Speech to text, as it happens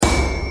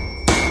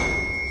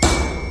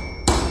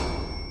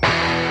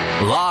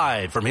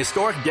Live from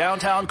historic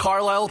downtown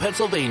Carlisle,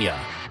 Pennsylvania,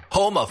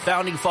 home of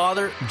founding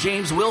father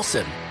James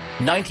Wilson,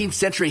 19th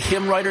century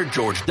hymn writer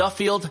George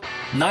Duffield,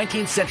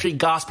 19th century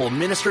gospel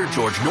minister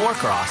George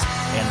Norcross,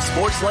 and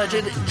sports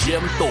legend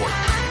Jim Thorpe.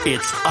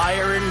 It's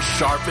Iron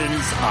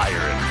Sharpens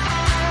Iron.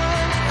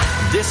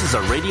 This is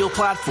a radio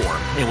platform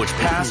in which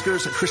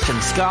pastors, Christian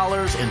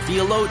scholars, and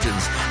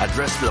theologians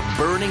address the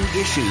burning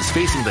issues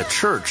facing the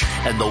church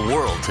and the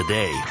world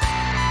today.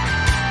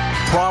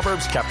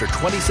 Proverbs chapter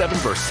 27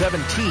 verse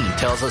 17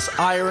 tells us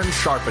iron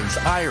sharpens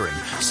iron,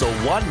 so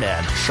one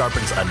man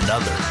sharpens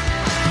another.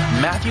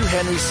 Matthew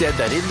Henry said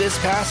that in this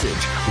passage,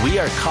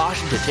 we are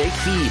cautioned to take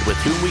heed with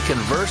whom we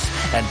converse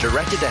and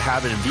directed to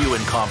have in view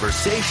in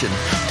conversation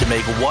to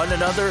make one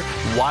another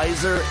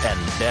wiser and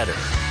better.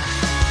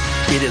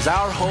 It is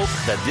our hope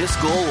that this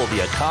goal will be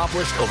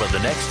accomplished over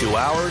the next 2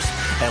 hours,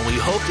 and we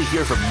hope to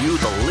hear from you,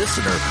 the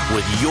listener,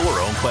 with your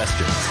own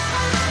questions.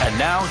 And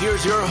now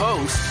here's your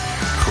host,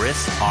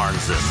 Chris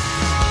Arnzen.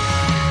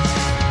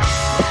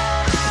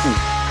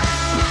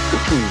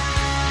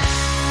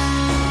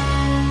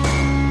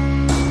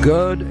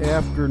 Good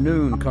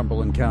afternoon,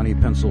 Cumberland County,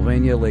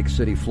 Pennsylvania, Lake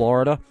City,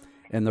 Florida,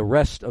 and the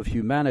rest of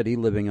humanity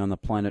living on the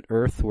planet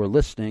Earth who are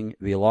listening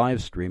via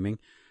live streaming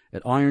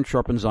at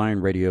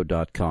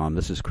IronSharpensIronRadio.com.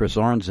 This is Chris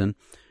Arnzen,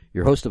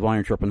 your host of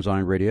Iron Sharpens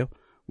Iron Radio,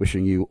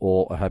 wishing you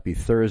all a happy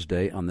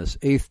Thursday on this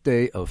 8th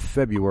day of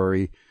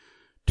February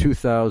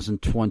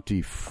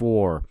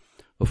 2024.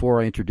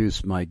 Before I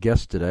introduce my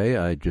guest today,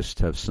 I just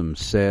have some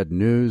sad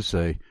news.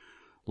 I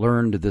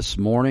learned this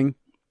morning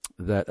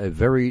that a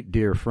very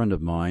dear friend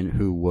of mine,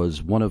 who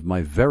was one of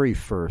my very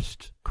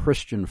first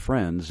Christian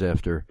friends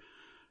after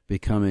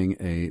becoming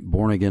a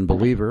born-again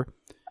believer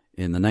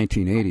in the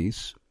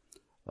 1980s,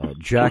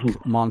 Jack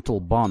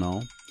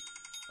Montalbano,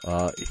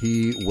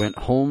 he went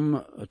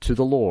home to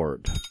the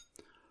Lord.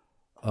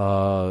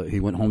 He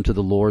went home to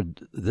the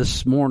Lord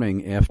this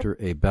morning after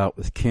a bout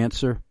with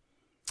cancer.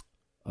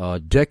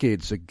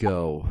 Decades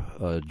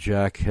ago,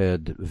 Jack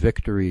had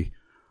victory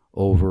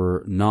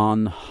over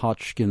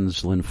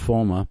non-Hodgkin's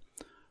lymphoma,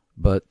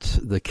 but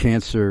the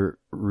cancer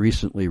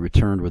recently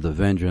returned with a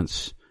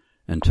vengeance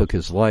and took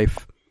his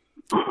life.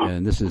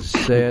 And this is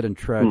sad and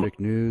tragic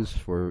news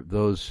for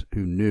those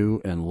who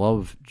knew and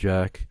loved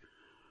Jack,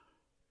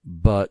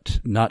 but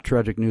not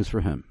tragic news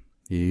for him.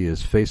 He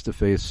is face to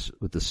face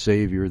with the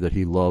Savior that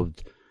he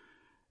loved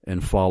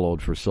and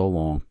followed for so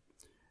long.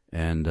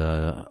 And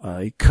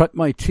I cut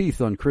my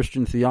teeth on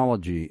Christian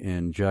theology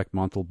in Jack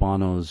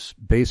Montalbano's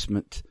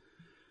basement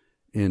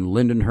in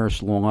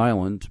Lindenhurst, Long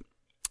Island,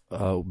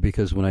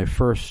 because when I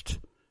first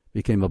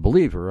became a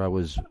believer, I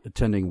was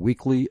attending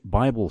weekly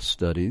Bible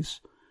studies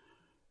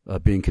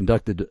being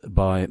conducted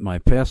by my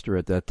pastor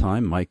at that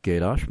time, Mike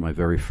Gadosh, my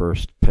very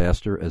first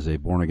pastor as a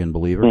born-again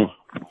believer.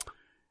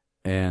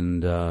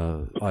 And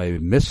I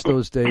missed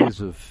those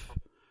days of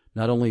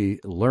not only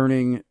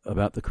learning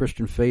about the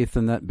Christian faith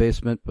in that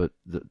basement, but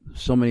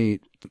so many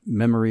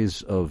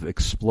memories of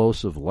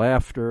explosive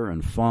laughter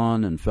and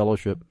fun and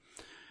fellowship.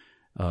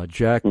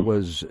 Jack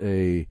was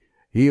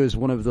he was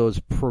one of those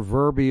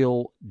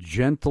proverbial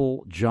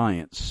gentle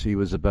giants. He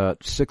was about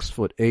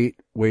 6'8",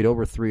 weighed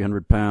over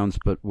 300 pounds,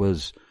 but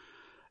was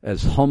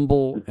as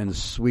humble and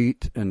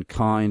sweet and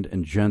kind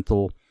and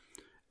gentle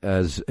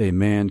as a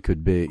man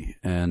could be,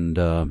 and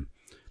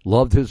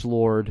loved his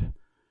Lord,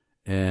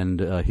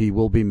 and he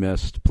will be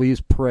missed. Please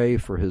pray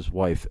for his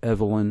wife,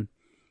 Evelyn,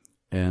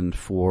 and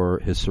for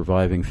his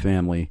surviving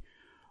family.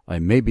 I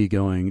may be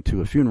going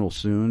to a funeral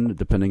soon,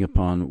 depending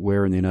upon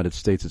where in the United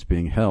States it's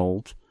being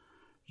held.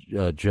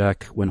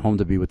 Jack went home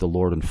to be with the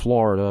Lord in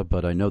Florida,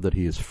 but I know that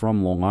he is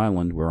from Long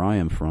Island, where I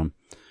am from.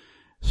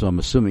 So I'm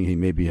assuming he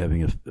may be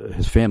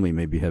his family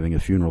may be having a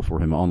funeral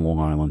for him on Long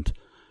Island.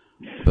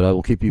 But I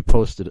will keep you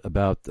posted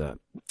about that.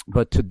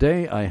 But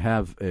today I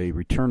have a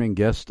returning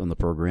guest on the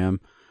program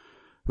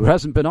who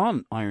hasn't been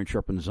on Iron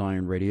Sharpens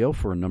Iron Radio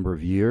for a number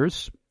of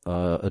years.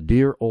 A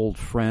dear old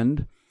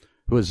friend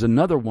who is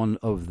another one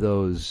of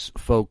those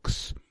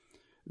folks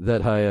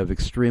that I have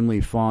extremely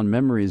fond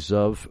memories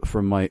of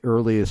from my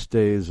earliest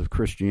days of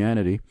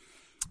Christianity.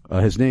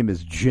 His name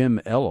is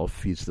Jim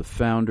Elliff. He's the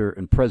founder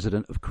and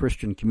president of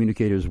Christian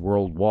Communicators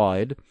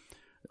Worldwide,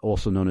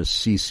 also known as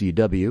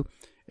CCW,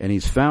 and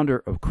he's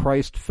founder of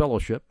Christ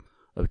Fellowship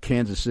of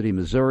Kansas City,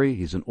 Missouri.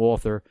 He's an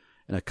author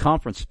and a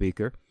conference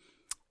speaker,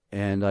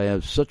 and I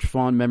have such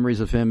fond memories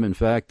of him. In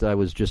fact, I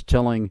was just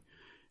telling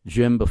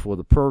Jim before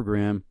the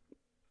program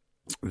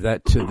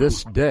that to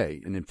this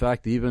day, and in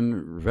fact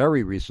even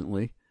very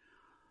recently,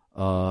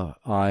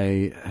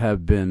 I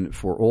have been,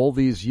 for all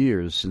these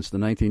years, since the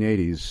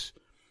 1980s,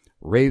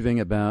 raving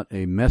about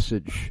a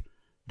message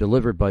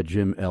delivered by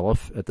Jim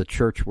Elliff at the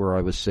church where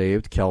I was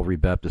saved, Calvary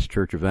Baptist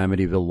Church of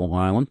Amityville, Long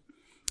Island,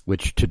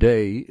 which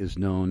today is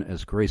known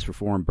as Grace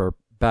Reformed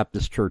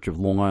Baptist Church of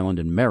Long Island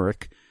in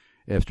Merrick,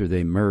 after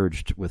they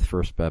merged with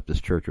First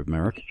Baptist Church of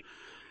Merrick.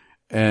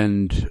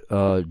 And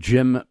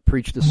Jim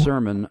preached a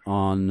sermon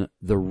on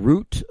the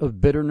root of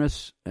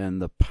bitterness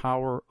and the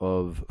power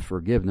of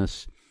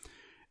forgiveness.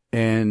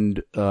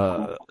 And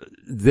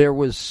there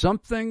was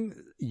something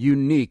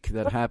unique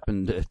that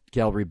happened at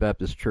Calvary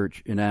Baptist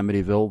Church in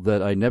Amityville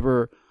that I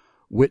never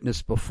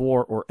witnessed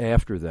before or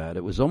after that.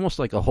 It was almost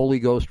like a Holy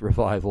Ghost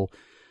revival.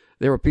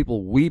 There were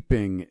people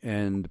weeping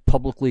and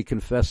publicly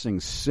confessing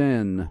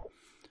sin,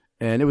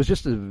 and it was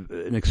just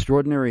an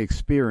extraordinary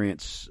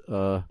experience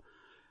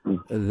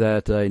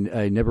that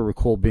I never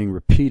recall being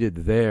repeated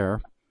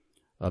there,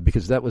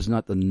 because that was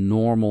not the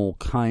normal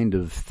kind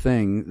of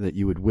thing that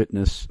you would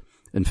witness.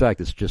 In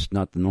fact, it's just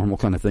not the normal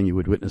kind of thing you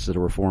would witness at a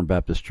Reformed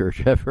Baptist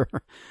church ever.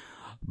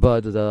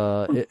 But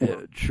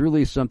it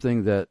truly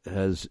something that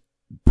has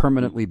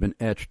permanently been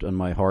etched on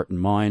my heart and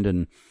mind.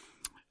 And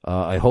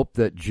I hope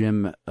that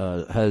Jim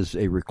has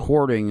a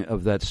recording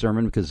of that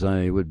sermon, because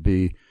I would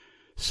be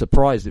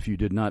surprised if you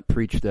did not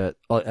preach that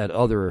at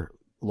other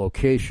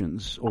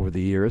locations over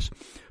the years.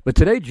 But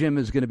today, Jim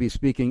is going to be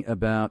speaking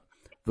about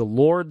the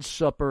Lord's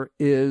Supper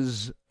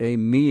is a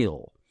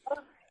meal,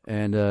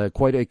 and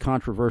quite a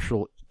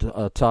controversial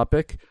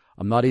topic.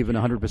 I'm not even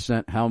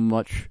 100% how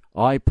much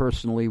I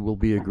personally will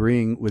be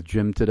agreeing with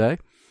Jim today,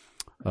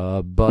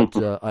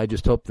 but I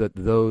just hope that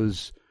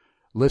those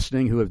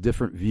listening who have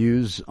different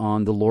views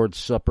on the Lord's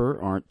Supper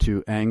aren't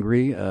too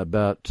angry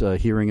about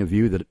hearing a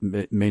view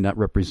that may not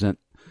represent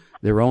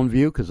their own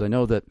view, because I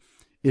know that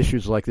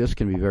issues like this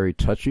can be very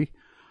touchy.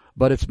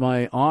 But it's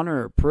my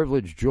honor,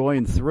 privilege, joy,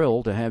 and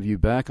thrill to have you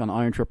back on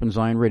Iron Sharpens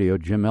Iron Radio,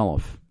 Jim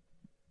Elliff.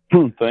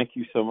 Thank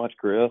you so much,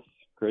 Chris.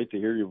 Great to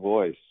hear your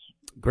voice.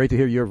 Great to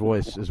hear your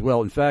voice as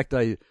well. In fact,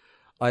 I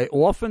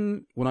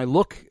often, when I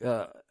look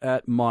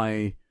at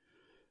my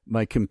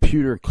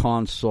computer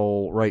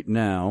console right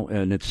now,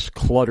 and it's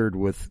cluttered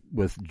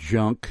with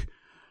junk,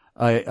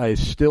 I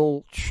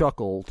still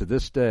chuckle to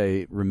this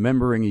day,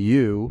 remembering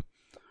you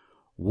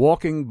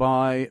walking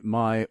by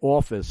my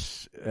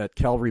office at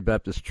Calvary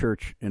Baptist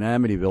Church in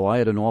Amityville. I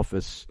had an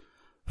office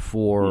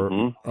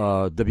for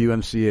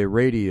WMCA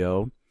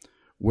Radio,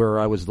 where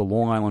I was the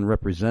Long Island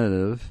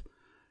representative,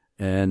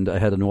 and I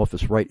had an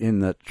office right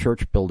in that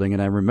church building.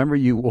 And I remember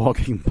you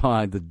walking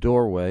by the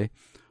doorway,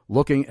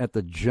 looking at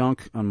the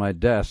junk on my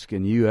desk,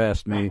 and you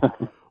asked me,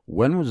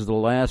 when was the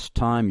last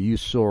time you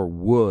saw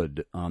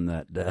wood on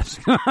that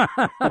desk?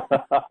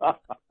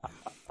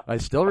 I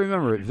still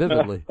remember it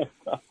vividly.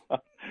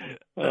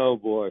 Oh,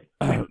 boy.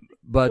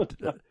 But,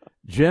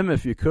 Jim,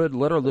 if you could,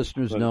 let our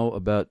listeners know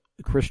about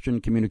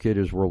Christian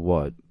Communicators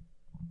Worldwide.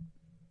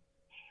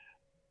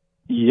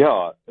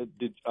 Yeah,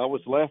 I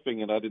was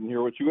laughing and I didn't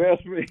hear what you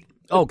asked me.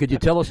 Oh, could you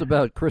tell us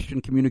about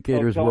Christian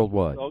Communicators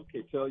Worldwide?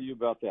 Okay, tell you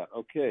about that.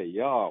 Okay,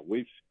 yeah,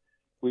 we've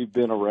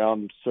been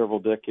around several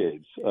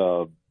decades,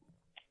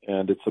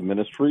 and it's a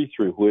ministry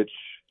through which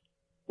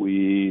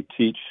we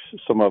teach.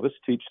 Some of us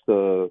teach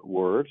the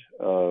Word.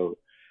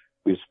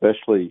 We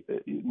especially,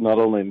 not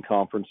only in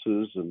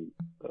conferences and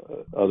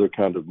other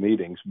kind of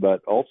meetings,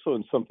 but also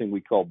in something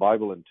we call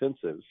Bible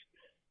intensives,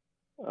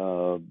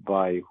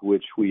 by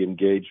which we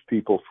engage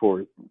people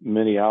for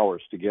many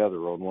hours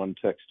together on one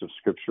text of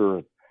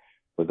Scripture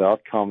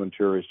without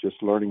commentaries,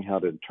 just learning how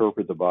to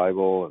interpret the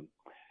Bible.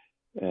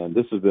 And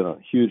this has been a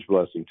huge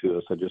blessing to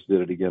us. I just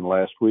did it again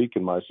last week,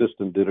 and my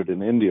assistant did it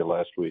in India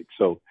last week.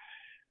 So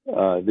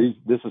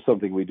this is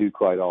something we do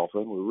quite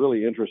often. We're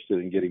really interested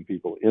in getting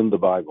people in the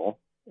Bible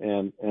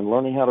and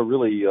learning how to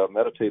really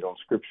meditate on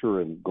Scripture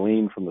and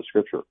glean from the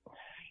Scripture.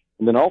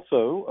 And then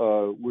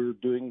also, we're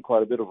doing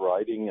quite a bit of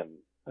writing,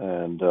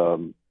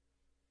 and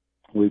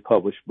we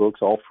publish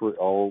books,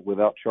 all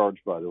without charge,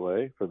 by the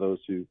way, for those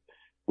who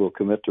will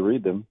commit to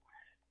read them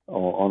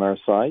on our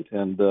site.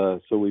 And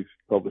so we've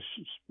published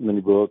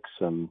many books,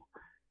 and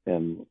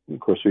of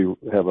course we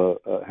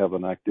have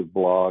an active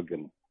blog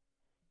and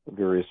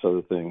various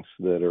other things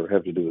that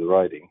have to do with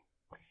writing.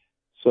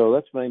 So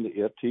that's mainly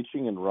it,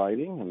 teaching and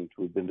writing, and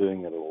we've been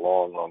doing it a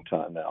long, long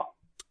time now.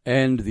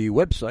 And the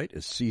website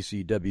is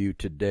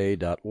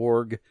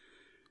ccwtoday.org,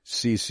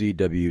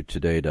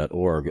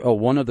 ccwtoday.org. Oh,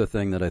 one other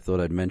thing that I thought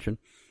I'd mention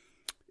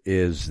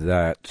is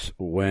that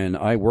when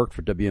I worked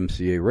for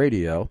WMCA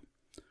Radio,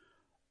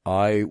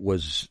 I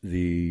was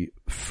the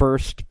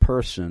first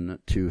person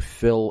to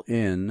fill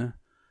in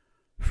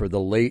for the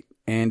late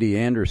Andy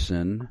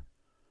Anderson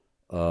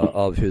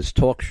of his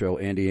talk show,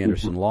 Andy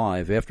Anderson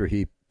Live, after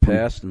he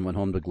passed and went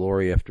home to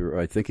glory after,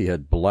 I think he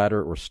had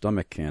bladder or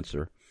stomach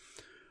cancer.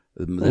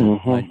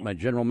 My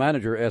general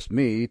manager asked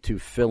me to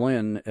fill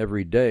in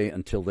every day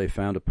until they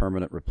found a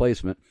permanent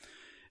replacement.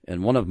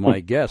 And one of my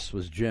guests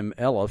was Jim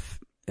Elliff,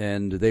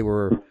 and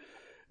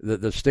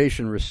the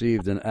station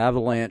received an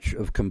avalanche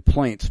of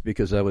complaints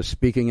because I was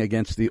speaking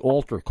against the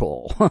altar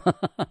call.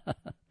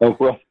 Oh,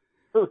 right.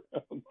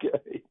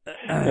 Okay.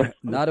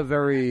 Not a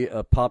very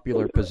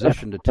popular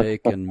position to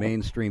take in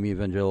mainstream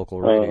evangelical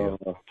radio.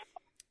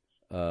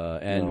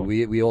 And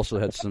we also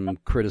had some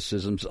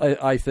criticisms,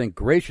 I think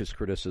gracious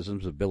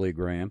criticisms of Billy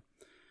Graham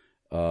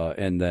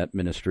and that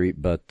ministry.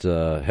 But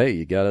hey,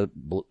 you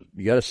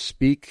gotta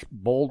speak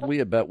boldly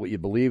about what you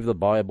believe the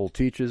Bible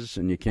teaches,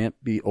 and you can't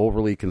be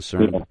overly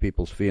concerned with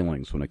people's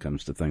feelings when it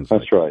comes to things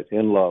like that. That's right.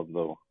 In love,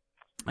 though.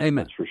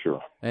 Amen. That's for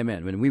sure.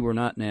 Amen. And we were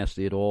not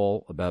nasty at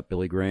all about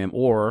Billy Graham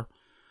or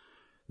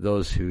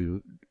those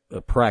who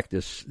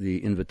practice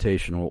the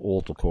invitational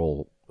altar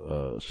call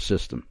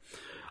system.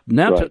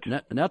 Now,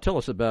 Right. now tell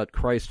us about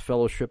Christ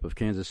Fellowship of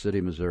Kansas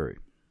City, Missouri.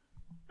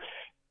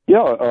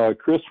 Yeah,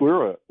 Chris,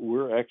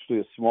 we're actually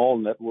a small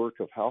network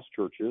of house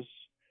churches.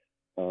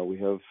 We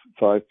have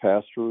 5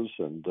 pastors,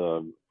 and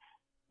our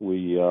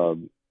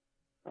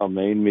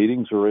main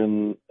meetings are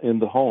in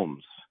the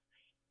homes,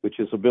 which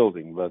is a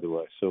building, by the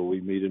way. So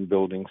we meet in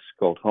buildings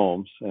called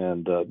homes,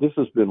 and this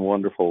has been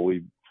wonderful.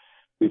 We've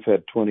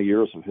had 20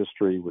 years of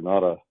history.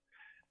 We're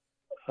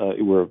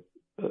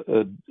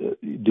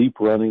deep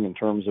running in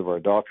terms of our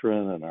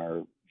doctrine and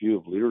our view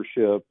of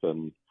leadership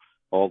and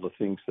all the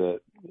things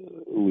that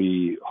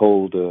we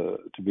hold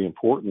to be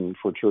important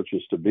for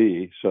churches to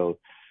be. So,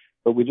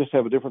 but we just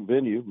have a different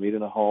venue, meet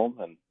in a home,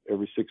 and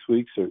every 6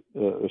 weeks or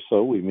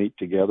so we meet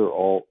together.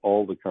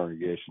 All the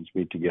congregations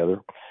meet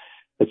together.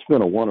 It's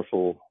been a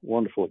wonderful,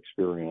 wonderful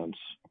experience.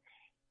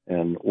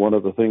 And one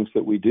of the things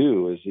that we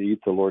do is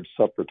eat the Lord's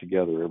Supper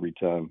together every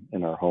time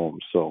in our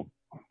homes. So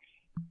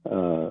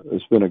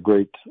it's been a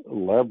great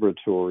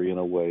laboratory in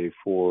a way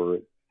for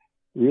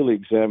really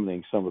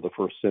examining some of the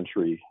first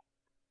century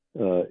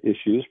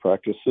issues,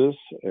 practices,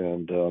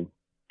 and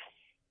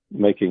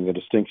making a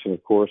distinction,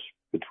 of course,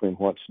 between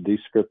what's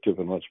descriptive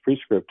and what's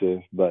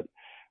prescriptive. But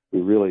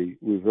we've really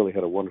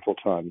had a wonderful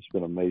time. It's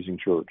been an amazing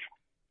church.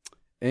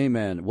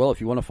 Amen. Well,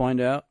 if you want to find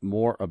out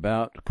more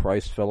about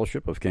Christ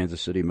Fellowship of Kansas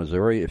City,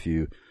 Missouri, if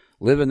you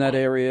live in that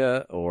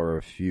area, or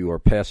if you are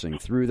passing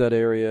through that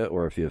area,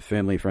 or if you have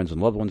family, friends, and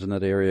loved ones in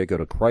that area, go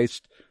to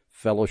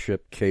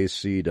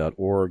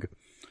ChristFellowshipKC.org,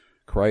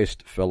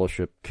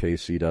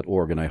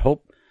 ChristFellowshipKC.org. And I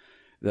hope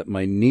that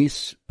my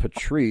niece,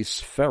 Patrice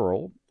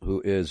Farrell,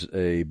 who is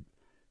a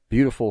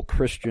beautiful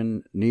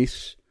Christian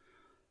niece,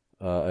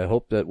 I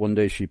hope that one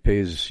day she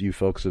pays you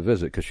folks a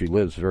visit, because she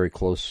lives very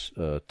close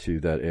to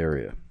that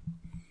area.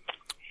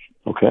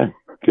 Okay,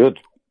 good.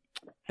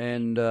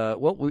 And,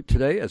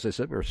 today, as I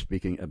said, we're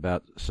speaking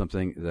about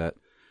something that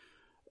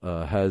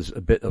has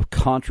a bit of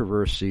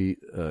controversy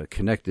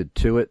connected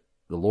to it.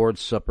 The Lord's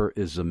Supper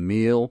is a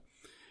meal.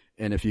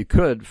 And if you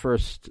could,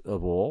 first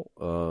of all,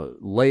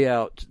 lay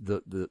out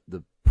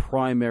the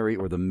primary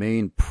or the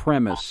main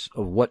premise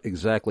of what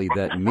exactly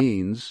that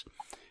means,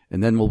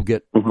 and then we'll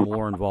get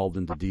more involved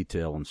into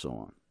detail and so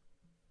on.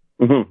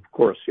 Of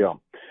course, yeah.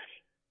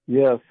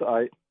 Yes,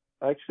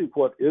 Actually,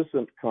 what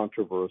isn't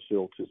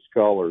controversial to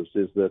scholars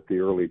is that the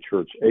early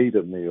church ate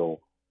a meal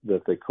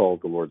that they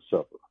called the Lord's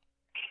Supper.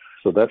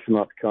 So that's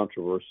not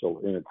controversial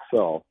in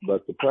itself,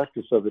 but the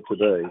practice of it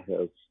today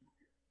has,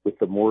 with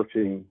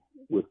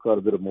quite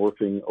a bit of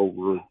morphing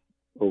over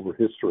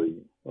history,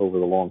 over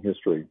the long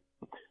history,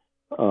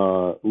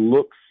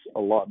 looks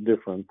a lot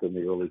different than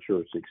the early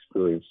church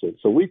experienced it.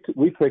 So we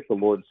take the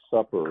Lord's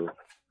Supper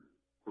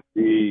to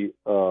be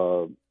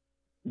the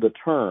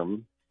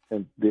term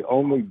and the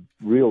only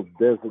real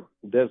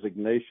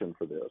designation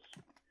for this,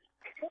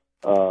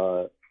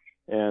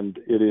 and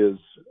it is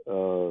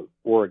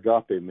or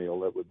agape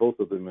meal, that with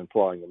both of them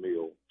implying a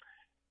meal.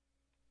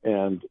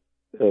 And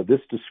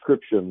this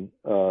description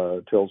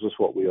tells us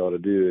what we ought to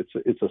do.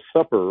 It's a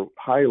supper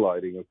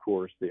highlighting, of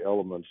course, the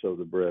elements of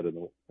the bread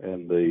and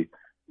the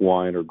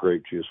wine or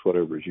grape juice,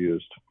 whatever is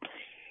used.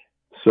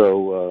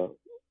 So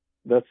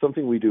that's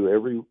something we do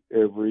every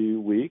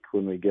week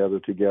when we gather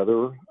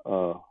together.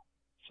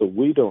 So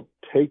we don't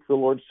take the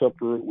Lord's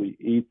Supper, we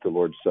eat the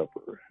Lord's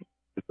Supper.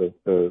 It's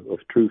a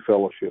true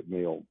fellowship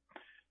meal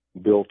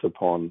built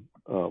upon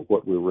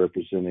what we're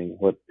representing,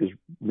 what is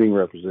being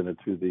represented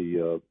through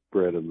the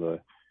bread and the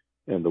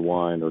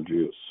wine or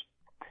juice.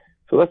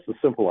 So that's the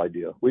simple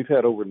idea. We've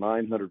had over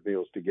 900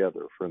 meals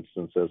together, for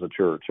instance, as a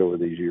church over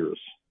these years.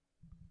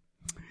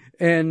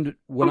 And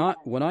when I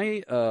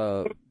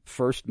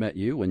first met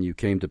you, when you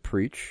came to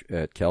preach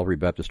at Calvary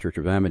Baptist Church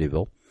of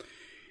Amityville,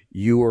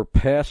 you were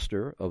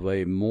pastor of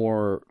a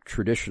more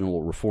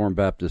traditional Reformed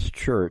Baptist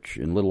church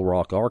in Little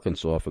Rock,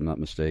 Arkansas, if I'm not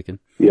mistaken.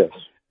 Yes.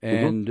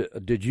 And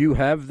did you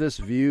have this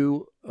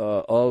view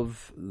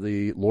of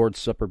the Lord's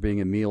Supper being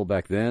a meal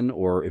back then,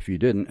 or if you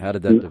didn't, how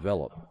did that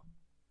develop?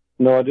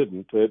 No, I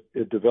didn't.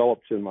 It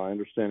developed in my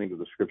understanding of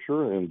the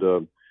Scripture, and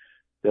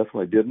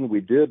definitely didn't.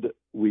 We did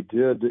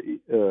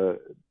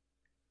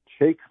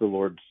take the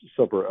Lord's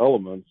Supper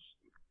elements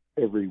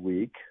every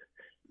week.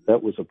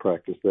 That was a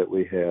practice that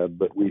we had,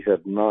 but we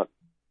had not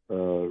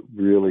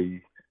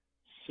really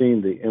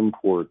seen the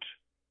import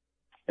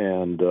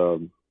and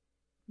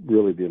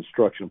really the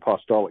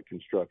apostolic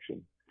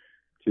construction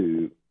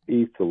to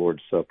eat the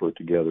Lord's Supper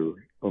together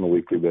on a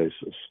weekly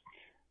basis.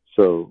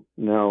 So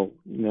now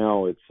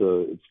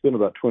it's been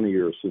about 20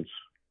 or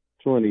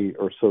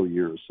so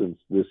years since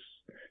this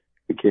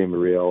became a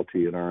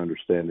reality in our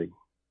understanding.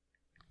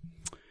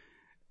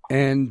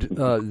 And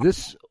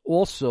this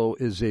also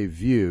is a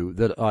view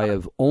that I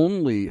have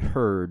only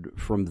heard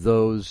from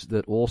those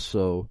that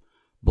also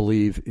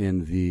believe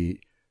in the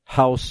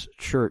house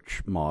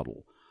church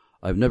model.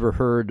 I've never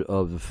heard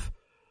of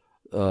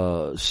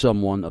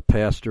someone, a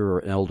pastor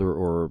or elder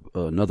or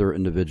another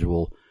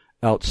individual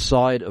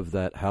outside of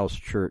that house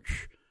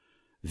church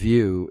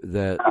view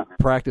that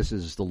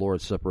practices the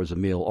Lord's Supper as a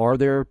meal? Are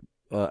there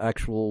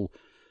actual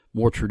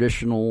more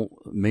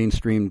traditional,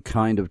 mainstream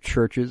kind of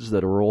churches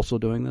that are also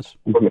doing this?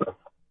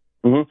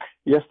 Mm-hmm. Mm-hmm.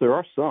 Yes, there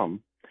are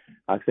some.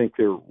 I think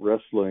they're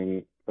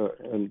wrestling.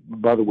 And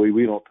by the way,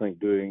 we don't think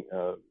doing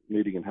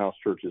meeting in house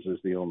churches is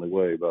the only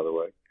way. By the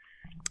way,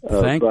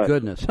 thank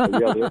goodness.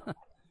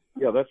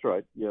 Yeah, that's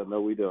right. Yeah,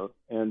 no, we don't.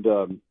 And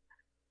a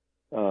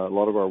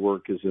lot of our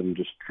work is in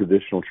just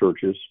traditional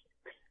churches.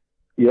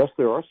 Yes,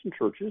 there are some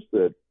churches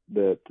that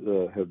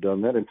have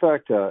done that. In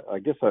fact, I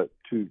guess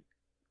to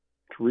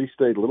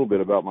restate a little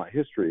bit about my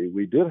history,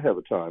 we did have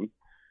a time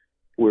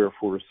where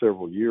for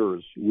several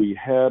years we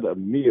had a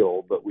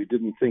meal, but we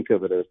didn't think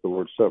of it as the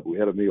Lord's Supper. We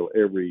had a meal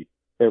every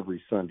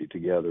Sunday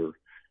together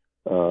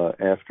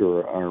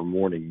after our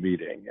morning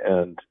meeting.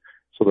 And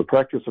so the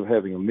practice of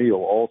having a meal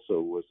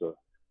also was a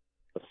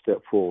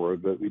step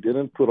forward, but we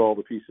didn't put all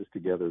the pieces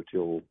together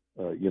till,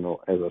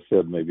 as I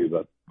said, maybe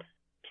about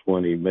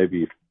 20,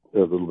 maybe a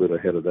little bit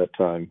ahead of that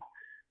time.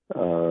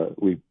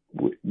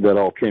 That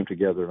all came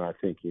together, and I'm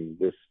thinking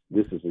this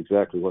is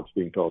exactly what's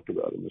being talked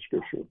about in the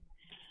Scripture.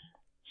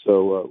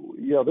 So,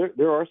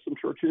 there are some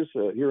churches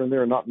here and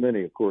there, not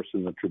many, of course,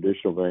 in the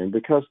traditional vein,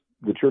 because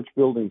the church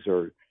buildings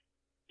are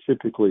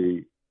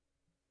typically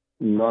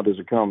not as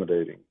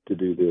accommodating to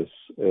do this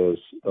as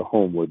a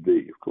home would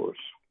be, of course.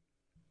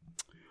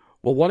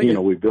 Well, we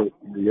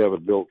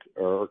haven't built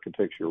our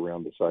architecture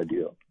around this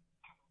idea.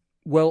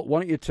 Well, why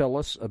don't you tell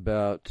us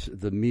about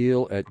the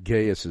meal at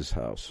Gaius's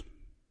house?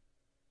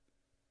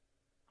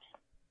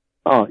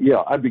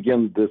 I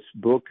began this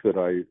book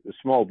a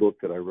small book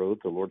that I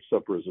wrote, The Lord's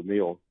Supper as a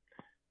Meal,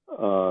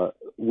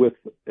 with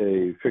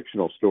a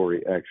fictional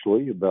story,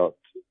 actually, about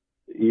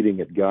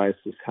eating at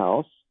Gaius's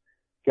house.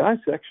 Gaius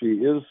actually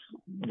is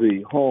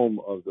the home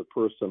of the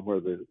person where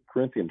the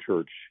Corinthian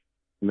church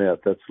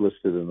met. That's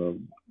listed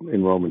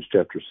in Romans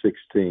chapter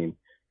 16.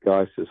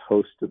 Gaius is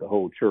host to the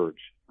whole church,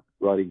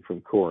 writing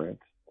from Corinth.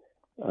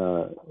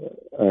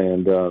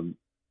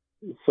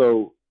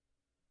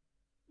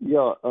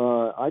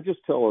 I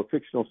just tell a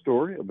fictional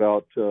story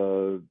about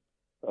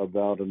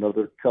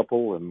another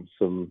couple and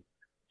some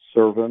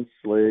servants,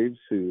 slaves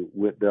who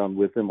went down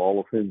with him, all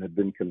of whom had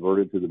been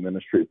converted to the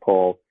ministry of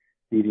Paul,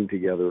 eating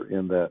together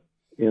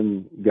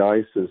in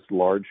Gaius's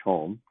large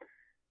home,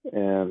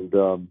 and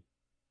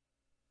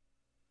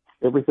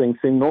everything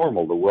seemed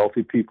normal. The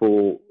wealthy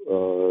people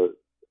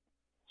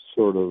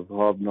sort of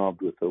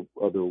hobnobbed with the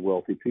other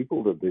wealthy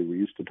people that they were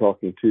used to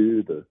talking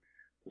to. The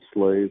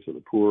slaves or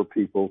the poor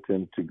people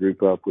tended to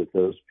group up with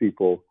those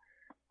people.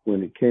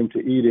 When it came to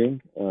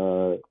eating,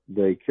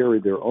 they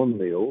carried their own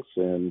meals,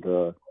 and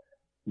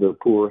the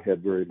poor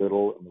had very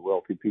little, and the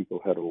wealthy people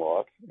had a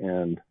lot.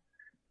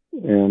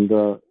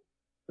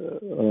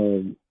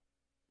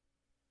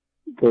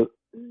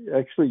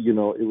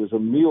 It was a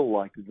meal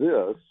like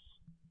this,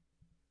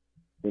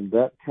 in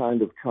that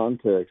kind of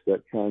context,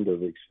 that kind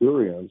of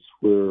experience,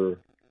 where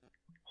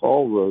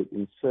Paul wrote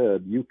and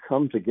said, "You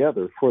come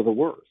together for the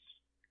worse."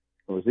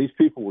 As these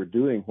people were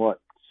doing what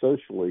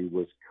socially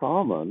was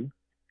common,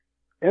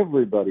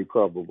 everybody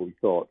probably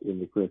thought in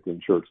the Corinthian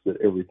church that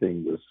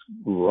everything was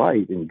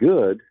right and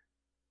good,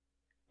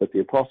 but the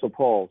Apostle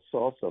Paul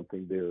saw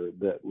something there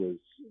that was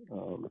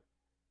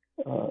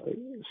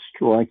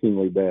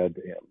strikingly bad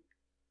to him.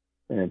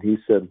 And he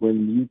said,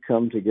 when you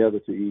come together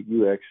to eat,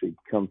 you actually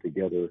come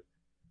together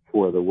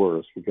for the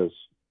worse, because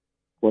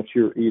what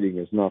you're eating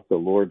is not the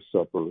Lord's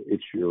Supper,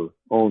 it's your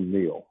own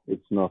meal.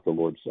 It's not the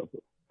Lord's Supper.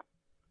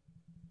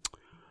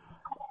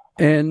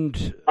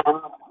 And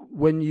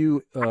when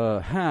you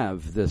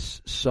have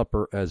this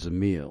supper as a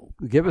meal,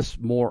 give us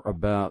more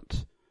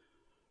about,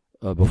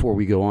 before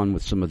we go on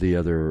with some of the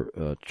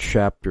other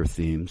chapter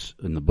themes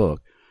in the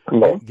book,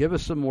 give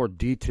us some more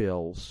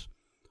details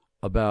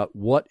about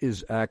what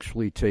is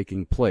actually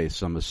taking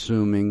place. I'm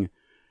assuming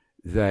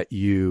that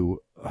you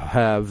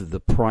have the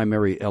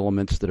primary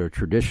elements that are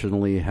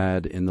traditionally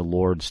had in the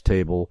Lord's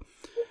table,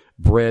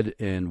 bread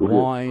and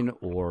wine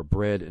or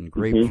bread and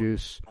grape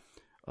juice.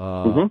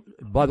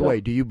 By the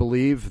way, do you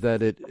believe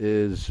that it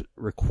is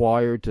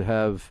required to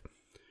have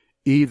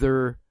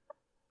either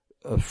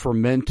a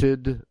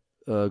fermented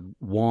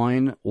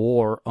wine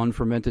or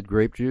unfermented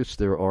grape juice?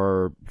 There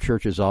are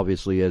churches,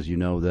 obviously, as you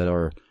know, that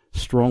are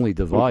strongly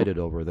divided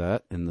over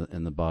that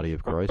in the body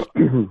of Christ.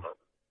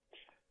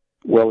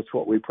 Well, it's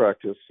what we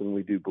practice, and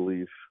we do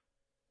believe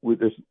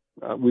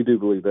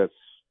that's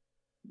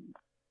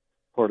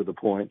part of the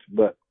point,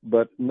 but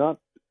not.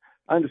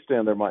 I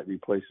understand there might be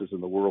places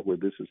in the world where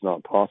this is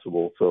not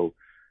possible, so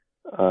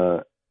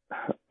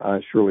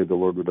surely the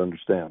Lord would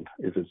understand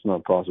if it's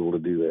not possible to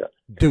do that.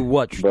 Do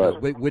what?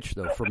 Which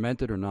though?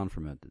 Fermented or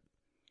non-fermented?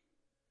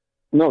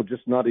 No,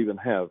 just not even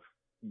have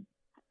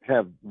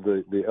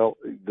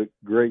the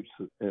grapes.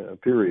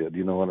 Period.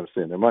 You know what I'm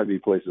saying? There might be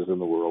places in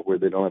the world where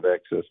they don't have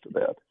access to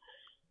that.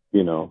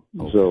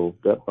 Okay. So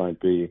that might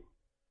be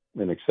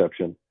an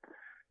exception.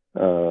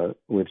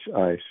 which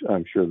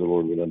I'm sure the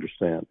Lord would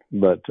understand.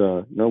 But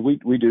no,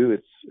 we do.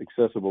 It's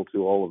accessible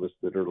to all of us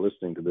that are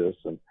listening to this,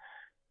 and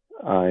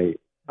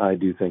I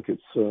do think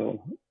it's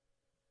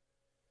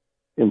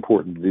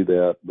important to do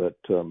that. But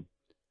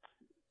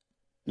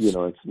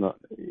it's not.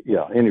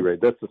 Yeah. Anyway,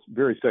 that's a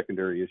very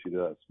secondary issue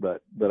to us.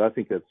 But I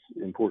think that's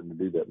important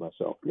to do that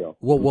myself. Yeah.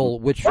 Well,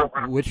 which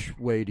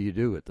way do you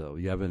do it though?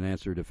 You haven't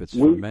answered if it's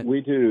fermented.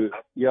 We do.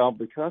 Yeah,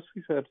 because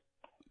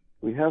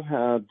we have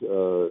had.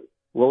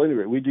 Well,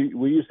 anyway,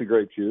 we use the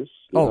grape juice,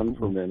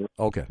 unfermented.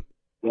 Okay.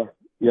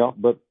 Yeah,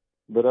 but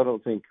I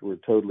don't think we're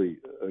totally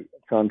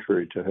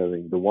contrary to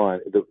having the wine.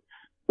 The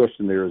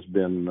question there has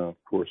been,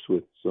 of course,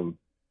 with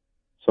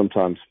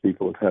sometimes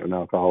people have had an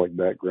alcoholic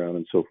background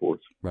and so forth.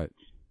 Right.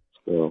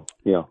 So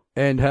yeah.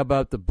 And how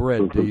about the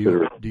bread?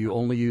 Do you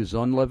only use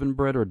unleavened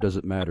bread, or does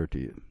it matter to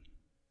you?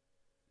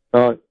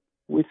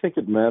 We think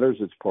it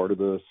matters. It's part of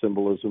the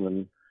symbolism,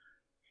 and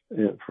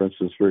for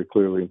instance, very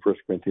clearly in 1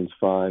 Corinthians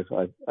 5,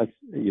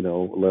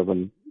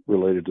 leaven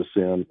related to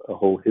sin, a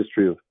whole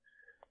history of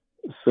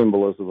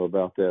symbolism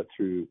about that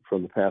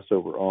from the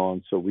Passover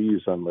on. So we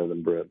use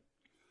unleavened bread.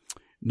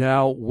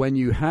 Now, when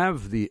you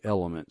have the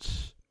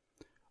elements,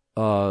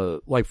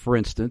 like for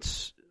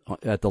instance,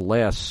 at the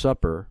Last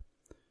Supper,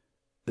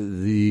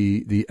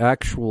 the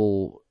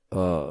actual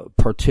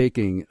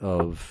partaking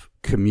of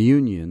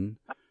communion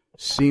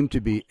seemed to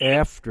be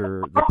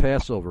after the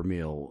Passover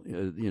meal.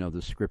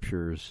 The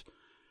scriptures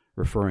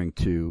referring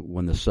to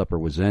when the supper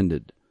was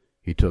ended,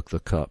 he took the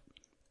cup.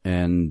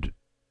 And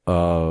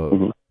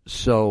so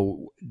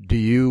do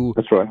you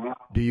That's right.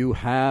 Do you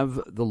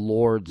have the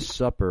Lord's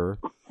Supper,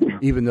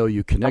 even though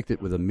you connect it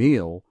with a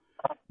meal,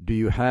 do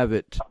you have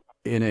it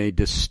in a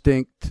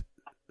distinct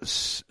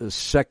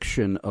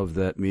section of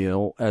that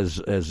meal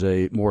as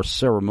a more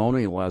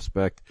ceremonial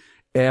aspect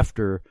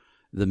after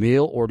the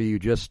meal, or do you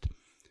just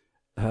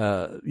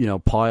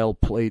pile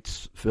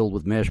plates filled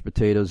with mashed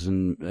potatoes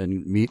and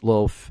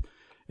meatloaf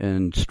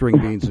and string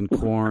beans and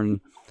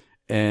corn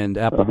and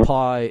apple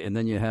pie, and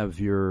then you have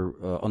your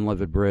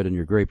unleavened bread and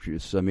your grape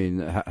juice? I mean,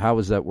 how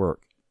does that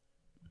work?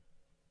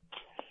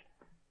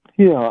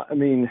 Yeah, I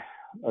mean,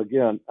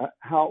 again,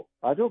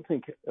 I don't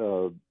think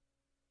that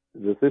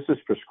this is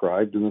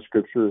prescribed in the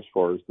Scripture as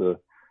far as the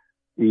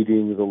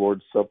eating the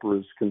Lord's Supper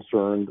is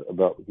concerned,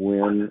 about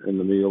when in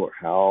the meal or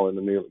how in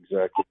the meal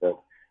exactly. That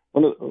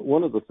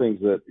one of the things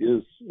that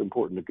is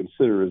important to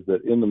consider is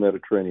that in the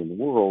Mediterranean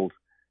world,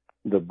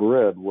 the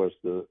bread was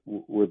the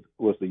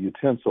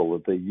utensil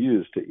that they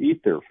used to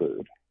eat their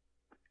food,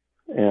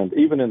 and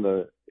even in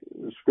the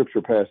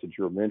Scripture passage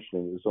you're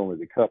mentioning, it was only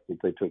the cup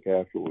that they took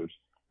afterwards.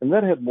 And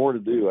that had more to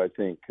do, I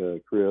think,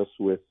 Chris,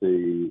 with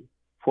the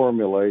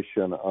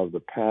formulation of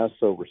the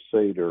Passover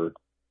Seder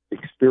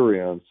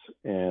experience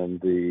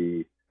and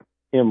the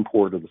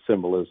import of the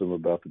symbolism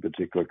about the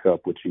particular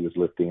cup which he was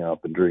lifting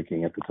up and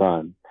drinking at the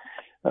time.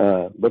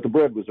 But the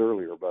bread was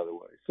earlier, by the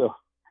way. So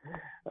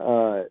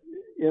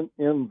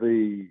in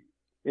the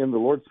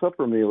Lord's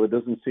Supper meal, it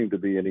doesn't seem to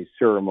be any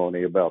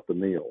ceremony about the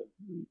meal.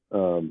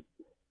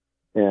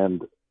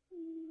 And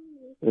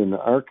in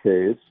our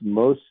case,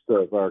 most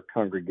of our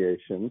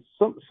congregations,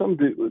 some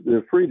do,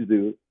 they're free to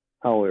do,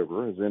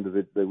 however, as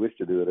they wish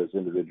to do it as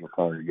individual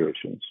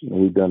congregations. And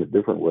we've done it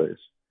different ways.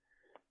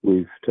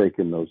 We've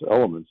taken those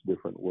elements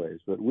different ways,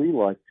 but we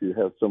like to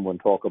have someone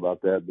talk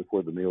about that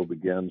before the meal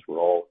begins. We're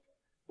all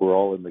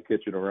in the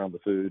kitchen around the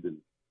food,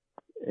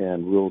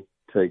 and we'll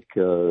take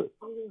a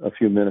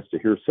few minutes to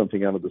hear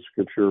something out of the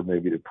Scripture,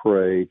 maybe to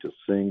pray, to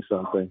sing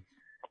something,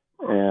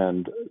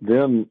 and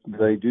then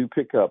they do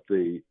pick up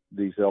these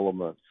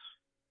elements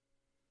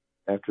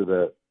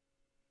after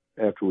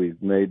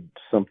we've made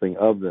something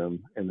of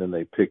them, and then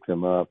they pick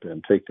them up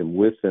and take them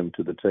with them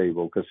to the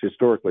table, because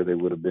historically they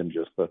would have been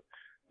just the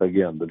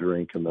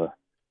drink and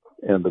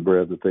the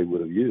bread that they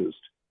would have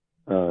used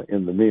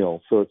in the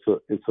meal. So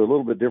it's a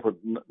little bit different,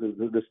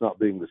 this not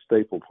being the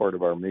staple part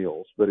of our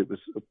meals, but it was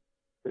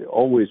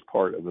always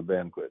part of the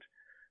banquet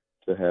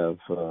to have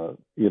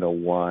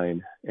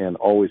wine, and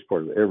always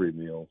part of every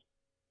meal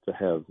to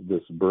have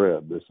this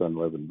bread, this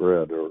unleavened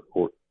bread, or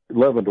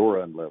leavened or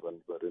unleavened,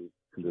 but in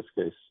this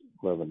case,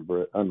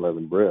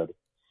 unleavened bread.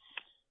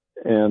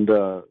 And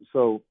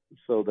so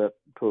that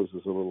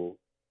poses a little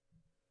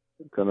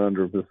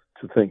conundrum to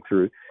think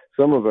through.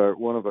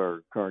 One of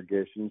our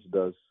congregations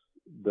does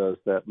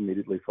that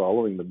immediately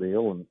following the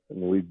meal, and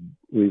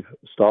we've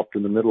stopped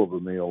in the middle of the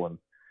meal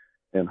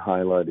and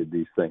highlighted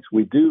these things.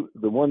 We do.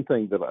 The one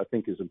thing that I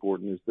think is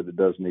important is that it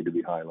does need to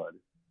be highlighted.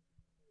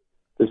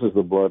 This is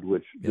the blood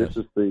this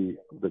is the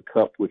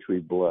cup which we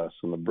bless,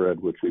 and the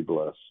bread which we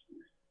bless.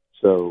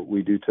 So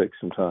we do take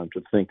some time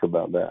to think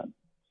about that.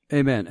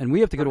 Amen. And we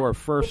have to go to our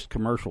first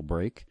commercial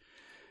break.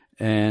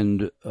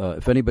 And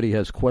if anybody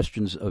has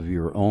questions of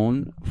your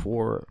own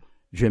for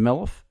Jim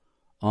Elliff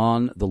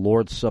on the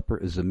Lord's Supper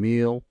is a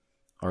meal,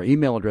 our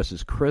email address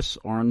is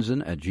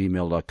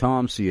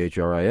chrisarnzen@gmail.com,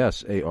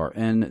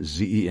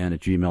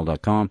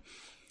 chrisarnzen@gmail.com.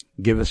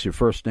 Give us your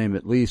first name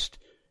at least,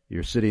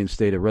 your city and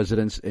state of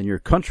residence, and your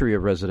country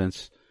of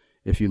residence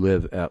if you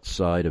live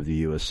outside of the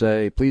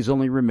USA. Please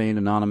only remain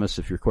anonymous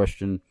if your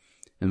question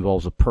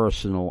involves a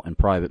personal and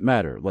private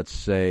matter. Let's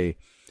say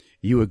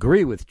you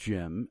agree with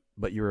Jim,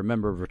 but you're a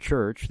member of a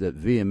church that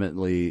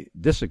vehemently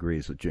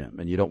disagrees with Jim,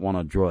 and you don't want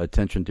to draw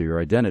attention to your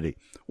identity,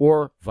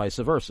 or vice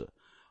versa.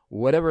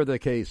 Whatever the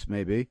case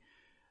may be,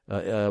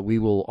 we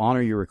will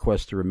honor your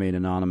request to remain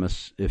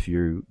anonymous if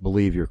you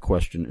believe your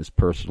question is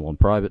personal and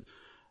private.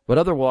 But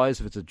otherwise,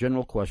 if it's a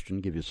general question,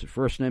 give us your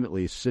first name at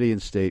least, city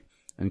and state,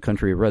 and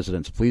country of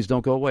residence. Please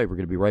don't go away. We're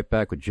going to be right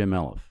back with Jim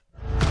Elliff.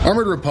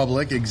 Armored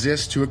Republic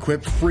exists to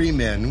equip free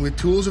men with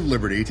tools of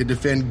liberty to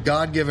defend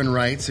God-given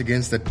rights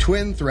against the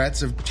twin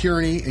threats of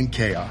tyranny and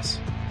chaos.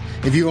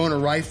 If you own a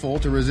rifle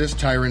to resist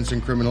tyrants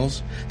and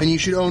criminals, then you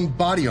should own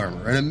body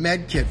armor and a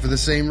med kit for the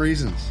same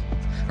reasons.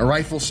 A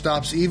rifle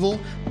stops evil,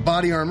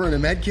 body armor and a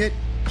med kit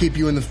keep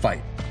you in the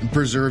fight and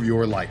preserve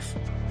your life.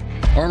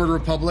 Armored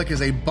Republic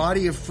is a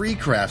body of free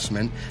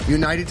craftsmen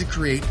united to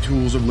create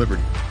tools of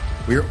liberty.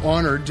 We are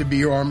honored to be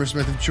your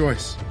armorsmith of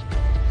choice.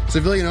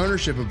 Civilian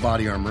ownership of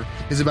body armor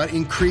is about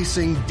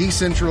increasing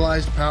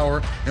decentralized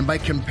power and, by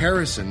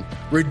comparison,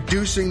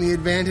 reducing the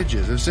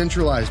advantages of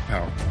centralized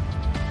power.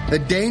 The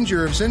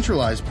danger of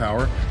centralized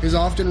power is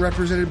often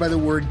represented by the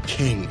word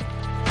king.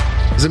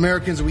 As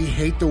Americans, we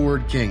hate the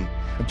word king,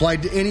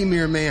 applied to any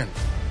mere man.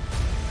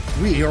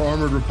 We are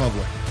Armored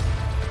Republic.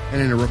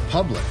 And in a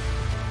republic,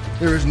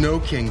 there is no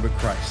king but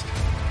Christ.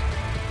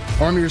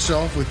 Arm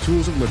yourself with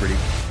tools of liberty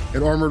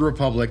at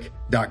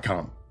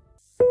armoredrepublic.com.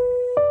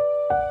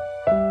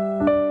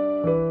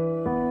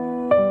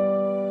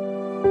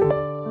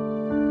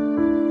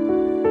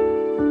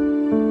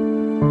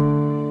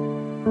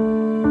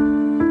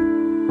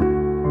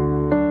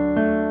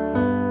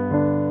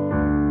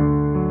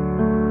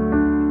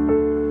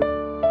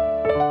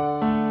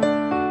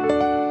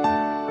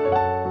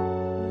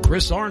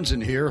 Chris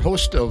Arnzen here,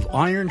 host of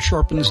Iron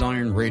Sharpens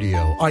Iron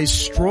Radio. I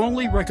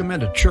strongly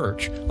recommend a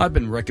church I've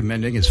been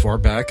recommending as far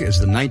back as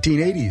the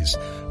 1980s,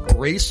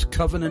 Grace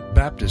Covenant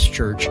Baptist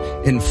Church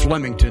in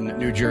Flemington,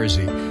 New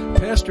Jersey,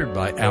 pastored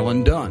by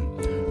Alan Dunn.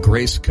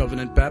 Grace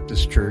Covenant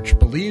Baptist Church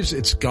believes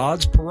it's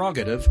God's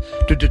prerogative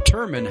to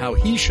determine how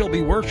he shall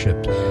be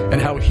worshiped and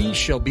how he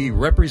shall be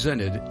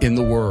represented in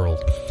the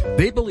world.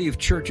 They believe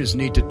churches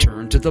need to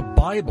turn to the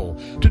Bible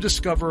to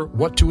discover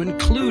what to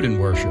include in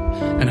worship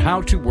and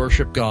how to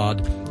worship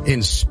God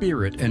in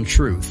spirit and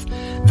truth.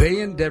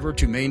 They endeavor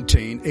to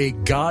maintain a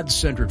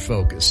God-centered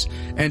focus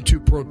and to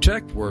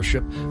protect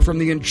worship from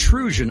the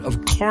intrusion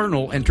of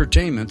carnal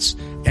entertainments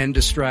and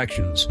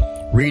distractions.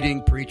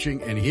 Reading,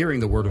 preaching, and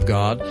hearing the Word of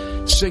God,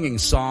 singing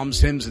psalms,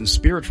 hymns, and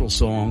spiritual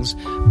songs,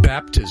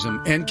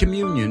 baptism, and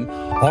communion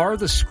are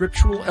the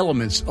scriptural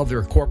elements of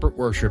their corporate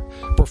worship,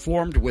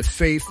 performed with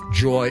faith,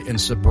 joy,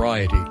 and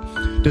sobriety.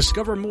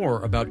 Discover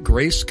more about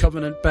Grace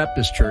Covenant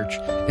Baptist Church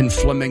in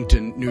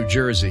Flemington, New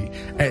Jersey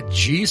at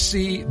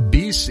gcbc-nj.org.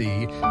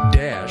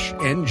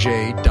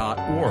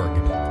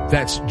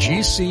 That's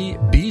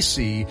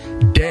gcbc-nj.org.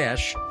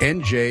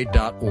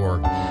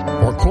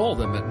 Or call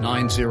them at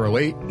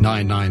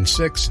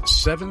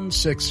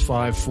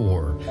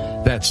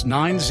 908-996-7654. That's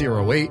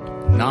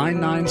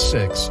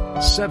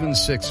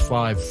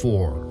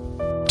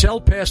 908-996-7654.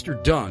 Tell Pastor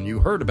Dunn you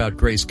heard about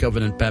Grace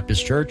Covenant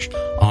Baptist Church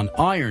on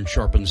Iron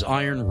Sharpens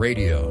Iron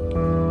Radio.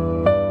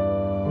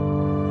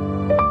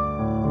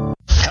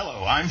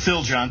 Hello, I'm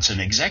Phil Johnson,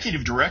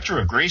 Executive Director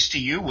of Grace to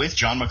You with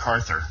John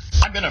MacArthur.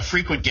 I've been a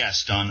frequent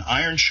guest on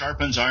Iron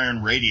Sharpens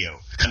Iron Radio,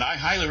 and I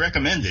highly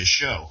recommend this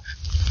show.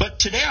 But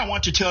today I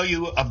want to tell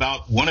you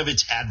about one of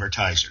its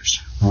advertisers,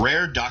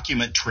 Rare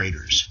Document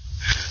Traders.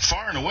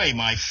 Far and away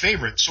my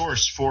favorite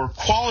source for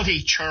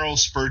quality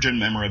Charles Spurgeon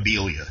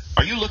memorabilia.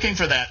 Are you looking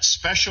for that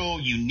special,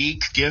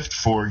 unique gift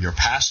for your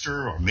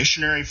pastor or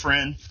missionary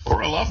friend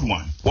or a loved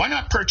one? Why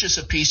not purchase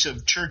a piece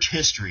of church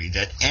history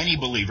that any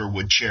believer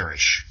would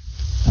cherish?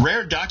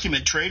 Rare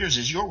Document Traders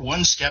is your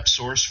one-step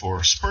source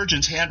for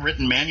Spurgeon's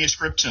handwritten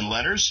manuscripts and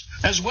letters,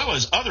 as well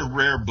as other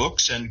rare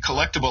books and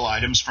collectible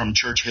items from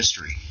church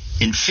history.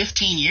 In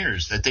 15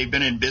 years that they've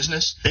been in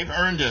business, they've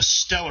earned a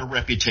stellar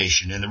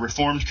reputation in the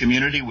Reformed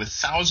community with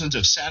thousands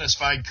of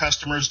satisfied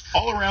customers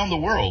all around the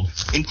world,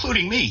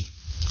 including me.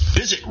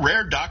 Visit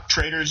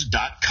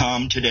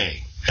raredoctraders.com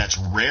today. That's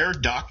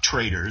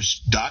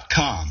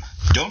raredoctraders.com.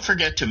 Don't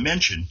forget to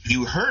mention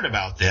you heard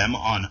about them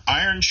on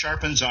Iron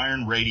Sharpens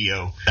Iron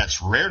Radio. That's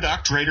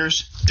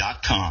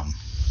raredoctraders.com.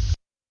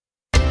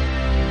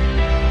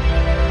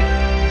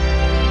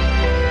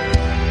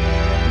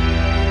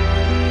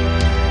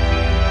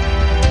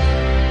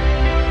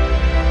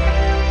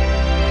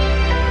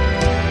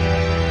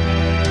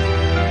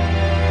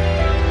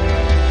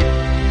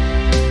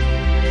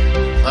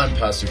 I'm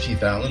Pastor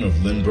Keith Allen of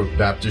Lynbrook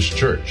Baptist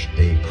Church,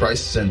 a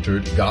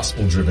Christ-centered,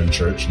 gospel-driven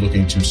church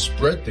looking to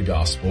spread the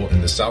gospel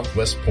in the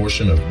southwest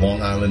portion of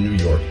Long Island, New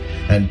York,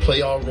 and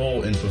play our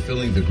role in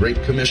fulfilling the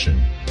Great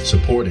Commission,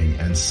 supporting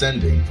and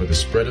sending for the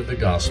spread of the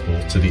gospel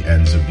to the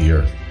ends of the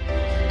earth.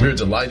 We're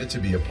delighted to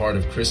be a part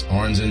of Chris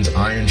Arnzen's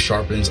Iron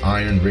Sharpens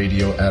Iron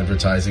Radio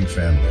advertising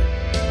family.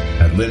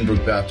 At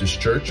Lynbrook Baptist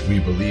Church, we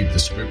believe the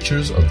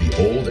scriptures of the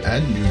Old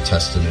and New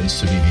Testaments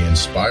to be the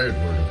inspired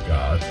Word of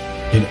God,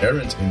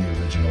 inerrant in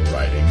the original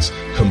writings,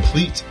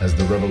 complete as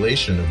the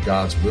revelation of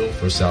God's will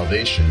for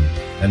salvation,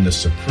 and the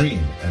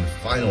supreme and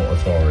final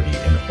authority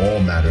in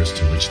all matters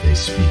to which they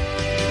speak.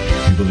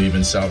 We believe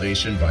in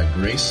salvation by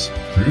grace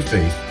through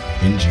faith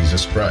in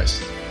Jesus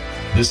Christ.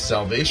 This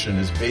salvation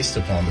is based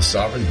upon the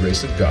sovereign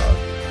grace of God,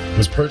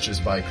 was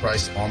purchased by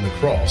Christ on the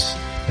cross,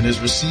 and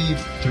is received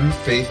through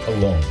faith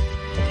alone,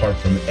 apart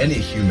from any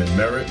human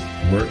merit,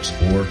 works,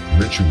 or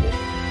ritual.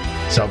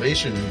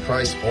 Salvation in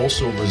Christ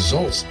also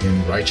results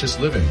in righteous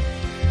living,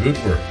 good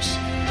works,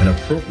 and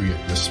appropriate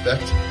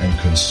respect and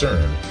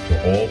concern for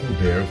all who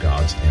bear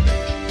God's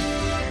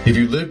image. If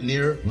you live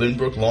near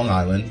Lynbrook, Long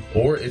Island,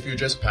 or if you're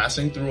just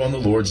passing through on the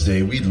Lord's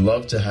Day, we'd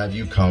love to have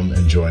you come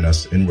and join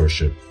us in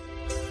worship.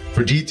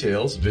 For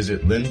details,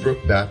 visit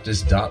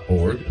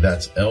lynbrookbaptist.org.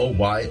 That's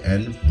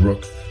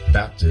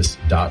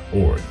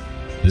lynbrookbaptist.org.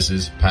 This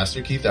is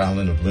Pastor Keith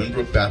Allen of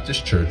Lynbrook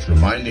Baptist Church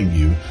reminding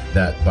you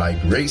that by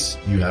grace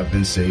you have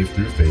been saved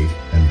through faith,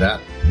 and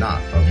that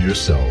not of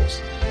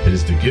yourselves. It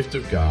is the gift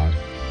of God,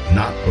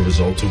 not a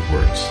result of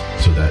works,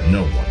 so that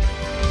no one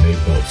may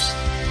boast.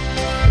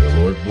 May the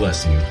Lord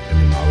bless you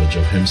in the knowledge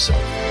of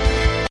himself.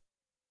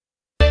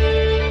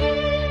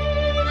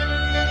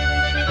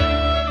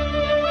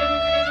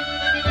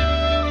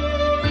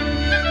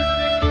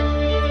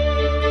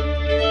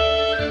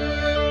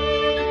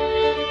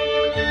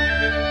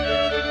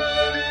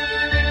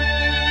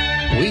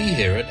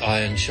 Here at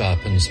Iron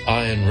Sharpens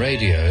Iron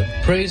Radio,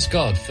 praise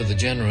God for the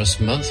generous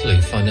monthly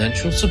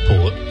financial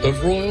support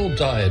of Royal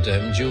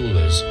Diadem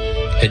Jewelers,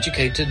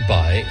 educated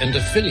by and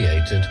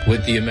affiliated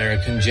with the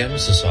American Gem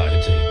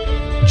Society,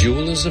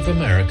 Jewelers of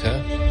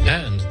America,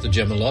 and the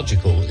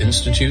Gemological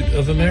Institute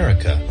of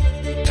America.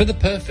 For the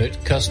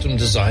perfect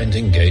custom-designed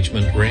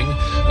engagement ring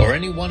or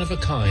any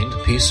one-of-a-kind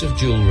piece of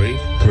jewelry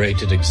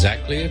created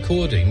exactly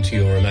according to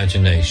your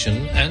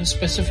imagination and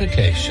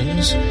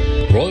specifications,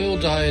 Royal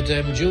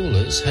Diadem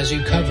Jewelers has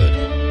you covered.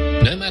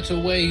 No matter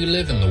where you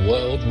live in the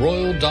world,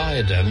 Royal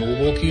Diadem will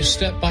walk you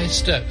step by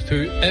step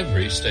through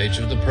every stage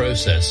of the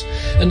process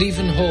and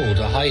even hold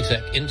a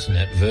high-tech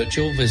internet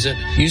virtual visit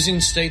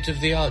using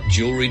state-of-the-art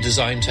jewelry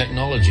design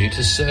technology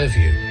to serve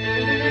you.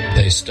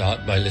 They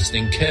start by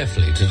listening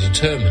carefully to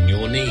determine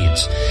your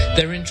needs.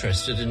 They're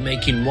interested in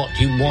making what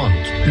you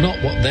want,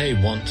 not what they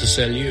want to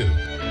sell you.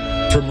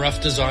 From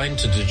rough design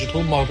to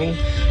digital model,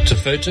 to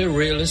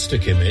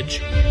photorealistic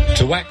image,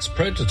 to wax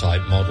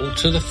prototype model,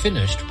 to the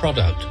finished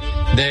product,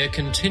 they are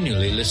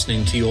continually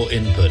listening to your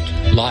input,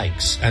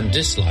 likes and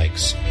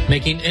dislikes,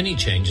 making any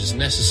changes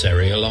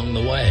necessary along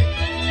the way.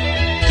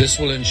 This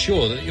will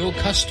ensure that your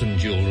custom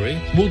jewelry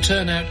will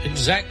turn out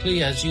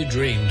exactly as you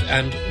dreamed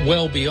and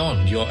well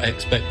beyond your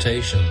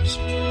expectations.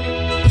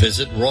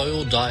 Visit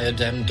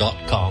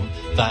royaldiadem.com.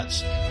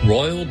 That's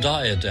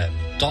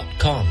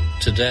royaldiadem.com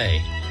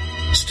today.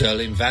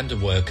 Sterling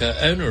Vanderwerker,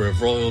 owner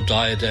of Royal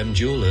Diadem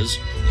Jewelers,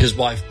 his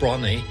wife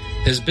Bronnie,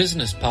 his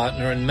business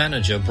partner and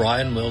manager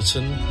Brian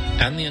Wilson,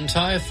 and the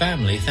entire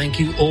family thank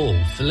you all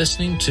for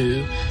listening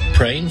to,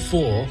 praying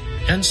for,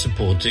 and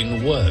supporting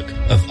the work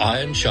of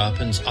Iron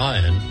Sharpens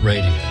Iron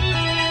Radio.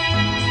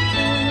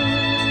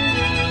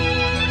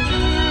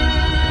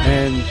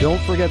 And don't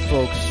forget,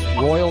 folks,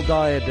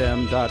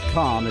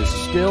 RoyalDiadem.com is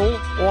still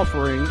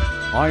offering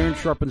Iron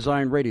Sharpens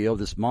Iron Radio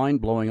this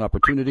mind-blowing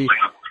opportunity.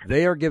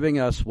 They are giving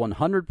us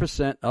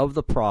 100% of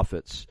the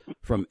profits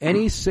from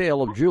any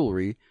sale of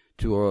jewelry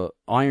to a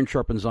Iron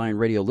Sharpens Iron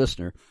Radio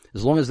listener,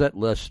 as long as that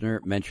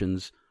listener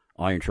mentions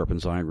Iron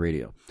Sharpens Iron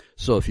Radio.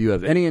 So if you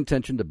have any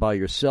intention to buy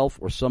yourself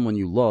or someone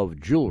you love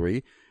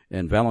jewelry,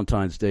 and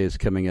Valentine's Day is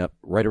coming up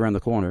right around the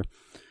corner,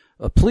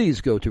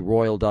 please go to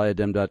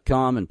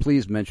RoyalDiadem.com and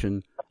please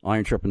mention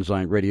Iron Sharpens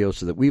Iron Radio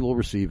so that we will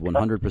receive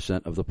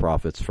 100% of the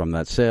profits from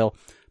that sale.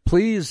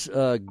 Please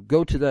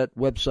go to that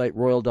website,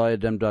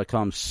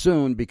 RoyalDiadem.com,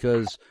 soon,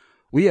 because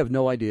we have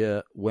no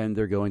idea when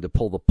they're going to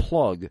pull the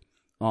plug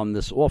on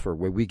this offer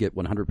where we get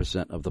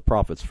 100% of the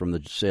profits from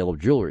the sale of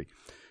jewelry.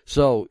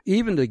 So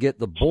even to get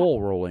the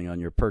ball rolling on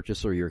your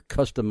purchase or your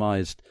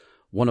customized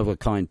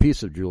one-of-a-kind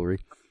piece of jewelry,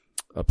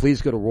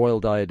 please go to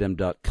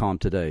RoyalDiadem.com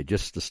today,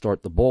 just to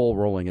start the ball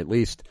rolling at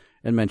least,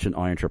 and mention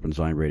Iron Sharpens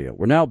Iron Radio.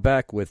 We're now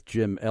back with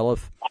Jim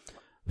Elliff,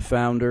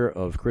 founder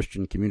of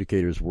Christian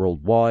Communicators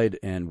Worldwide,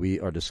 and we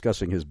are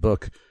discussing his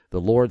book,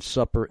 The Lord's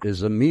Supper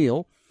is a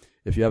Meal.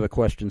 If you have a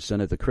question,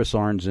 send it to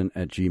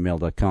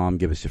chrisarnson@gmail.com.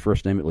 Give us your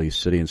first name at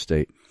least, city and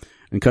state,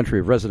 and country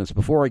of residence.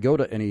 Before I go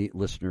to any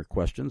listener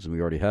questions, and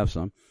we already have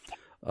some,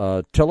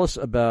 tell us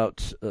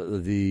about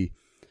the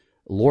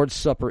Lord's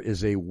Supper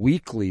is a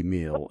weekly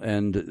meal.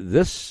 And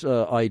this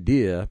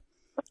idea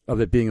of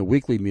it being a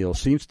weekly meal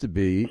seems to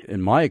be,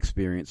 in my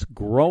experience,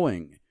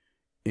 growing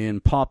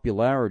in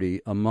popularity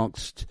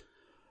amongst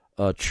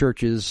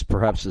churches,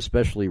 perhaps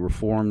especially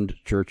Reformed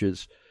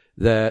churches,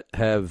 that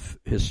have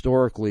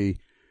historically,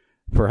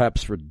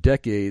 perhaps for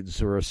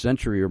decades or a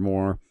century or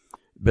more,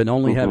 been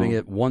only having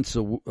it once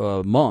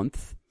a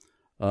month,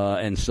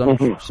 and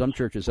some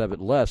churches have it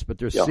less. But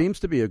there seems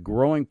to be a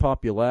growing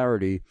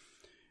popularity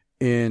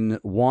in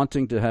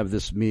wanting to have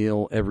this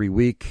meal every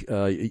week.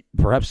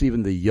 Perhaps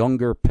even the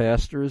younger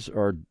pastors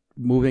are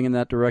moving in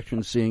that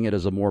direction, seeing it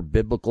as a more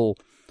biblical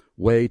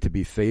way to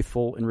be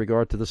faithful in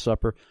regard to the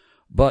supper.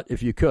 But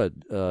if you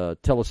could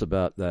tell us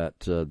about that,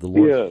 the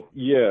Lord.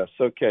 Yes,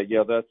 okay,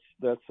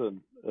 that's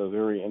a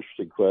very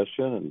interesting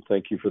question, and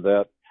thank you for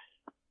that.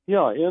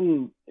 Yeah,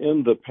 in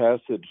the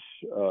passage,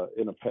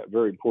 in a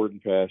very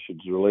important passage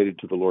related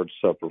to the Lord's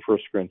Supper, 1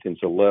 Corinthians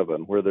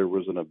 11, where there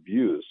was an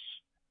abuse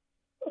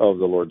of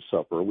the Lord's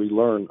Supper, we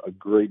learn a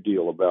great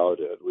deal about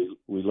it.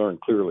 We learn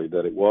clearly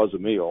that it was a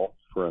meal,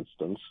 for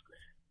instance,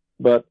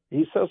 but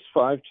he says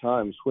 5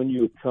 times, when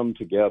you come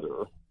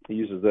together. He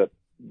uses that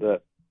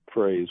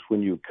phrase,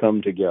 when you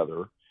come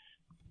together.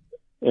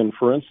 And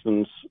for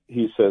instance,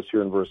 he says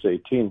here in verse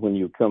 18, when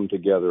you come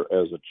together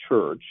as a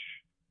church,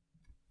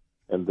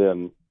 and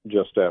then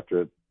just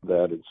after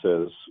that it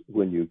says,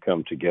 when you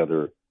come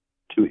together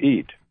to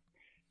eat.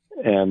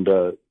 And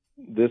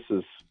this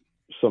is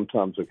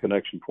sometimes a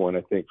connection point,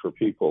 I think, for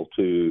people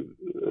to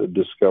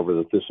discover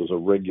that this is a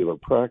regular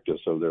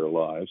practice of their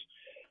lives.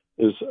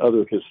 There are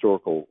other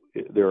historical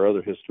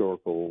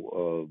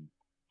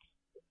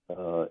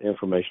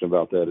information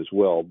about that as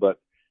well. But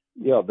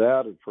yeah,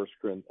 that in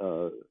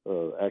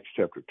Acts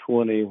chapter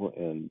 20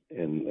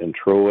 and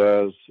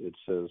Troas, it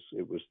says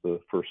it was the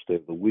first day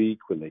of the week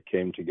when they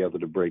came together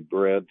to break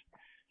bread.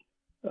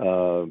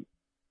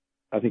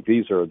 I think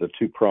these are the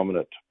 2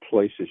 prominent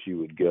places you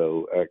would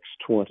go, Acts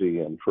 20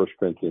 and 1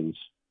 Corinthians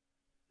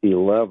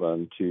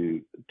 11,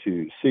 to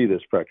see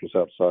this practice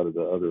outside of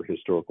the other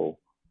historical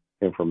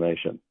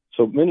information.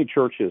 So many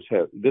churches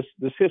have this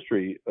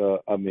history.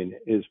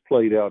 Is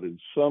played out in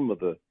some of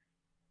the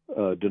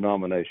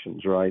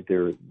denominations, right?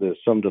 There's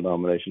some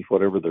denominations,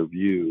 whatever their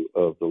view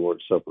of the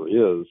Lord's Supper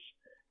is,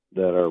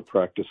 that are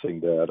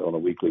practicing that on a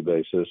weekly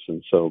basis,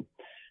 and so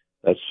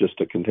that's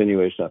just a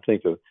continuation.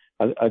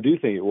 I do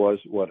think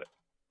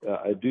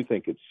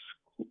it's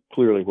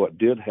clearly what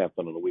did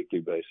happen on a weekly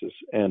basis,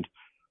 and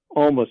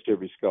almost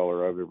every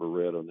scholar I've ever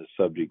read on this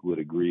subject would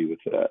agree with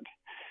that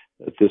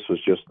this was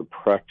just the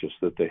practice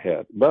that they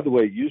had. By the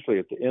way, usually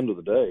at the end of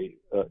the day,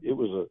 it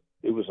was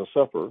a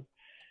supper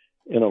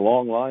in a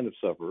long line of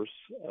suppers,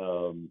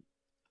 from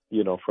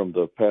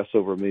the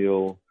Passover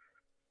meal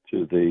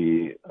to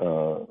the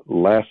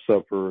Last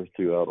Supper,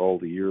 throughout all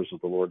the years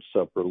of the Lord's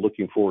Supper,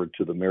 looking forward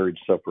to the marriage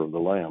supper of the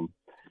Lamb.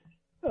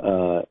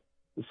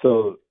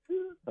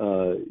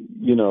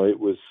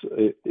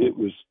 It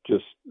was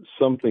just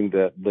something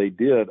that they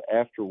did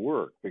after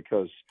work,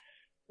 because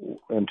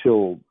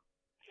until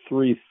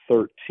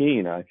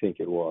 3:13, I think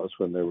it was,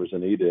 when there was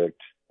an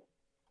edict,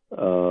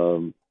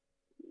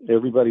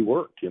 everybody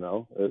worked.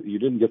 You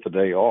didn't get the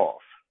day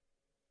off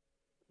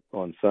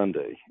on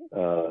Sunday.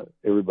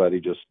 Everybody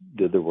just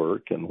did their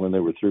work, and when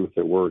they were through with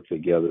their work, they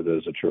gathered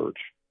as a church.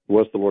 It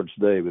was the Lord's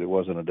Day, but it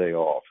wasn't a day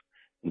off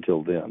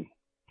until then,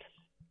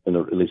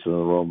 at least in the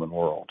Roman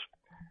world.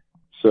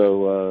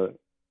 So,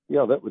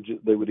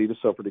 they would eat a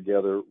supper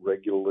together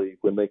regularly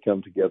when they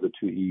come together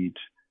to eat.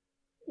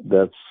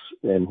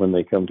 And when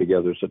they come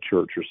together as a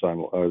church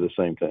are the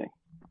same thing.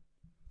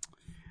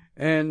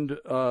 And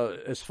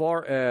as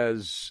far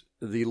as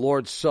the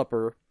Lord's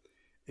Supper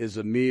is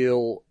a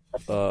meal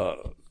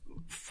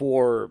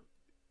for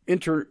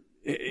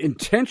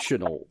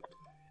intentional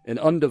and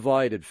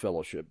undivided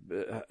fellowship,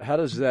 how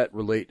does that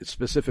relate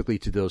specifically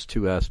to those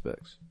 2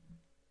 aspects?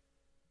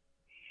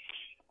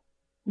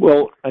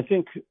 Well, I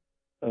think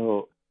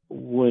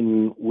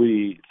when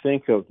we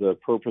think of the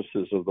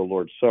purposes of the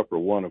Lord's Supper,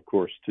 one, of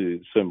course, to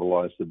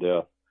symbolize the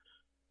death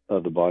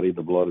of the body and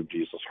the blood of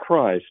Jesus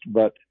Christ,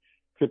 but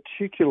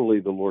particularly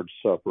the Lord's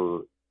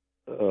Supper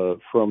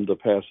from the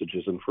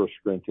passages in 1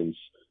 Corinthians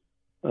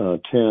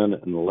 10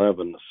 and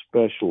 11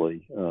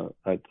 especially,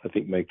 I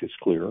think make this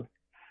clear.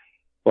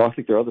 Well, I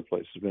think there are other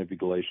places, maybe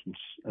Galatians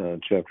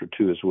chapter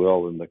 2 as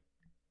well, in the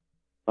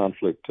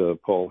conflict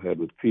Paul had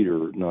with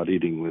Peter, not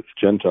eating with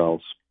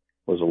Gentiles,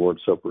 was a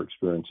Lord's Supper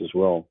experience as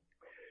well.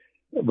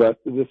 But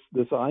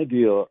this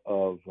idea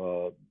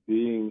of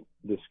being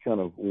this kind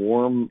of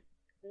warm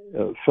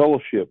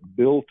fellowship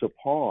built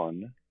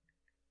upon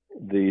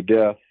the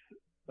death,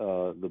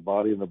 the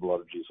body and the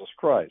blood of Jesus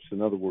Christ.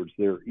 In other words,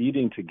 their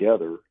eating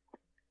together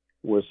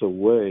was a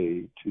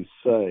way to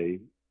say,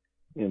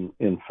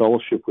 in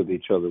fellowship with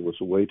each other, was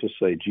a way to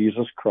say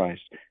Jesus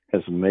Christ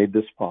has made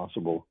this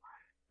possible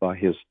by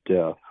his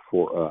death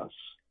for us.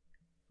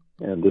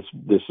 And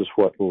this is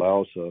what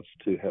allows us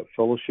to have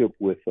fellowship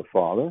with the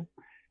Father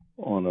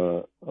on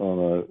a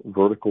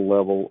vertical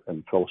level,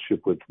 and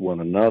fellowship with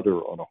one another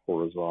on a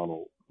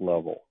horizontal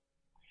level.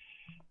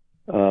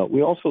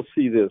 We also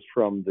see this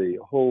from the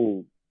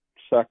whole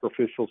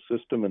sacrificial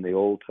system in the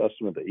Old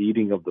Testament, the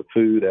eating of the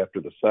food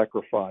after the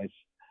sacrifice.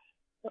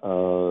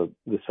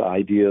 This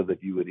idea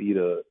that you would eat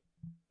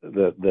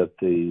that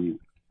the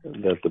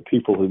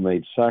people who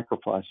made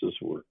sacrifices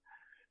were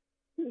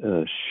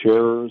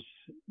sharers,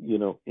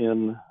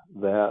 in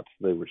that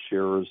they were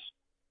sharers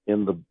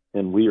and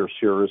we are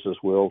sharers as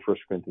well, 1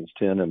 Corinthians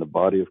 10, in the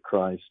body of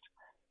Christ.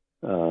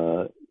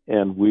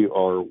 And we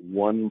are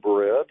one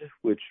bread,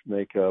 which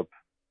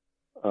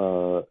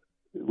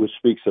which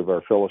speaks of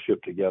our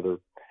fellowship together.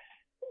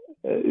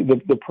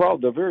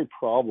 The very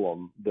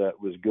problem that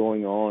was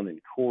going on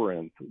in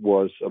Corinth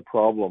was a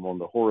problem on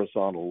the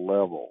horizontal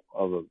level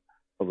of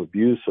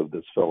abuse of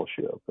this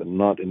fellowship, and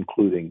not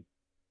including,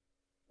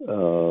 it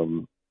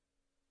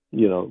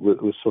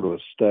was sort of a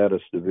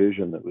status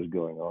division that was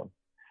going on.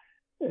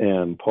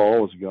 And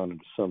Paul has gone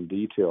into some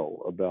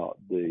detail about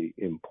the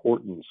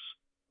importance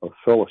of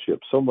fellowship,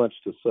 so much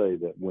to say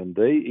that when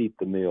they eat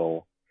the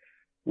meal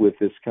with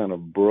this kind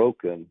of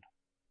broken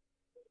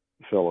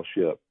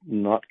fellowship,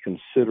 not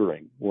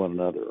considering one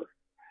another,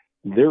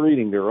 they're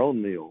eating their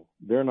own meal.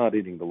 They're not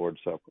eating the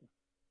Lord's Supper.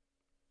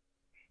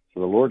 So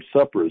the Lord's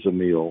Supper is a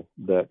meal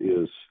that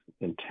is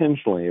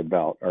intentionally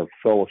about our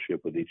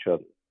fellowship with each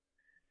other.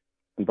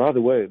 And by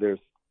the way, there's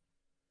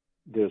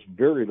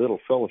very little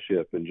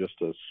fellowship in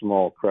just a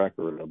small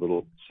cracker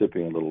and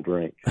sipping a little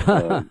drink,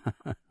 a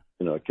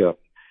cup.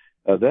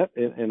 That,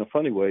 in a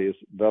funny way, is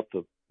about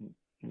the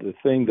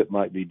thing that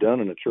might be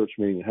done in a church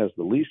meeting that has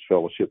the least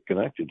fellowship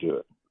connected to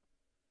it.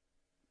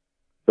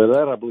 But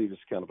that, I believe, is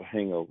kind of a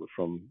hangover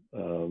from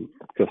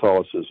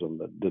Catholicism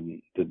that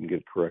didn't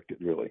get corrected,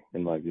 really,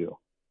 in my view.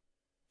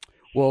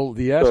 Well,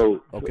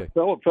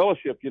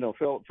 fellowship,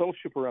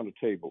 fellowship around the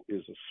table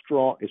is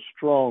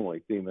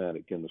strongly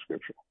thematic in the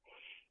Scripture.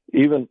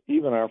 Even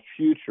our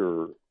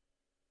future,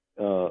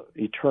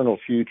 eternal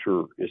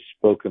future, is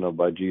spoken of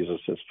by Jesus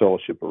as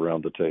fellowship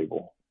around the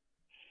table.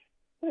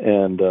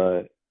 And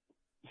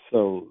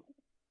so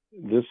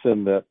this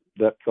and that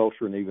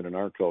culture, and even in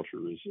our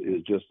culture,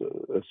 is just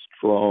a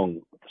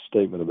strong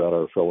statement about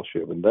our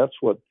fellowship. And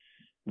that's what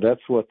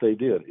they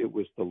did. It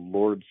was the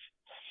Lord's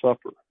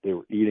Supper. They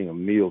were eating a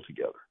meal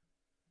together.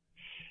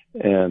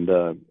 And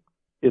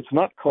it's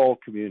not called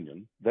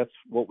communion. That's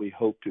what we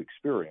hope to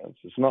experience.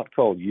 It's not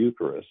called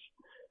Eucharist.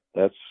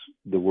 That's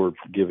the word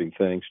for giving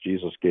thanks.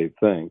 Jesus gave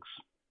thanks.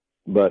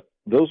 But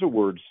those are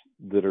words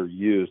that are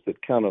used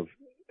that kind of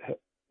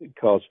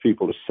cause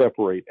people to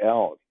separate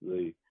out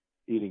the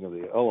eating of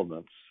the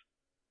elements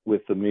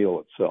with the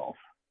meal itself.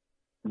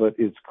 But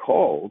it's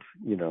called,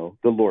 the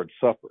Lord's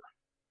Supper.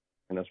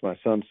 And as my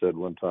son said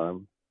one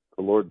time,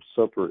 the Lord's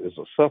Supper is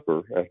a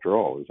supper after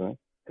all, isn't it?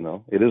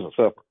 It is a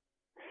supper.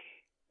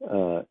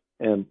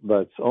 And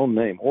by its own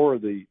name, or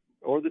the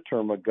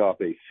term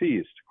agape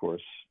feast, of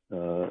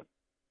course,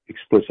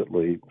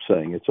 explicitly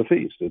saying it's a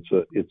feast.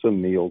 It's a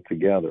meal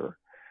together.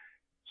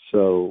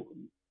 So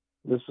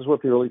this is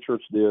what the early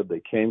church did.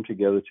 They came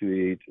together to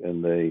eat,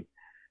 and they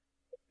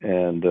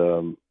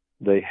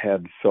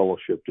had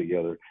fellowship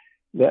together.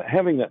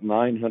 Having that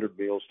 900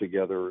 meals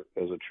together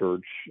as a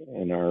church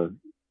in our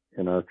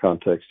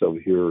context over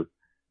here,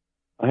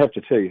 I have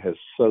to tell you, has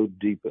so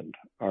deepened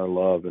our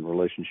love and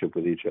relationship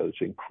with each other.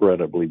 It's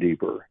incredibly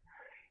deeper.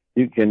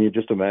 Can you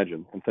just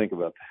imagine and think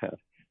about that?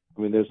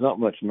 I mean, there's not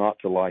much not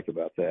to like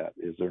about that,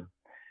 is there?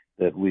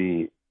 That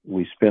we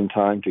spend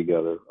time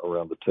together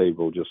around the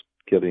table, just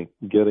getting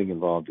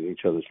involved in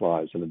each other's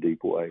lives in a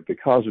deep way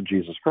because of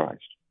Jesus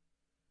Christ,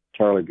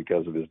 entirely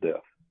because of his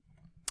death.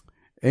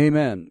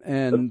 Amen.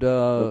 And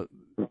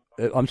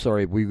I'm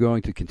sorry, were you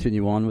going to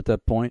continue on with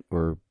that point,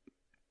 or?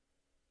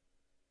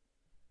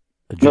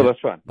 No, that's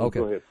fine. Okay.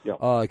 Go ahead.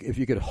 Yeah. If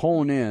you could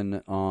hone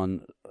in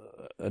on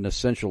an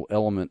essential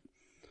element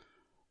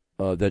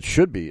that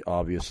should be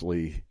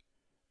obviously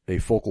a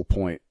focal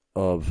point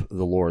of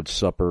the Lord's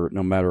Supper,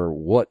 no matter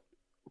what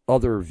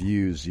other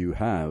views you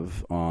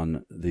have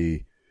on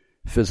the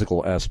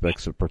physical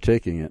aspects of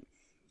partaking it,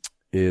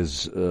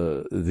 is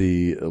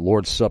the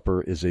Lord's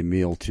Supper is a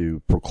meal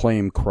to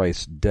proclaim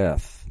Christ's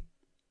death.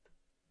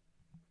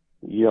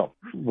 Yeah,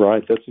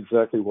 right. That's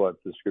exactly what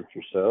the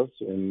Scripture says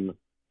in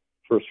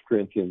 1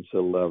 Corinthians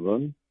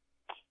 11.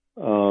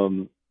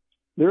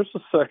 There's a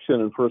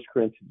section in 1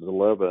 Corinthians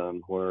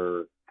 11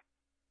 where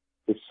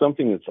it's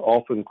something that's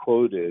often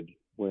quoted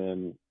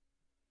when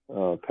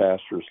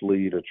pastors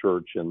lead a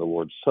church in the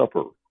Lord's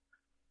Supper.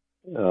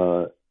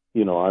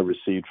 I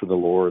received from the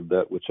Lord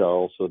that which I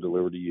also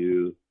delivered to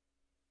you,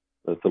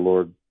 that the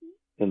Lord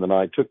in the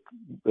night took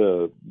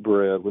the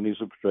bread. When he was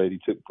betrayed, he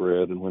took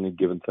bread, and when he'd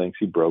given thanks,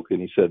 he broke it,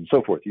 and he said, and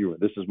so forth,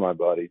 this is my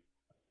body.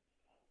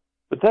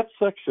 But that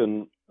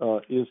section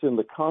is in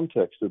the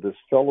context of this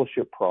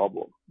fellowship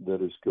problem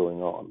that is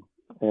going on.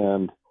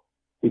 And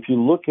if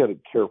you look at it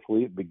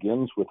carefully, it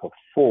begins with a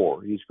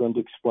for. He's going to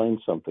explain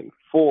something.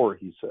 For,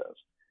 he says.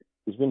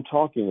 He's been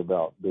talking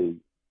about the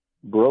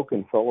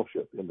broken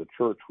fellowship in the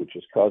church, which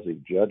is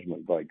causing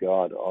judgment by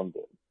God on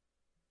them.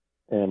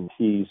 And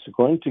he's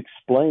going to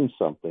explain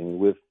something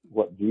with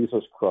what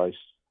Jesus Christ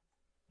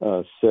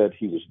said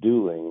he was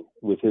doing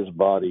with his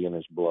body and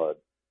his blood.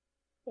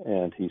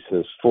 And he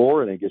says,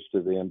 for, and he gets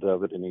to the end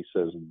of it, and he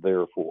says,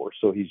 therefore.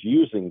 So he's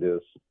using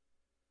this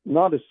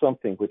not as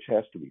something which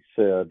has to be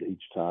said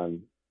each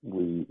time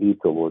we eat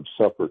the Lord's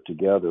Supper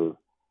together.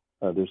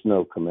 There's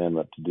no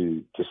commandment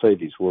to say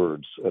these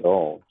words at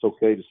all. It's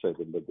okay to say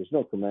them, but there's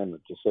no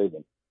commandment to say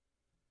them.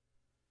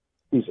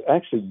 he's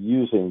actually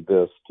using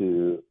this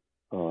to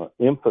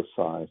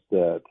emphasize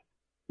that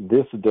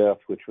this death,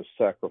 which was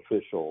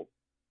sacrificial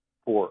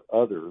for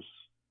others,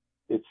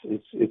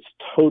 it's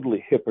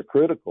totally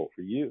hypocritical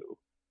for you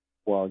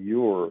while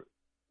you're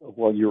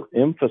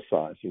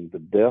emphasizing the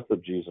death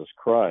of Jesus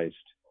Christ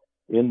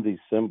in these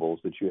symbols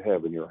that you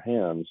have in your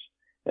hands,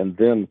 and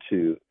then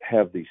to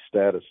have these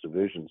status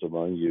divisions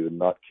among you and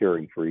not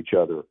caring for each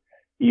other,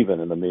 even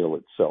in the meal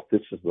itself.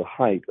 This is the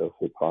height of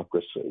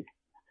hypocrisy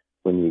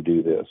when you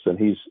do this. And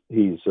he's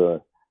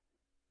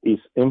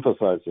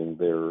emphasizing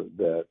there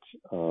that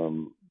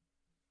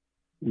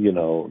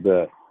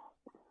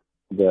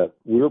that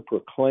we're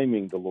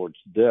proclaiming the Lord's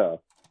death,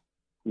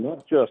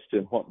 not just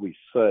in what we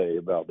say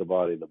about the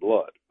body and the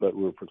blood, but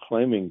we're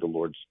proclaiming the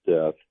Lord's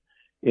death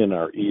in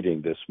our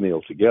eating this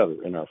meal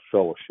together, in our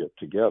fellowship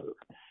together,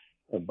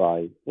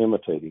 by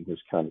imitating his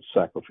kind of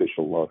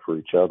sacrificial love for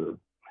each other.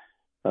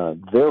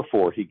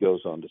 Therefore, he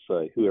goes on to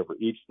say, whoever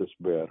eats this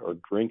bread or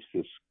drinks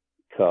this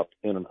cup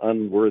in an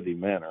unworthy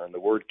manner, and the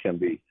word can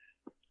be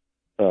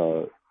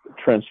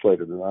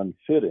translated as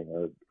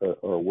unfitting,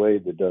 or a way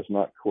that does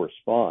not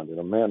correspond, in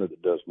a manner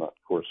that does not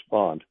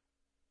correspond,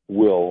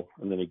 will,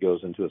 and then he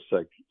goes into a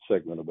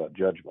segment about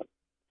judgment.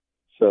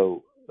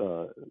 So,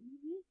 the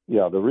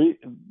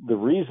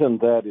reason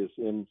that is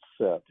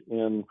inset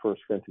in 1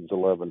 Corinthians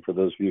 11, for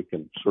those of you who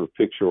can sort of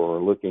picture or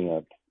are looking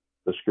at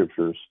the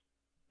scriptures,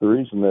 the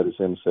reason that is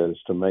inset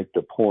is to make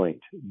the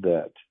point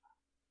that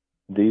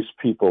these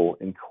people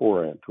in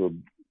Corinth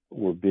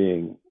were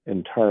being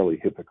entirely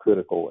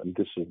hypocritical, and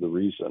this is the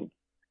reason,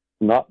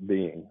 not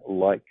being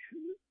like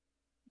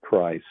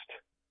Christ,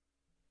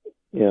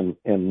 and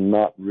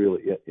not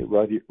really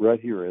right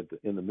here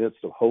in the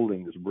midst of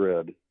holding this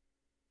bread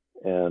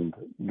and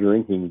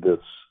drinking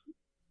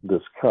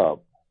this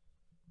cup,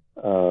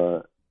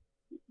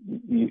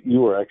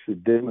 you are actually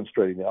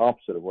demonstrating the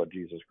opposite of what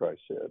Jesus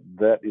Christ said.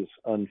 That is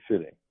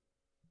unfitting,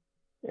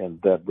 and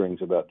that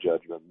brings about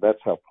judgment.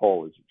 That's how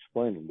Paul is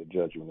explaining the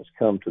judgment has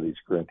come to these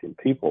Corinthian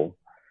people,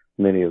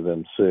 many of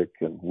them sick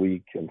and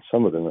weak, and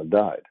some of them have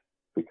died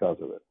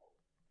because of it.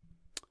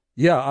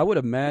 Yeah, I would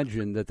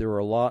imagine that there are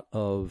a lot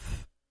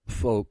of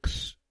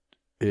folks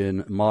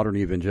in modern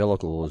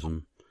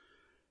evangelicalism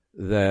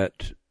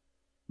that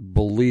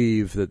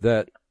believe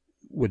that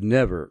would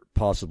never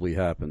possibly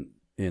happen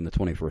in the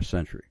 21st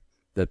century,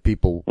 that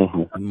people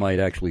might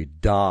actually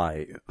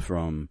die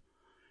from,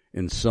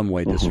 in some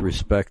way,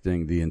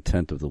 disrespecting the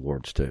intent of the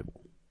Lord's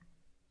table.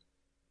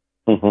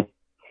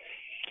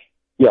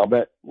 Yeah,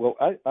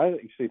 I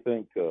actually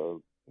think,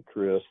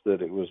 Chris,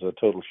 that it was a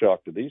total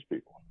shock to these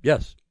people.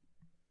 Yes.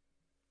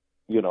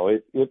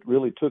 It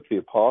really took the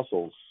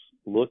apostles'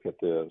 look at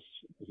this,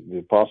 the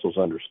apostles'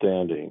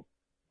 understanding,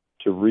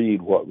 to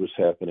read what was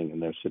happening in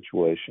their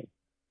situation.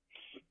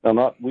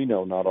 Now, we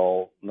know not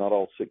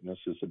all sickness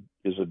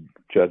is a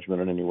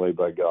judgment in any way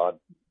by God,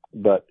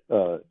 but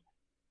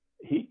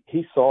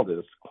he saw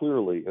this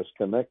clearly as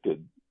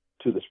connected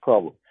to this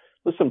problem.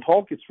 Listen,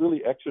 Paul gets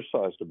really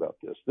exercised about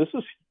this. This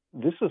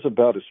is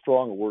about as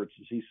strong words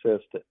as he says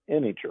to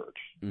any church,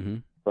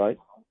 right?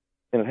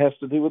 And it has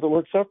to do with the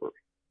Lord's Supper.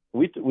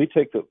 We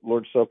take the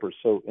Lord's Supper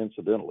so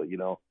incidentally,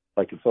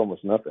 like it's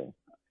almost nothing.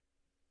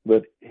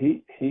 But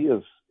he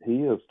is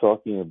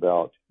talking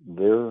about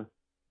their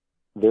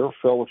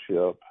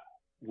fellowship,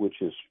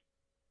 which is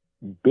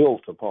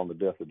built upon the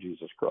death of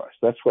Jesus Christ.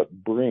 That's what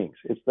brings.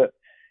 It's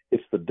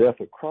the death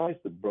of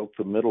Christ that broke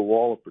the middle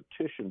wall of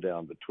partition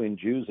down between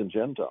Jews and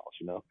Gentiles.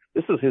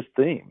 This is his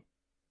theme.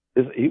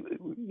 This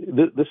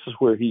is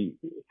what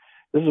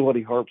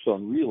he harps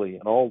on really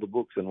in all the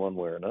books in one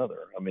way or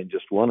another. I mean,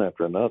 just one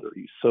after another.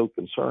 He's so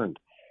concerned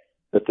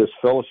that this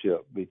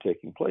fellowship be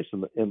taking place,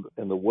 and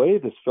the way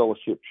this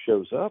fellowship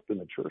shows up in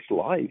the church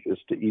life is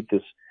to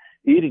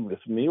eating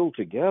this meal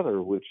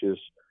together, which is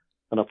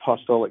an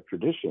apostolic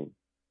tradition.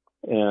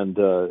 And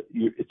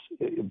it's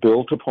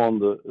built upon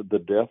the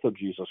death of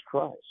Jesus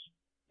Christ.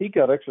 He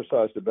got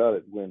exercised about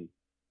it when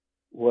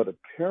what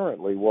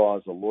apparently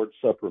was a Lord's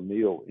Supper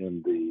meal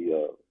in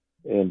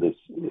this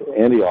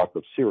Antioch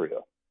of Syria,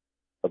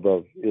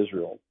 above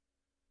Israel.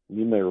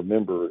 You may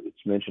remember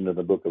it's mentioned in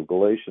the book of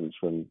Galatians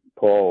when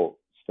Paul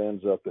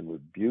stands up and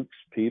rebukes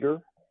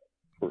Peter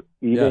for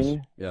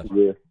eating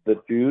with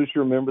the Jews.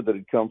 You remember that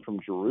had come from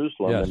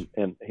Jerusalem,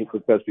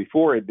 because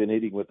before he'd been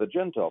eating with the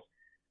Gentiles.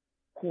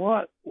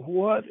 What?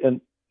 And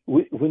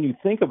when you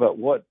think about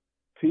what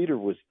Peter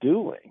was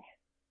doing,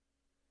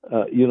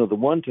 the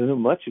one to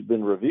whom much had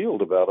been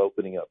revealed about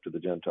opening up to the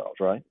Gentiles,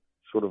 right?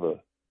 Sort of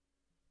a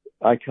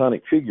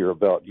iconic figure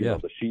about,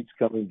 the sheets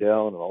coming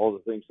down and all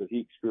the things that he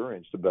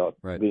experienced about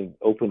being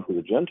open to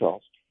the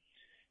Gentiles.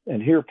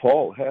 And here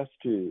Paul has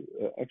to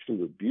actually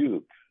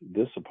rebuke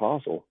this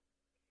apostle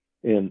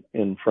in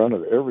front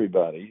of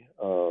everybody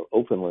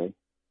openly,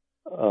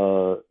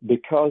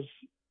 because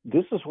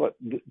this is what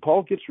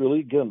Paul gets really,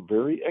 again,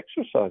 very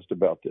exercised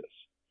about this.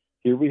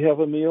 Here we have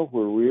a meal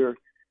where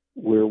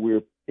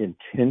we're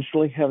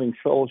intentionally having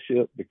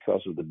fellowship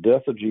because of the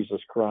death of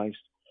Jesus Christ.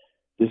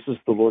 this is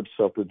the Lord's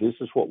Supper. This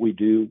is what we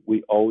do.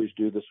 We always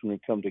do this when we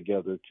come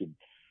together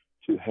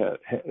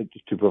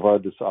to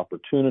provide this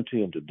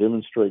opportunity and to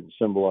demonstrate and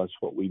symbolize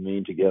what we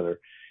mean together.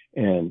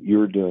 And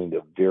you're doing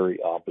the very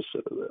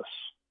opposite of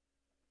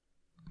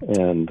this.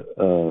 And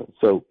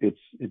so it's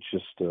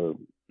just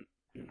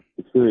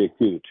it's very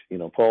acute. You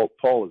know,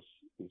 Paul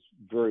is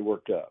very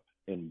worked up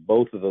in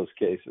both of those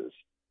cases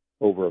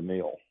over a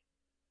meal.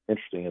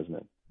 Interesting, isn't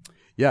it?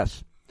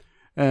 Yes.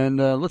 And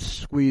let's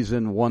squeeze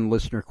in one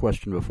listener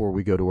question before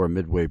we go to our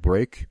midway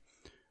break.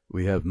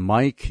 We have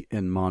Mike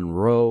in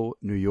Monroe,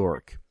 New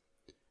York.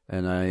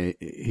 And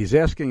he's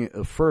asking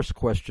a first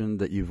question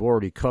that you've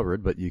already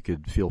covered, but you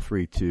could feel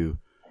free to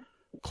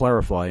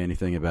clarify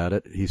anything about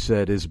it. He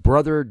said, is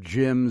Brother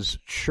Jim's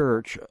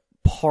church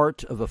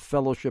part of a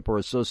fellowship or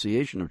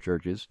association of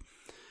churches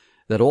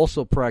that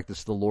also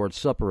practice the Lord's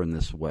Supper in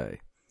this way?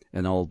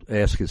 And I'll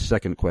ask his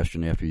second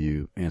question after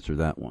you answer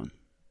that one.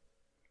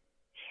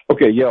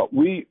 Okay, yeah,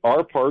 we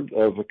are part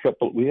of a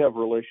couple. We have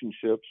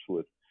relationships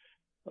with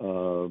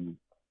the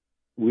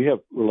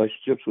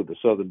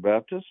Southern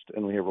Baptist,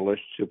 and we have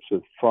relationships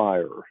with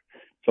FIRE,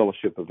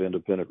 Fellowship of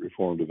Independent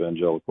Reformed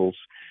Evangelicals.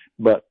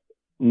 But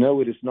no,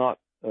 it is not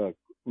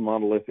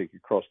monolithic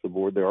across the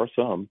board. There are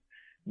some,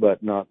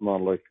 but not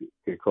monolithic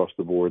across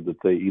the board that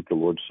they eat the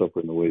Lord's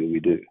Supper in the way that we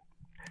do.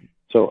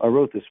 So I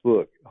wrote this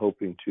book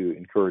hoping to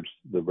encourage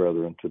the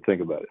brethren to think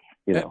about it,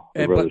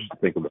 the brothers to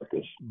think about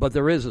this. But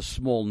there is a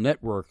small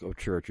network of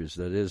churches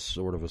that is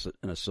sort of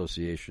an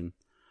association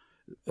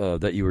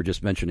that you were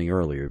just mentioning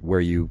earlier, where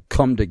you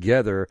come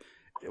together,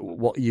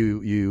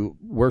 you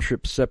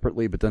worship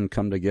separately, but then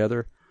come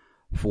together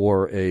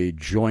for a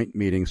joint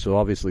meeting. So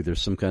obviously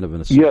there's some kind of an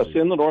association. Yes,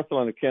 in the North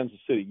Line of Kansas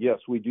City, yes,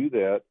 we do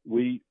that.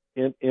 We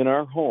in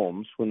our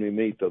homes, when we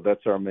meet, though,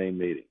 that's our main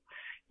meeting.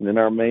 And in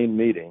our main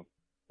meeting,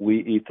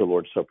 we eat the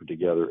Lord's Supper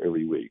together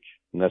every week,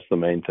 and that's the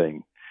main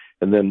thing.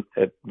 And then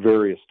at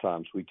various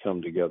times, we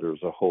come together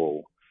as a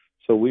whole.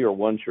 So we are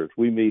one church.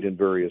 We meet in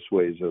various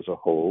ways as a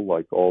whole,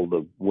 like all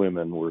the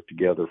women were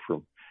together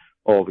from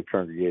all the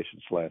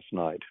congregations last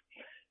night.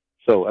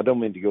 So I don't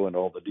mean to go into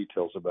all the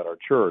details about our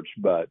church,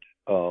 but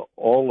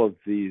all of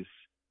these,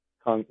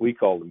 we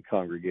call them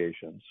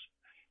congregations,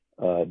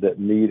 that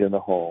meet in a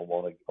home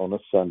on a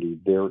Sunday,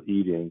 they're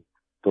eating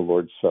the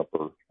Lord's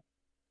Supper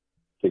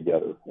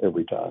together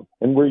every time.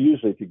 And we're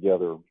usually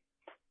together,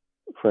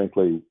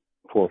 frankly,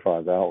 4 or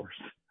 5 hours.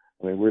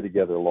 I mean, we're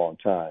together a long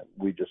time.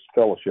 We just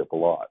fellowship a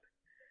lot.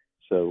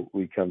 So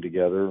we come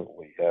together,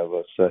 we have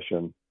a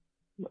session,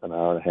 an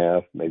hour and a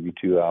half, maybe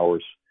 2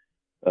 hours,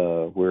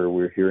 where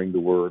we're hearing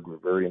the Word. We're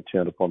very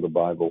intent upon the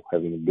Bible,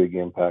 having a big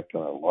impact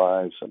on our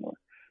lives, and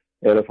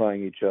we're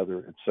edifying each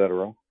other,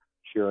 etc.,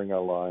 sharing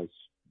our lives,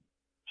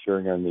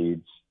 sharing our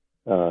needs,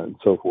 and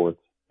so forth.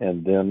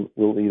 And then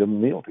we'll eat a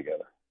meal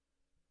together.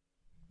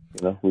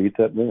 We eat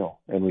that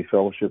meal, and we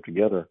fellowship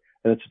together,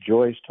 and it's a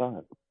joyous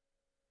time.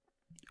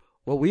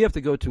 Well, we have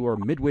to go to our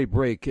midway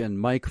break, and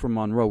Mike from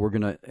Monroe, we're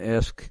going to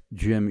ask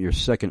Jim your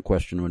second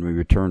question when we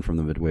return from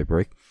the midway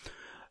break.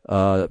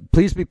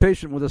 Please be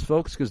patient with us,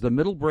 folks, because the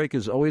middle break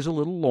is always a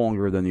little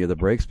longer than the other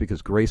breaks,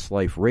 because Grace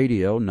Life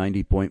Radio,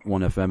 90.1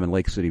 FM in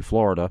Lake City,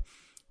 Florida,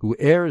 who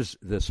airs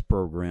this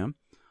program,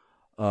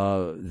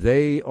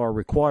 they are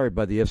required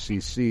by the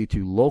FCC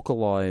to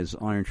localize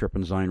Iron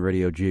Sharpens Iron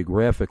Radio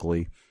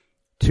geographically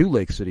to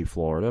Lake City,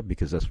 Florida,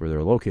 because that's where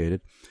they're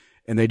located.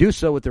 And they do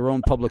so with their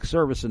own public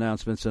service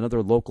announcements and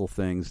other local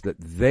things that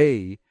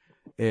they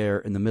air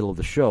in the middle of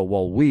the show,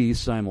 while we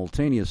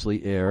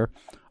simultaneously air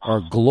our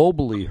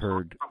globally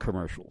heard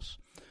commercials.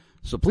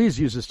 So please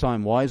use this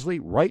time wisely.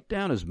 Write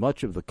down as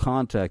much of the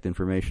contact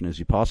information as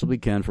you possibly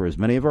can for as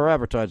many of our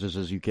advertisers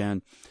as you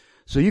can,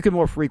 so you can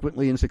more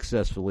frequently and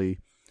successfully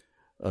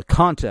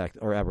contact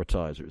our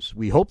advertisers.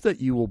 We hope that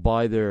you will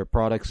buy their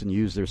products and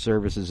use their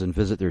services and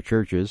visit their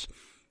churches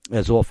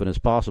as often as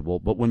possible.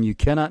 But when you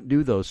cannot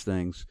do those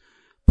things,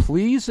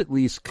 please at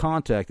least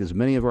contact as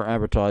many of our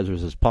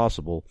advertisers as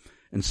possible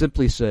and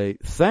simply say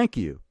thank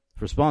you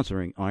for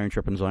sponsoring Iron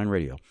Sharpens Iron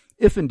Radio,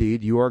 if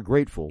indeed you are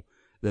grateful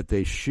that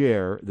they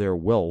share their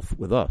wealth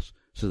with us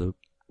so that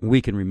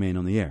we can remain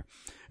on the air.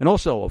 And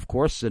also, of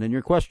course, send in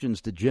your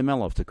questions to Jim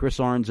Elliff, to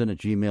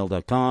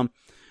chrisarnson@gmail.com.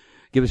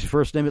 Give us your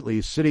first name at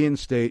least, city and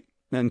state,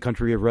 and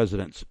country of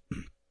residence.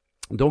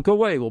 Don't go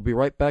away. We'll be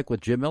right back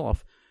with Jim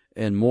Elliff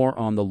and more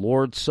on the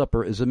Lord's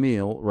Supper is a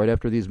meal right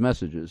after these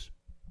messages.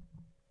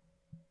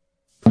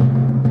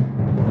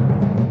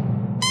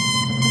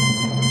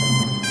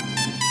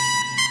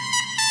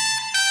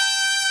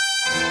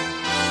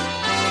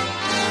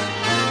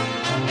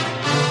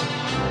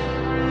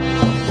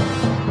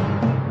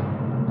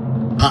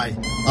 Hi,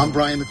 I'm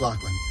Brian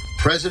McLaughlin,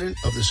 president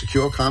of the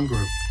SecureCom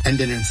Group and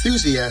an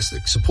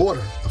enthusiastic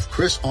supporter of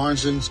Chris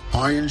Arnson's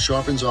Iron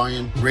Sharpens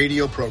Iron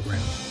radio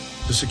program.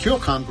 The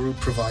SecureCom Group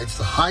provides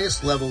the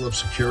highest level of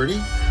security,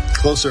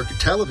 closed-circuit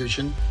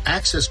television,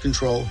 access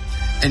control,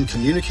 and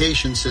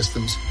communication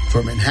systems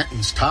for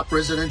Manhattan's top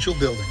residential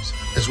buildings,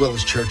 as well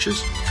as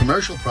churches,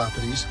 commercial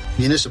properties,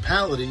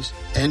 municipalities,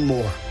 and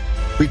more.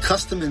 We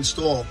custom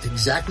install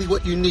exactly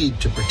what you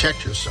need to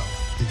protect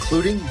yourself,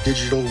 including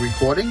digital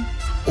recording,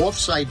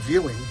 off-site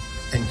viewing,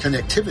 and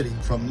connectivity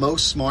from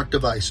most smart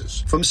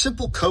devices. From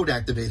simple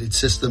code-activated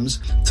systems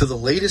to the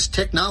latest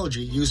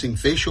technology using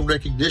facial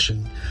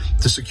recognition,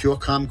 the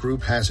SecureCom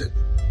Group has it.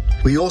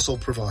 We also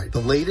provide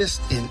the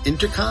latest in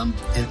intercom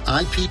and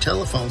IP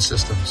telephone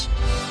systems.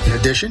 In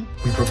addition,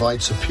 we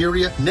provide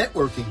superior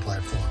networking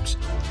platforms.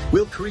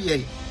 We'll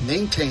create,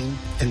 maintain,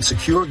 and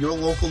secure your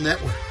local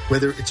network.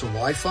 Whether it's a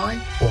Wi-Fi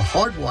or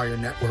hardwire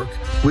network,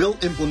 we'll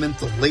implement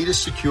the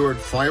latest secured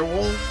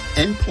firewall,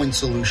 endpoint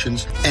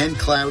solutions, and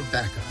cloud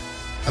backup.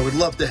 I would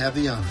love to have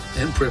the honor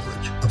and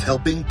privilege of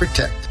helping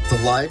protect the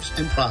lives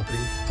and property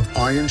of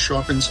Iron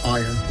Sharpens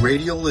Iron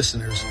radio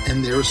listeners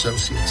and their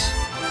associates.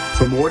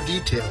 For more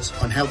details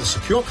on how the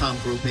SecureCom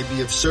Group may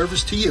be of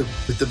service to you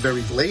with the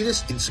very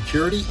latest in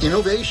security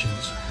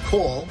innovations,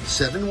 call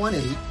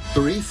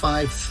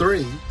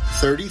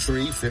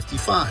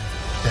 718-353-3355.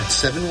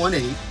 That's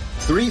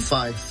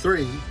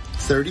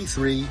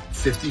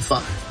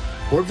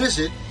 718-353-3355. Or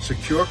visit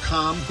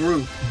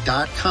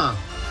SecureComGroup.com.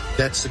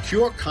 That's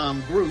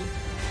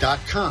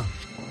SecureComGroup.com.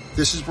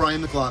 This is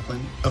Brian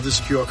McLaughlin of the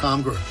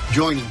SecureCom Group,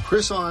 joining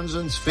Chris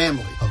Arnzen's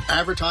family of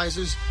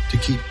advertisers to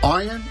keep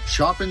Iron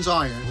Sharpens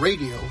Iron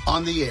radio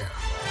on the air.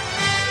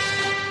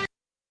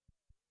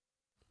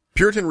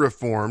 Puritan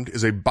Reformed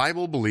is a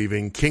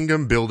Bible-believing,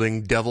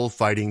 kingdom-building,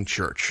 devil-fighting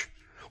church.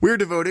 We are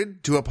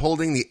devoted to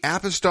upholding the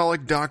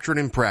apostolic doctrine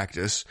and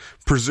practice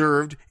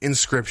preserved in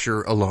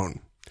Scripture alone.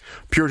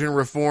 Puritan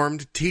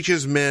Reformed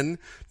teaches men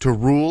to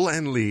rule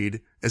and lead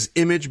as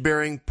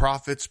image-bearing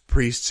prophets,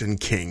 priests, and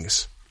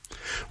kings.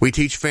 We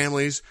teach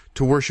families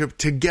to worship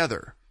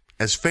together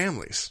as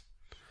families.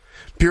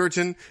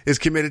 Puritan is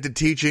committed to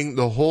teaching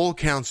the whole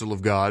counsel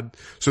of God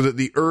so that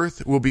the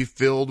earth will be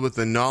filled with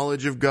the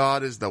knowledge of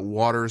God as the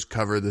waters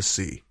cover the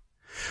sea.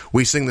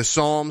 We sing the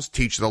Psalms,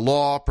 teach the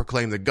law,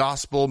 proclaim the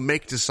gospel,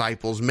 make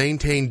disciples,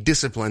 maintain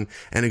discipline,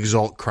 and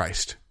exalt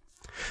Christ.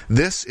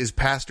 This is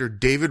Pastor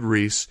David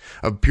Reese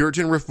of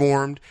Puritan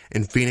Reformed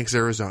in Phoenix,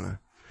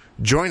 Arizona.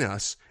 Join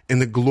us in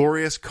the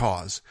glorious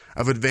cause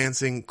of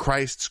advancing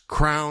Christ's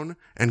crown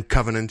and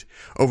covenant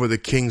over the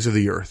kings of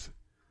the earth.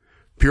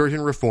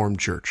 Puritan Reformed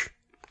Church.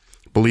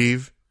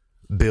 Believe,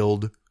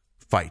 build,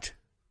 fight.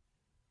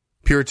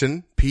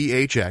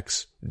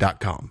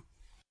 PuritanPHX.com.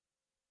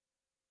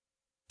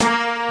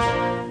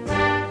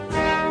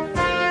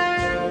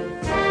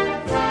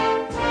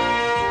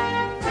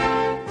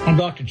 I'm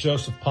Dr.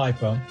 Joseph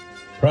Pipa,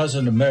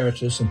 President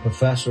Emeritus and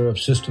Professor of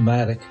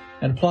Systematic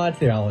and Applied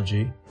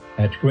Theology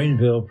at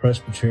Greenville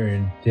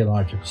Presbyterian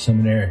Theological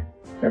Seminary.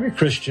 Every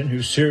Christian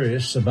who's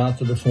serious about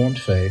the Reformed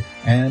faith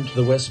and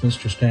the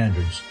Westminster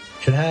Standards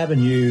should have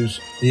and use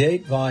the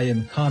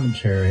 8-volume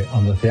commentary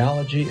on the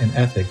theology and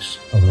ethics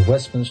of the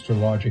Westminster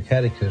Larger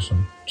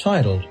Catechism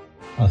titled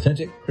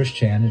Authentic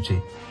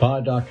Christianity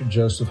by Dr.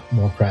 Joseph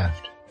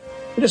Moorcraft.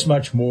 It is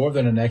much more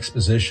than an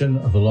exposition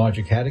of the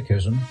Larger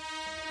Catechism.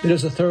 It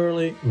is a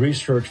thoroughly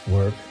researched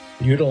work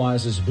that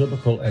utilizes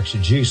biblical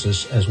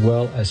exegesis as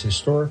well as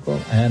historical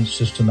and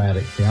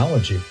systematic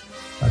theology.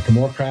 Dr.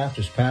 Moorcraft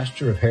is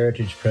pastor of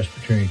Heritage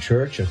Presbyterian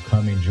Church of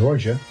Cumming,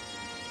 Georgia,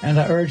 and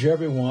I urge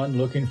everyone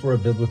looking for a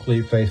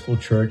biblically faithful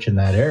church in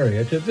that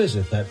area to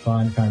visit that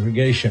fine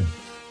congregation.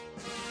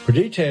 For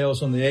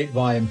details on the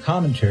 8-volume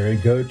commentary,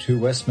 go to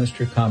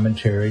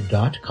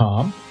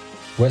westminstercommentary.com,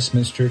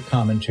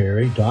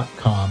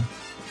 westminstercommentary.com.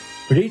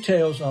 For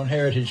details on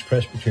Heritage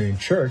Presbyterian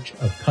Church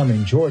of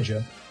Cumming,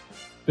 Georgia,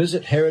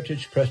 visit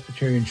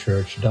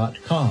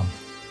heritagepresbyterianchurch.com,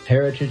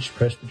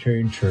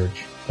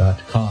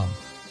 heritagepresbyterianchurch.com.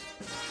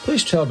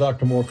 Please tell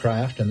Dr.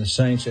 Moorcraft and the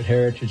saints at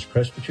Heritage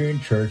Presbyterian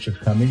Church of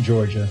Cumming,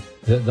 Georgia,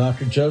 that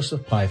Dr.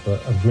 Joseph Pipa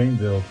of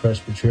Greenville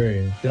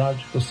Presbyterian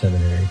Theological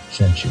Seminary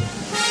sent you.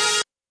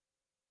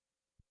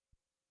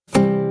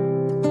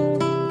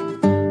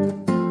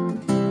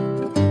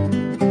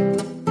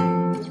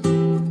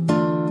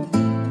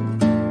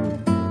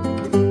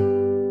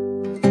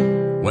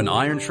 When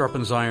Iron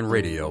Sharpens Iron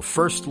Radio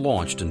first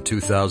launched in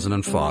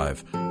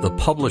 2005, the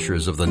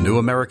publishers of the New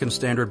American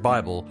Standard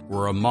Bible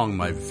were among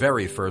my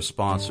very first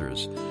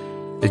sponsors.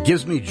 It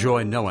gives me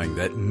joy knowing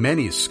that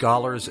many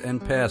scholars and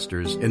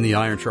pastors in the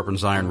Iron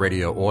Sharpens Iron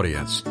Radio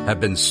audience have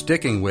been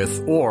sticking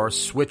with or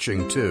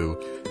switching to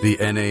the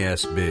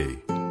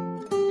NASB.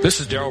 This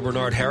is Daryl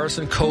Bernard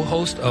Harrison,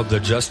 co-host of the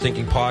Just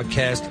Thinking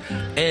podcast,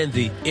 and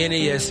the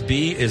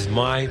NASB is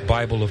my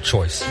Bible of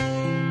choice.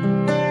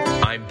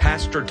 I'm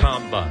Pastor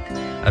Tom Buck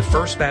of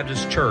First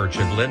Baptist Church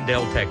of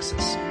Lindale,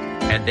 Texas,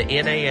 and the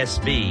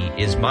NASB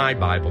is my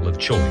Bible of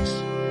choice.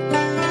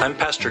 I'm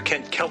Pastor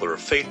Kent Keller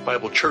of Faith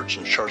Bible Church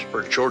in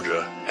Sharpsburg,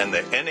 Georgia, and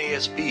the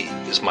NASB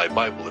is my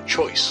Bible of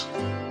choice.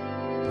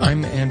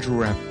 I'm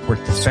Andrew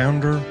Rappaport, the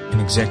founder and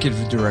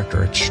executive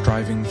director at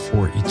Striving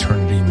for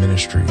Eternity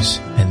Ministries,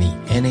 and the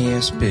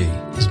NASB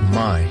is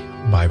my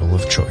Bible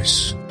of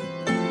choice.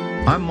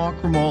 I'm Mark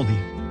Romaldi,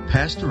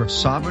 pastor of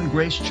Sovereign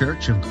Grace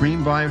Church of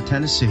Greenbrier,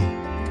 Tennessee,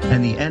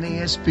 and the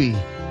NASB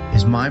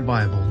is my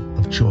Bible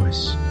of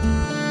choice.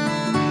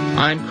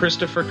 I'm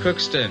Christopher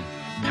Cookston,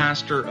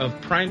 pastor of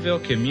Prineville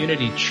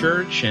Community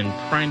Church in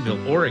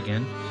Prineville,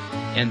 Oregon,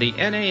 and the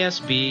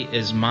NASB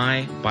is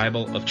my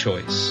Bible of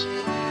choice.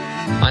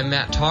 I'm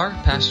Matt Tarr,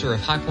 pastor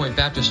of High Point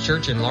Baptist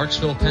Church in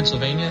Larksville,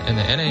 Pennsylvania, and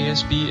the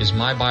NASB is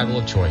my Bible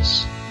of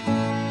choice.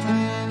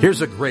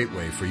 Here's a great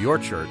way for your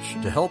church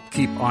to help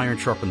keep Iron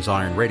Sharpens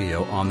Iron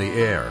Radio on the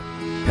air.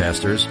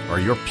 Pastors, are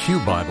your pew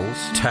Bibles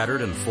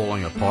tattered and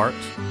falling apart?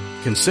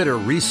 Consider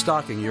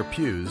restocking your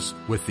pews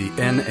with the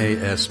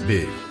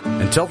NASB.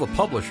 And tell the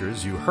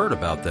publishers you heard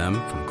about them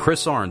from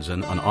Chris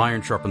Arnzen on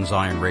Iron Sharpens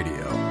Iron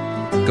Radio.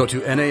 Go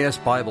to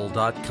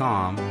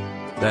nasbible.com.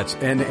 That's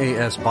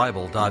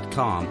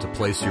nasbible.com to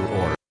place your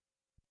order.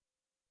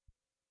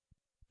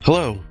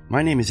 Hello,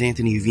 my name is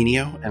Anthony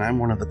Uvinio, and I'm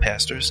one of the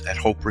pastors at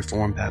Hope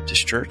Reformed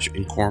Baptist Church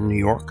in Quorum, New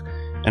York,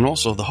 and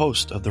also the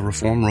host of the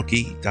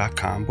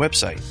ReformRookie.com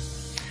website.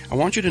 I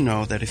want you to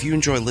know that if you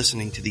enjoy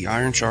listening to the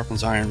Iron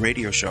Sharpens Iron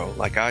radio show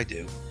like I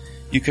do,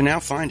 you can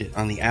now find it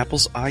on the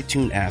Apple's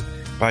iTunes app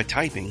by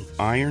typing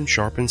Iron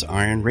Sharpens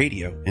Iron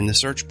Radio in the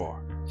search bar.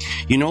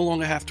 You no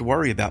longer have to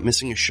worry about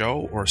missing a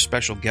show or a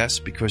special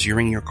guest because you're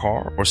in your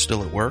car or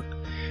still at work.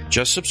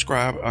 Just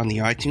subscribe on the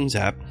iTunes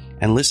app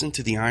and listen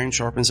to the Iron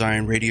Sharpens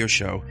Iron radio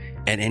show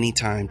at any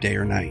time, day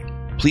or night.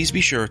 Please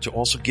be sure to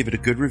also give it a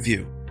good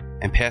review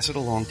and pass it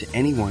along to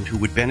anyone who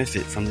would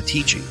benefit from the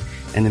teaching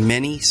and the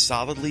many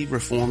solidly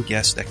reformed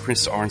guests that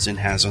Chris Arnzen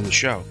has on the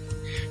show.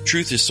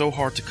 Truth is so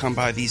hard to come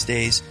by these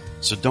days,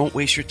 so don't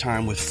waste your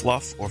time with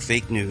fluff or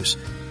fake news.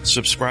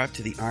 Subscribe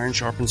to the Iron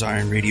Sharpens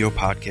Iron radio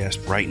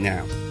podcast right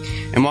now.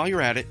 And while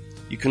you're at it,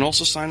 you can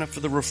also sign up for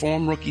the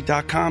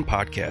ReformRookie.com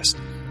podcast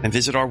and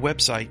visit our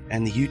website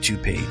and the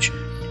YouTube page.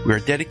 We are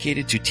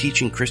dedicated to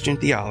teaching Christian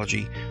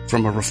theology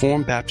from a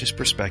Reformed Baptist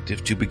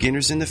perspective to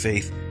beginners in the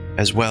faith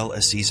as well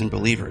as seasoned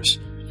believers.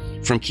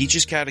 From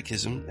Keach's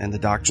Catechism and the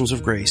Doctrines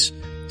of Grace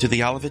to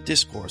the Olivet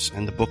Discourse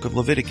and the Book of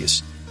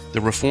Leviticus,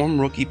 the Reformed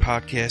Rookie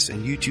podcast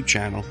and YouTube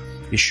channel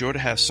is sure to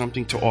have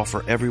something to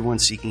offer everyone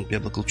seeking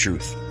biblical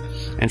truth.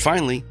 And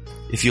finally,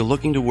 if you're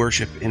looking to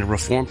worship in a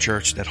Reformed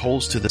church that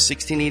holds to the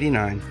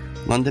 1689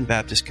 London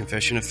Baptist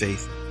Confession of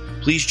Faith,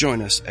 please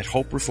join us at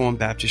Hope Reformed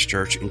Baptist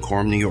Church in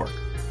Quorum, New York.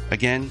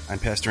 Again, I'm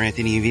Pastor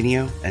Anthony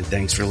Uvinio, and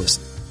thanks for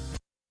listening.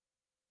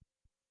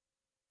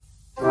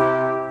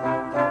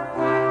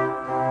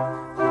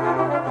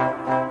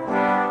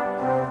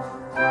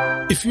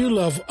 If you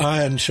love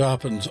Iron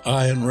Sharpens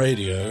Iron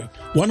Radio,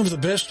 one of the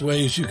best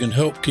ways you can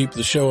help keep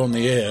the show on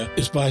the air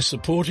is by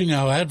supporting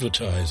our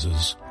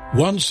advertisers.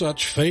 One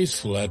such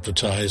faithful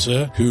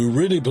advertiser who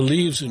really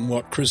believes in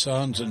what Chris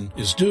Arnzen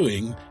is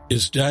doing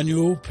is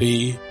Daniel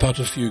P.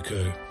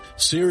 Patafuco,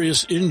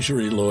 serious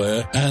injury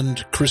lawyer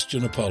and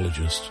Christian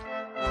apologist.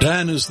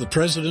 Dan is the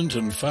president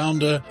and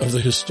founder of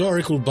the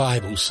Historical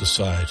Bible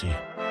Society.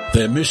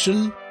 Their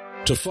mission?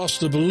 To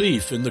foster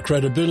belief in the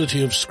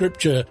credibility of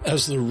Scripture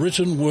as the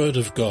written Word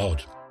of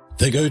God.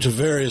 They go to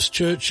various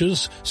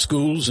churches,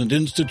 schools, and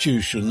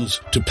institutions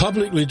to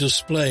publicly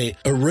display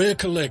a rare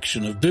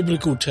collection of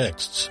biblical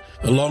texts,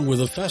 along with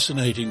a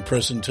fascinating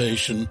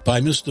presentation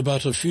by Mr.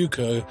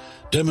 Buttafuoco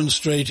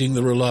demonstrating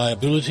the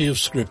reliability of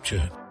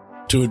Scripture.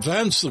 To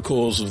advance the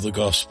cause of the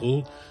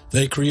gospel,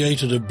 they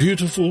created a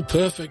beautiful,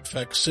 perfect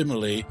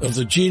facsimile of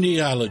the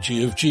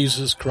genealogy of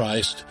Jesus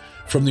Christ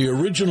from the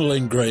original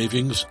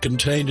engravings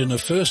contained in a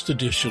first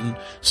edition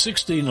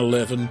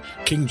 1611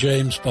 King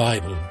James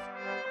Bible.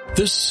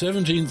 This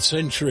 17th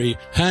century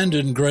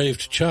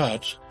hand-engraved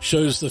chart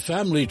shows the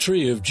family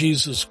tree of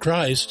Jesus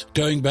Christ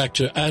going back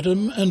to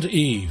Adam and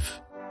Eve.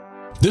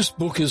 This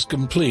book is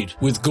complete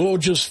with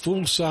gorgeous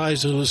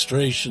full-size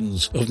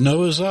illustrations of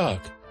Noah's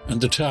Ark and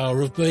the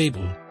Tower of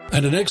Babel,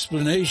 and an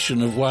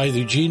explanation of why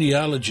the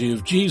genealogy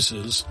of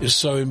Jesus is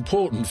so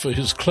important for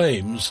his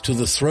claims to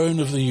the throne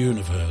of the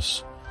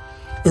universe.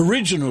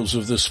 Originals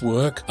of this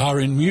work are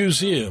in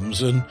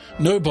museums, and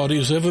nobody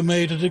has ever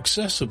made it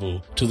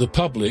accessible to the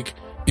public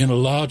in a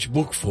large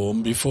book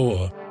form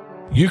before.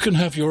 You can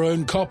have your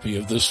own copy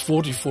of this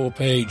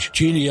 44-page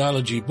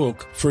genealogy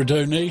book for a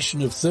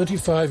donation of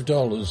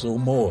 $35 or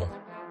more.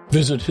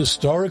 Visit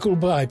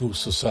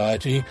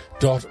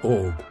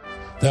historicalbiblesociety.org.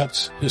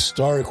 That's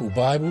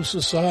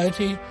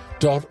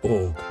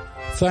historicalbiblesociety.org.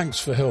 Thanks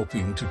for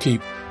helping to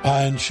keep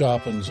Iron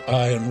Sharpens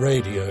Iron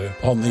Radio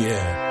on the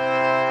air.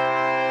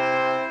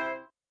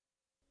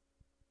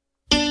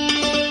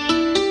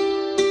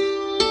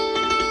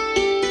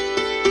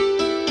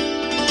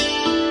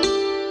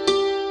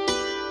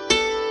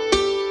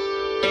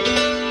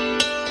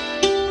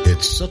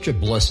 It's such a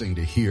blessing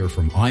to hear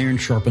from Iron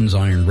Sharpens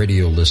Iron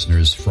radio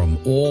listeners from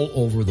all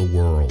over the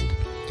world.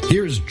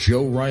 Here's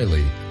Joe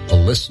Riley, a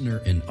listener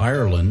in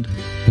Ireland,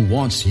 who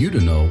wants you to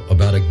know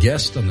about a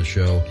guest on the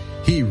show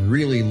he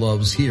really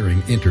loves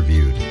hearing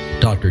interviewed,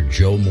 Dr.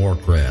 Joe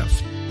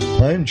Morecraft.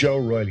 I'm Joe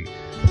Riley.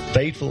 a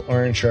faithful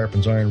Iron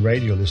Sharpens Iron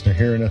radio listener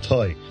here in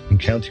Athy in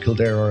County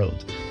Kildare,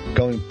 Ireland,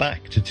 going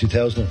back to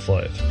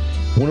 2005.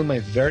 One of my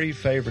very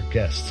favourite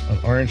guests on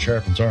Iron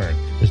Sharpens Iron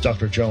is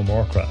Dr. Joe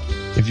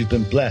Moorcraft. If you've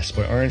been blessed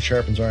by Iron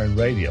Sharpens Iron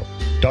radio,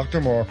 Dr.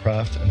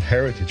 Moorcraft and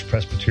Heritage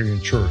Presbyterian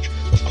Church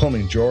of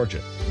Cumming,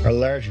 Georgia, are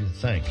largely to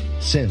thank,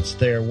 since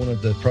they are one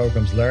of the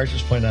programme's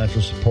largest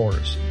financial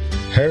supporters.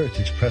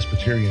 Heritage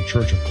Presbyterian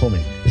Church of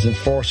Cumming is in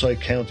Forsyth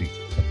County,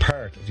 a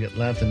part of the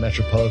Atlanta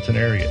metropolitan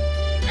area.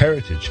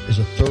 Heritage is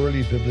a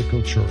thoroughly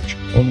biblical church,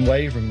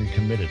 unwaveringly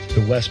committed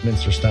to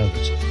Westminster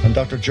standards, and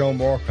Dr. Joe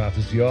Moorcraft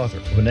is the author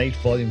of an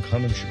 8-volume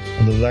commentary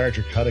on the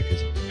larger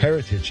catechism.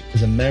 Heritage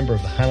is a member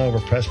of the Hanover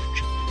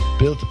Presbytery,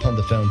 built upon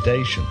the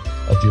foundation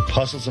of the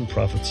apostles and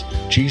prophets,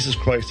 Jesus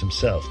Christ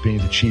himself being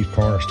the chief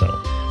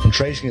cornerstone, and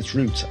tracing its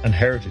roots and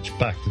heritage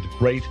back to the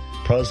great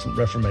Protestant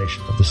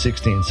Reformation of the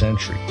 16th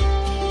century.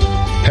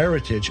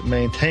 Heritage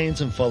maintains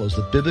and follows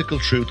the biblical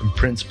truth and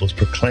principles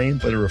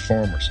proclaimed by the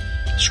Reformers: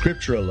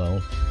 Scripture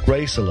alone,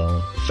 grace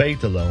alone,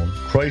 faith alone,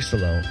 Christ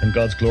alone, and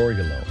God's glory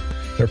alone.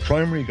 Their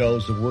primary goal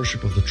is the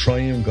worship of the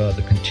triune God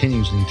that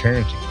continues in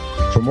eternity.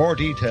 For more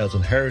details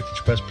on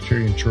Heritage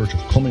Presbyterian Church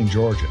of Cumming,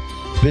 Georgia,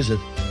 visit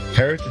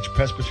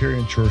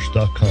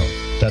heritagepresbyterianchurch.com.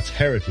 That's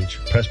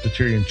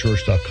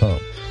heritagepresbyterianchurch.com.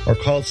 Or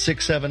call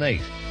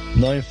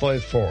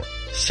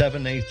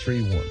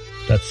 678-954-7831.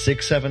 That's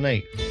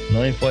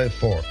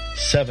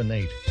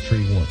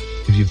 678-954-7831.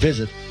 If you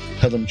visit,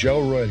 tell them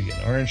Joe Riley,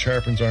 an Iron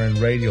Sharpens Iron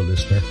radio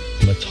listener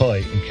from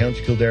Athy in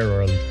County Kildare,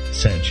 Ireland,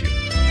 sent you.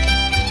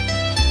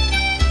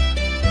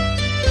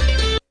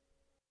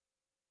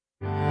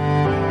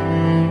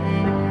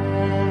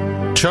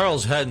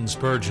 Charles Haddon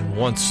Spurgeon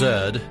once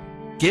said,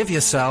 "Give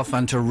yourself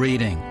unto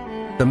reading.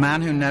 The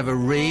man who never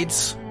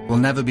reads will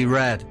never be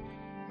read.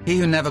 He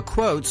who never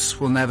quotes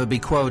will never be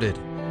quoted.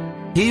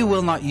 He who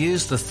will not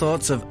use the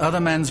thoughts of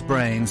other men's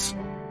brains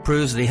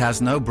proves that he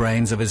has no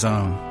brains of his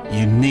own.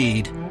 You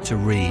need to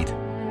read."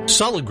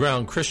 Solid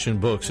Ground Christian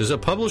Books is a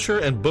publisher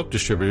and book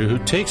distributor who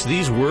takes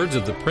these words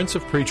of the Prince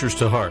of Preachers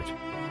to heart.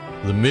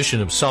 The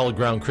mission of Solid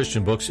Ground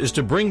Christian Books is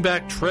to bring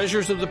back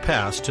treasures of the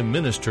past to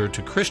minister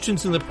to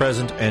Christians in the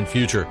present and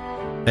future,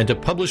 and to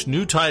publish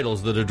new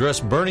titles that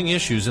address burning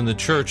issues in the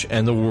church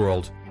and the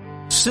world.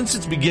 Since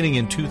its beginning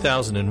in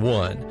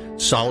 2001,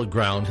 Solid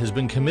Ground has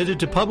been committed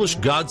to publish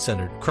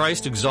God-centered,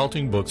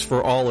 Christ-exalting books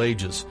for all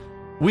ages.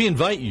 We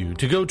invite you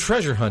to go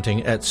treasure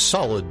hunting at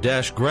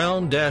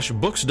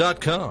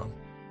solid-ground-books.com.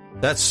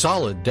 That's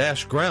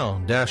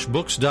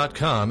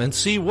solid-ground-books.com, and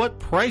see what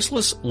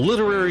priceless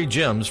literary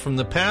gems from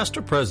the past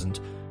or present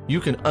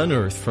you can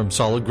unearth from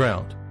Solid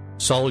Ground.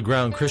 Solid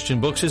Ground Christian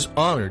Books is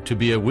honored to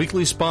be a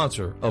weekly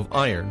sponsor of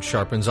Iron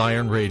Sharpens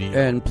Iron Radio.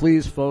 And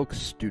please,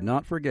 folks, do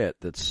not forget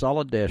that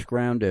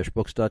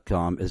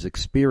solid-ground-books.com is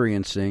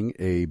experiencing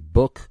a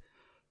book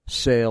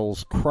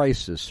sales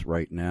crisis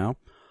right now.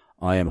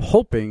 I am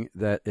hoping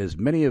that as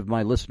many of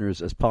my listeners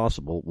as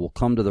possible will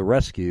come to the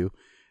rescue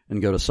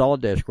and go to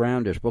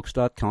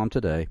solid-ground-books.com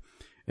today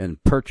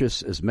and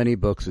purchase as many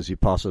books as you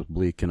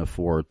possibly can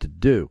afford to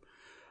do.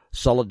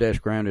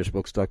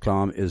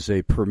 Solid-ground-books.com is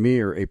a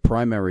premier, a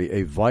primary,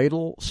 a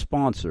vital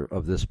sponsor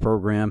of this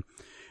program,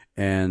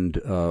 and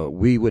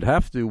we would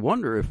have to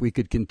wonder if we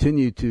could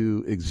continue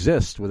to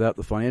exist without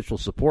the financial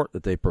support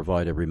that they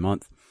provide every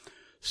month.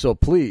 So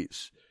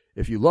please,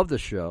 if you love the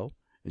show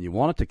and you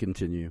want it to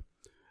continue,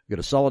 go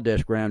to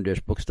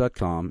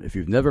solid-ground-books.com. If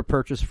you've never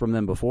purchased from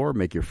them before,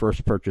 make your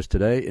first purchase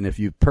today. And if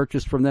you've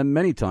purchased from them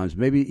many times,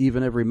 maybe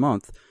even every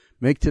month,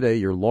 make today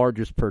your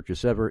largest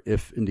purchase ever,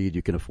 if indeed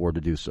you can afford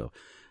to do so.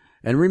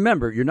 And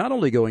remember, you're not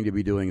only going to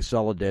be doing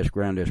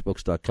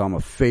solid-ground-books.com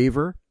a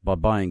favor by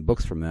buying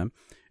books from them,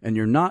 and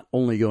you're not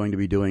only going to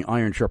be doing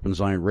Iron Sharpens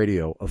Iron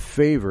Radio a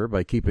favor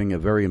by keeping a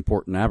very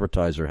important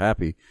advertiser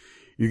happy,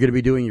 you're going to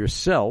be doing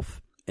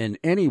yourself and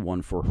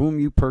anyone for whom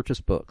you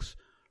purchase books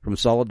from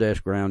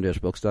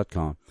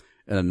solid-ground-books.com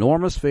an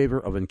enormous favor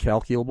of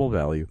incalculable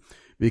value,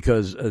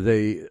 because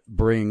they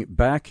bring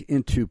back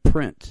into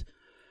print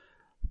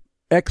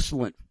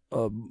excellent,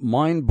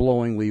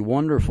 mind-blowingly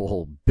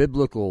wonderful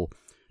biblical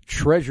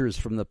treasures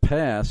from the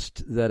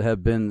past that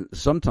have been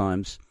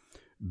sometimes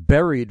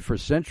buried for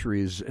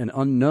centuries and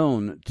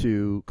unknown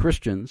to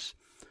Christians,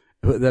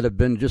 that have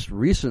been just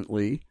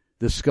recently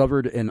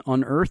discovered and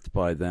unearthed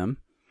by them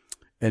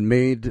and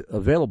made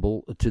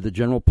available to the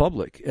general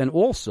public. And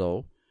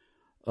also,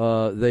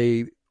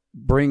 they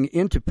bring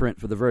into print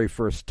for the very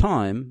first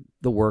time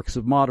the works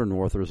of modern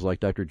authors like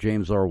Dr.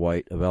 James R.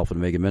 White of Alpha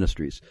and Omega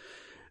Ministries.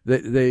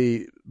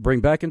 They bring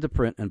back into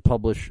print and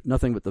publish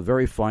nothing but the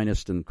very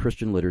finest in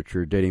Christian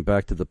literature dating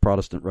back to the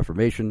Protestant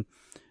Reformation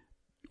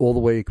all the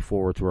way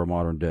forward to our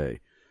modern day.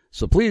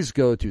 So please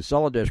go to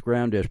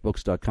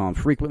solid-ground-books.com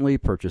frequently,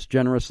 purchase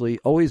generously.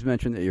 Always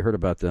mention that you heard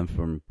about them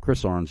from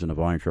Chris Arnzen of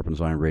Iron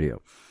Sharpens Iron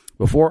Radio.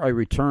 Before I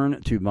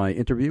return to my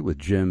interview with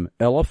Jim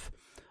Elliff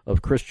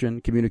of Christian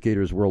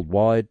Communicators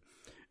Worldwide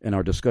and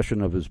our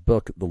discussion of his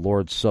book, The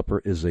Lord's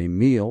Supper is a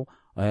Meal,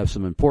 I have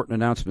some important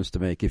announcements to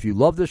make. If you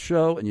love this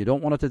show and you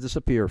don't want it to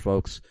disappear,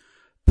 folks,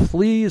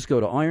 please go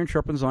to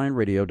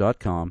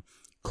ironsharpensironradio.com,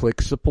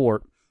 click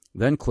support,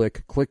 then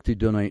click to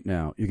donate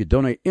now. You can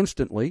donate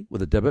instantly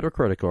with a debit or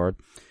credit card.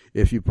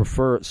 If you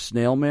prefer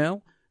snail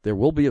mail, there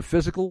will be a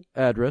physical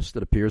address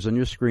that appears on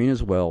your screen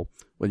as well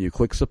when you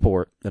click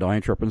support at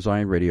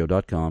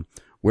ironsharpensironradio.com,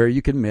 where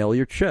you can mail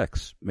your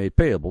checks made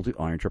payable to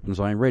Iron Sharpens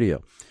Iron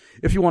Radio.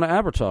 If you want to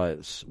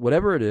advertise,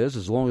 whatever it is,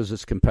 as long as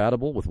it's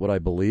compatible with what I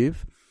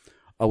believe,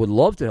 I would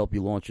love to help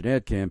you launch an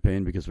ad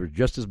campaign because we're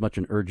just as much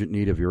in urgent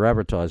need of your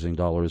advertising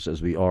dollars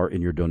as we are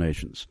in your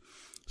donations.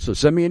 So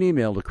send me an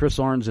email to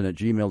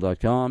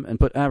chrisarnson@gmail.com and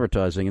put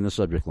advertising in the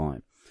subject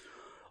line.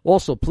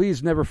 Also,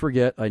 please never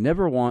forget, I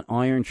never want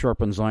Iron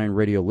Sharpens Iron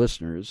Radio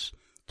listeners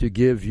to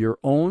give your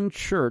own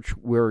church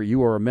where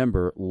you are a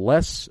member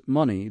less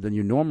money than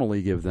you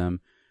normally give them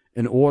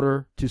in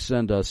order to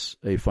send us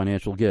a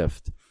financial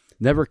gift.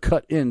 Never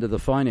cut into the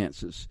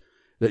finances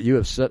that you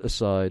have set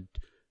aside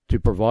to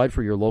provide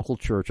for your local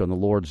church on the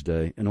Lord's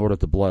Day in order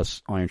to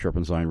bless Iron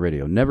Sharpens Iron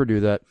Radio. Never do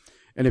that.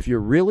 And if you're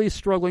really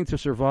struggling to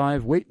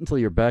survive, wait until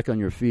you're back on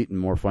your feet and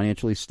more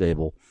financially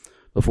stable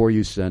before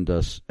you send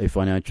us a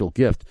financial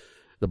gift.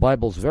 The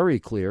Bible's very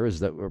clear is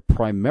that we're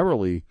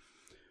primarily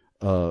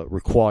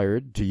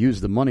required to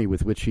use the money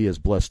with which he has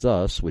blessed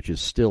us, which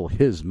is still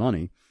his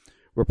money.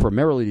 We're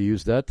primarily to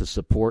use that to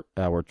support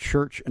our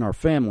church and our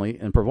family,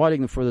 and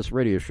providing for this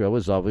radio show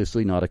is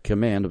obviously not a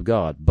command of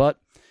God. But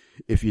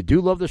if you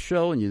do love the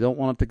show and you don't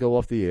want it to go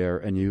off the air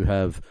and you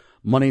have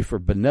money for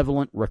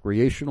benevolent,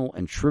 recreational,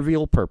 and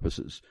trivial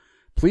purposes,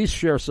 please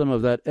share some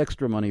of that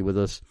extra money with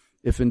us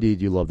if indeed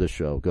you love this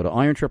show. Go to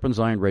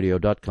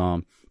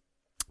ironsharpensironradio.com,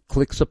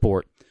 click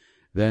support,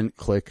 then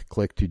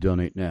click to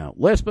donate now.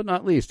 Last but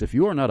not least, if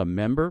you are not a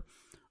member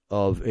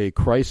of a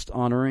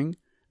Christ-honoring,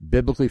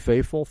 biblically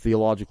faithful,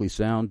 theologically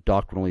sound,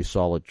 doctrinally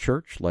solid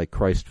church like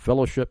Christ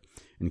Fellowship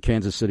in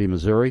Kansas City,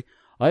 Missouri,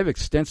 I have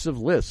extensive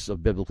lists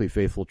of biblically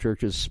faithful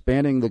churches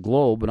spanning the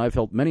globe, and I've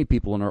helped many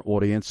people in our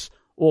audience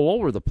all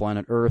over the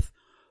planet Earth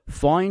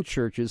find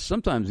churches,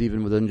 sometimes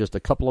even within just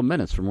a couple of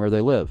minutes from where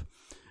they live.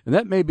 And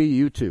that may be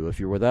you too. If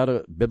you're without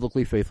a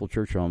biblically faithful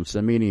church home,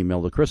 send me an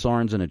email to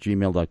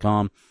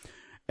chrisarnson@gmail.com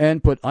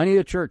and put I need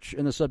a church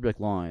in the subject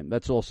line.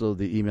 That's also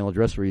the email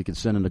address where you can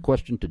send in a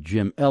question to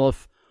Jim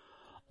Elliff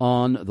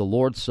on The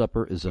Lord's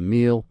Supper is a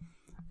Meal.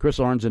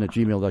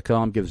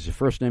 chrisarnson@gmail.com. Give us your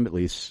first name at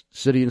least,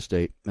 city and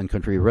state, and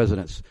country of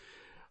residence.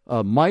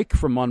 Mike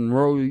from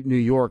Monroe, New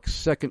York,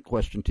 second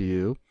question to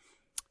you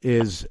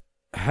is,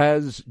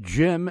 has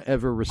Jim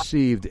ever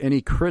received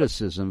any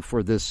criticism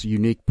for this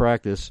unique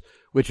practice,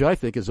 which I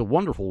think is a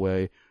wonderful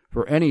way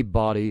for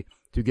anybody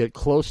to get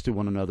close to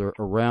one another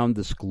around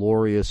this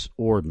glorious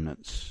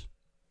ordinance?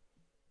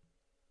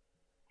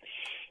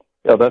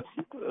 Yeah, that's.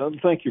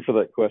 Thank you for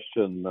that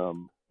question,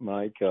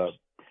 Mike.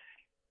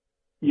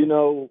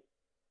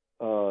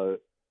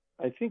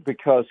 I think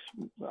because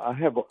I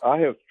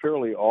have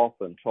fairly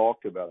often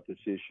talked about this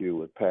issue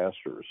with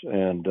pastors,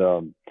 and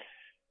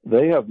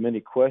they have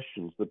many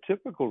questions. The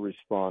typical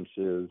response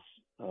is,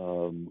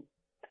 "Wow,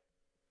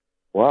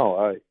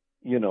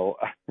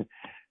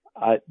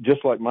 I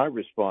just like my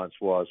response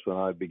was when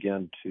I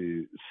began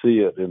to see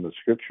it in the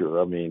Scripture.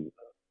 I mean,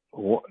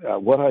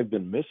 what I've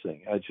been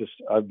missing.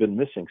 I've been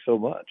missing so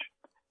much,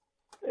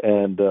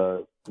 and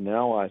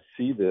now I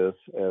see this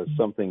as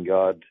something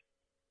God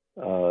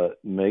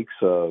makes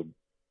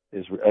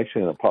is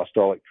actually an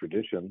apostolic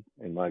tradition,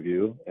 in my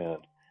view, and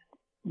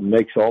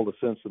makes all the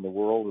sense in the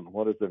world. And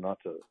what is there not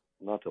to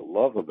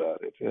love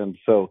about it? And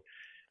so,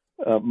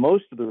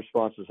 most of the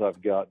responses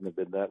I've gotten have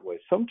been that way.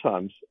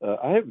 Sometimes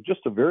I have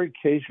just a very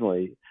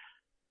occasionally.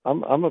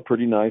 I'm a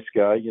pretty nice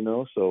guy,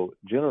 so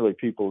generally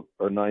people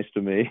are nice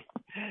to me.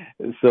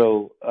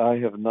 So I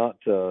have not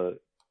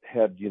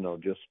had,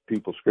 just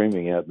people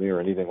screaming at me or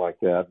anything like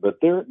that. But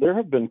there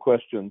have been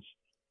questions,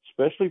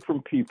 especially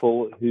from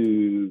people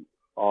who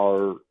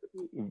are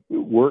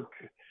work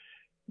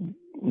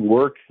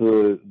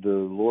the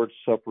Lord's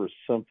Supper as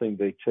something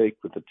they take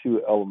with the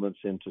two elements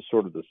into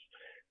sort of this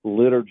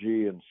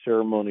liturgy and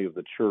ceremony of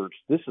the church.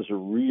 This is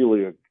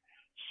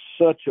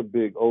such a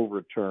big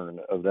overturn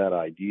of that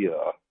idea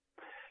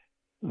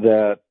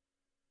that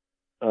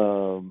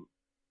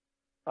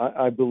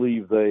I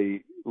believe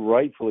they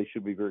rightfully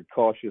should be very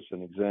cautious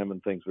and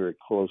examine things very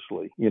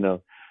closely,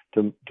 to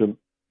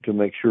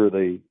make sure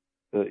they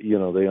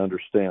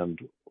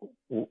understand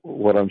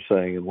what I'm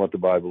saying and what the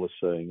Bible is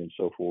saying and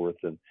so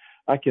forth. And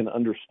I can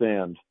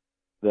understand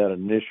that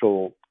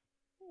initial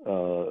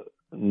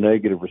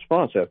negative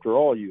response. After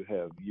all, you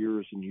have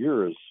years and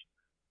years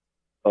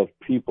of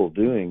people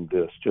doing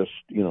this, just,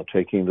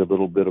 taking the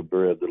little bit of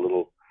bread, the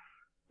little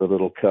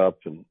cup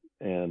and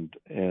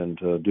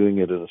doing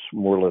it in a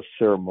more or less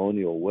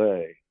ceremonial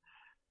way.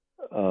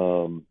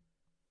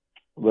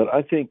 But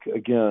I think,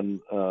 again,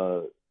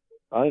 I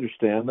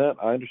understand that.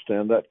 I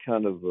understand that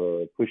kind of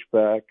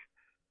pushback,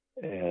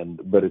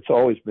 but it's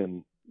always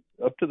been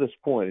up to this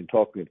point in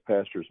talking at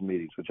pastors'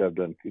 meetings, which I've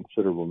done a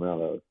considerable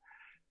amount of.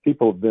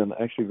 People have been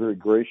actually very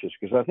gracious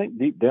because I think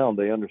deep down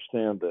they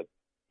understand this,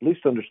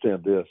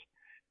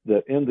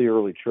 that in the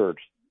early church,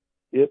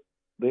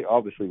 they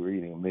obviously were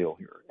eating a meal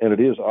here, and it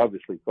is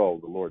obviously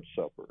called the Lord's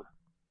Supper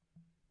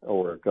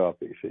or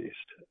agape feast.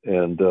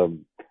 And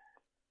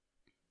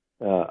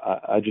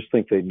I just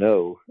think they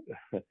know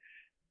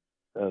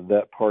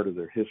that part of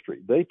their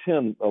history.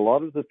 A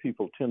lot of the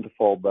people tend to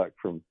fall back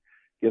from,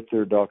 get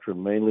their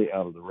doctrine mainly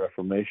out of the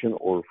Reformation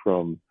or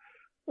from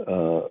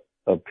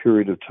a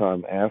period of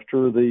time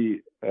after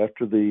the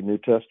New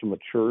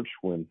Testament church,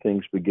 when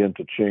things began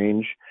to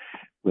change,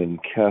 when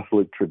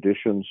Catholic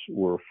traditions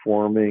were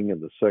forming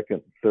in the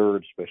second,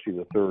 third, especially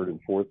the third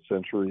and fourth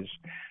centuries,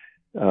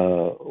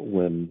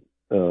 when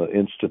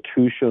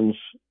institutions,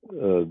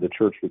 the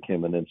church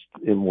became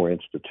more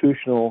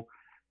institutional.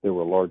 There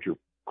were larger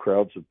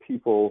crowds of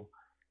people,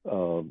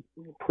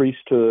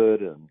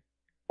 priesthood and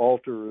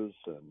altars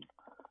and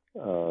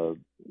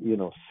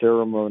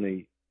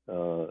ceremony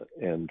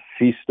and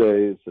feast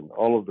days and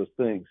all of the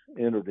things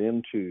entered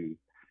into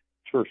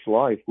church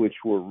life, which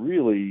were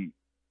really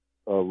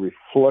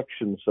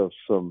reflections of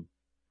some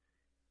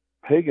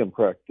pagan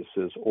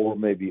practices or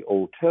maybe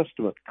Old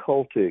Testament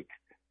cultic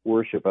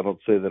worship. I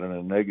don't say that in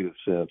a negative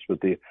sense, but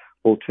the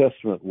Old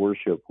Testament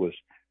worship was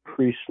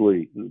priest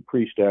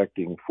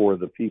acting for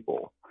the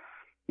people.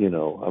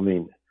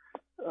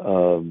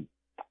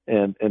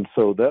 And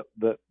so that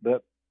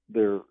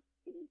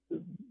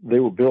they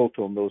were built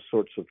on those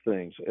sorts of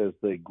things as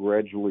they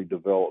gradually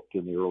developed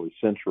in the early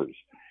centuries.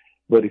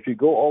 But if you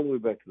go all the way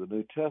back to the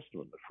New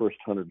Testament, the first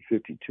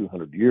 150,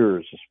 200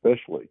 years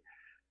especially,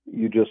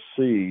 you just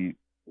see,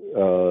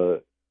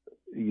 it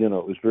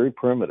was very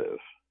primitive,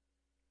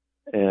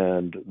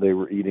 and they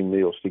were eating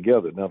meals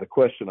together. Now, the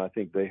question I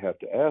think they have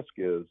to ask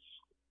is,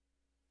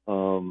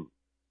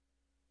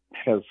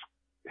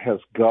 has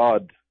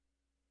God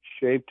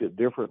shaped it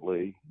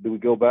differently? Do we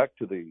go back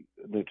to the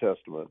New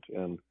Testament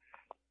and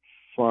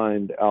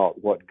find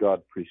out what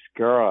God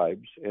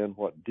prescribes and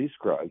what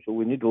describes? So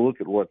we need to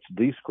look at what's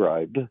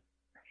described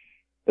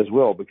as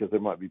well, because there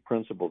might be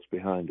principles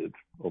behind it,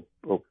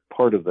 or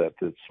part of that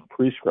that's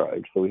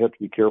prescribed. So we have to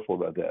be careful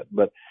about that.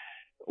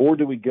 Or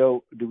do we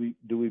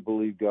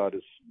believe God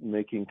is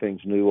making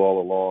things new all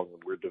along,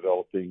 and we're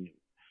developing,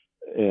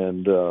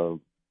 and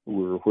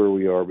we're where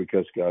we are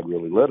because God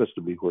really led us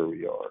to be where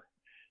we are?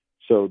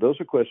 So those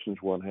are questions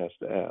one has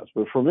to ask.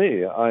 But for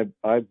me,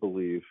 I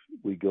believe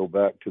we go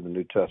back to the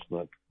New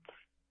Testament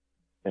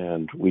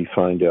and we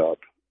find out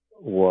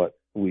what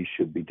we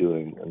should be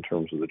doing in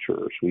terms of the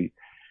church.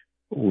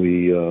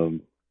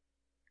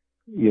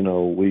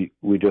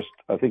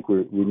 I think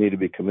we need to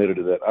be committed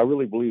to that. I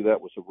really believe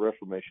that was a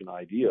Reformation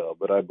idea,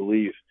 but I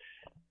believe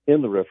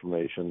in the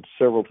Reformation,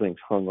 several things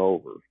hung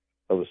over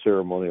of a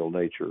ceremonial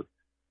nature,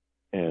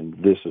 and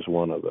this is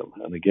one of them.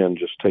 And again,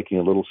 just taking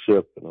a little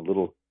sip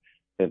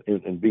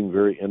and being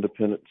very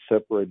independent,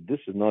 separated.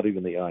 This is not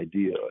even the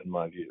idea, in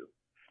my view,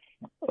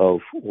 of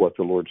what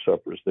the Lord's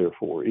Supper is there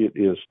for. It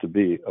is to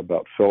be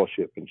about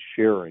fellowship and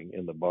sharing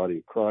in the body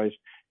of Christ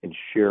and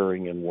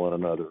sharing in one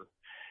another.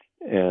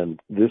 And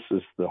this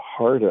is the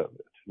heart of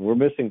it. We're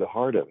missing the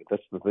heart of it.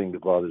 That's the thing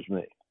that bothers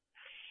me.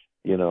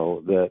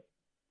 We're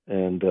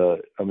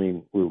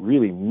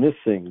really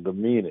missing the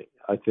meaning,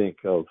 I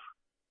think, of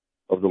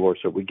the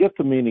Lord's Supper. We get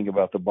the meaning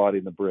about the body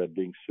and the bread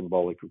being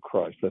symbolic of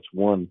Christ. That's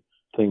one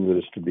thing that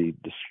is to be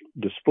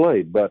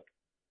displayed, but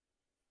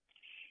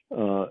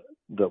the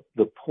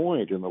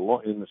point in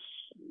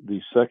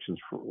these sections,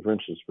 for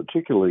instance,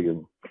 particularly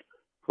in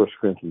 1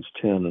 Corinthians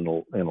 10 and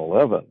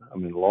 11,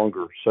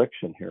 longer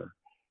section here,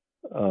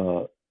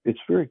 it's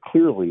very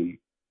clearly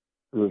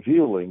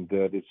revealing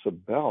that it's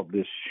about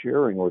this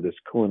sharing or this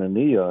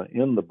koinonia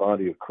in the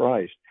body of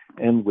Christ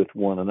and with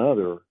one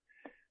another.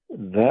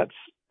 That's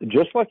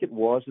just like it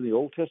was in the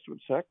Old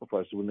Testament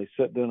sacrifices when they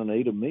sat down and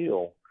ate a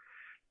meal.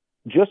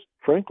 Just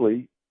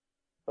frankly,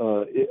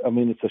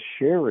 it's a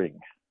sharing,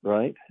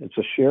 right? It's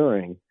a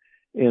sharing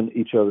in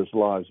each other's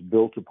lives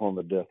built upon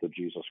the death of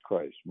Jesus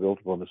Christ, built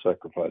upon the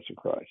sacrifice of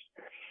Christ.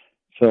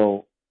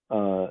 So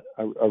I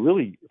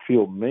really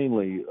feel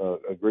mainly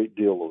a great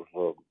deal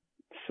of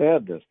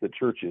sadness that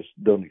churches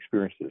don't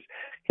experience this.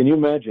 Can you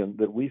imagine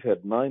that we've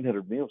had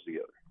 900 meals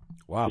together?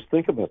 Wow. Just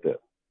think about that.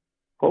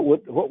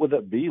 What would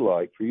that be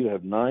like for you to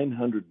have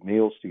 900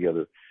 meals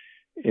together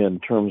in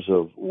terms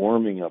of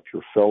warming up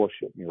your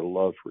fellowship and your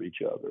love for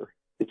each other?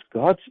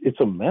 It's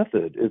a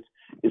method.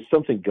 It's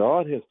something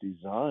God has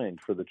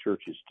designed for the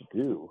churches to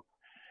do.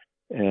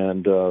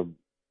 And,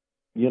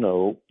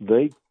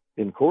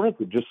 in Corinth,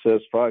 it just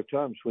says 5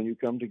 times, when you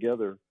come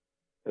together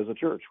as a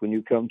church, when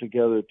you come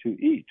together to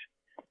eat.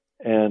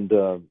 And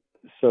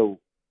so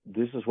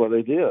this is what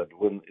they did.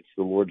 When it's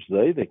the Lord's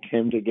Day, they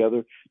came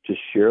together to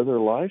share their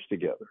lives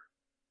together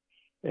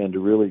and to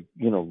really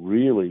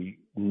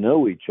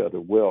know each other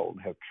well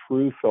and have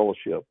true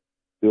fellowship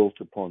built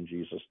upon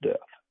Jesus' death.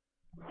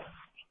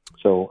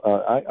 So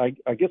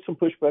I get some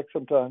pushback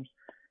sometimes,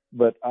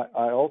 but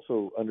I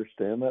also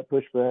understand that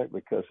pushback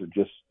because of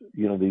just,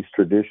 these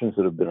traditions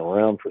that have been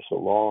around for so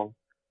long.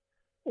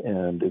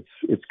 And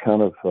it's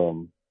kind of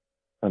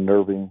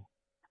unnerving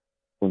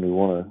when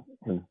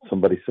when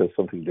somebody says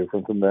something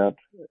different than that.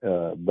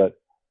 But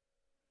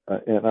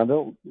and I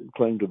don't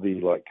claim to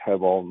be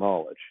have all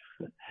knowledge.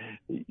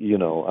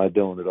 I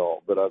don't at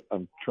all. But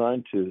I'm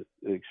trying to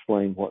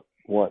explain what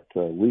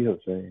we have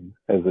seen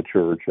as a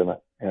church, and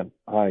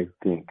I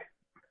think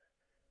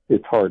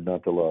it's hard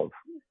not to love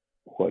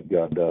what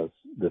God does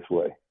this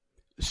way.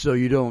 So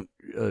you don't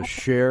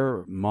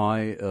share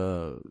my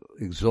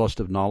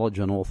exhaustive knowledge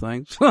on all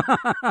things?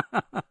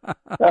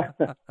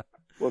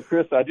 Well,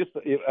 Chris,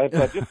 if I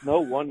just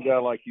know one guy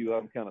like you,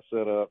 I'm kind of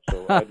set up.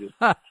 So I just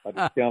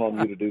count on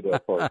you to do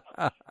that part.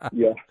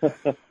 Yeah.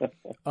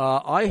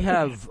 I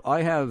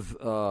have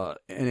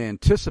an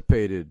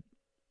anticipated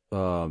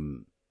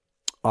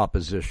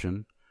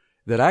opposition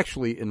that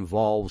actually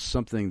involves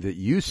something that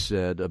you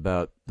said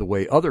about the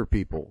way other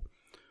people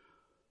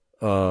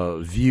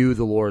view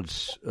the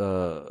Lord's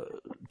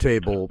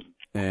table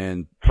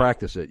and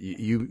practice it.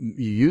 You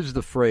used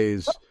the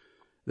phrase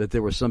that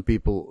there were some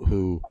people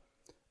who,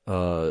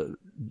 and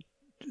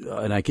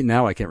I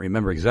can't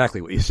remember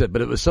exactly what you said,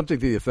 but it was something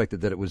to the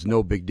effect that it was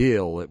no big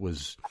deal. It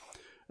was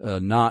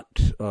not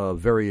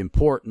very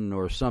important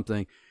or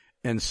something.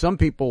 And some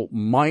people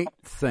might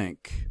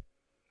think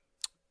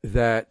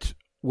that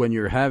when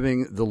you're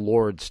having the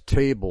Lord's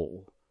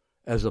table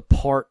as a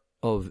part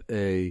of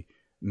a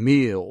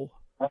meal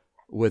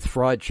with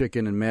fried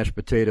chicken and mashed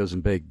potatoes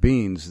and baked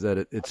beans, that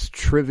it's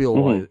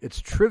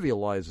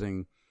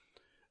trivializing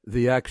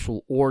the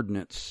actual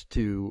ordinance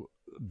to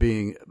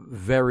being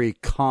very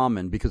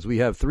common, because we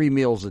have 3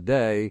 meals a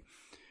day,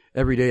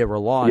 every day of our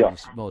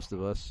lives, most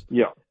of us.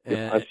 Yeah,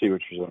 I see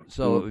what you're saying.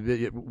 So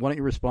why don't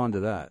you respond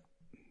to that?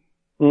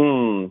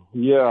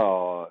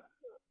 Yeah.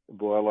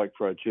 Boy, I like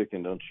fried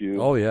chicken, don't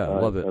you? Oh, yeah, I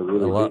love it. I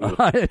really do.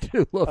 I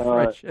do love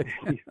fried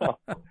chicken. Yeah.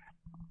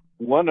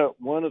 One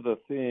of the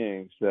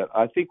things that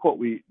I think what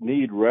we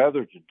need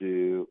rather to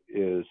do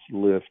is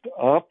lift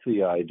up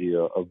the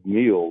idea of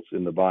meals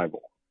in the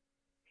Bible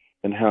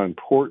and how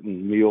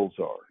important meals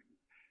are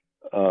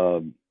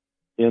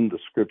in the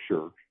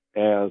Scripture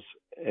as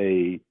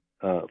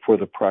for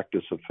the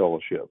practice of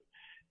fellowship.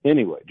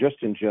 Anyway,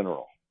 just in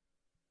general,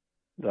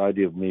 the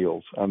idea of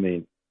meals, I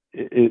mean,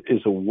 it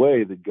is a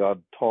way that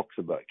God talks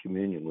about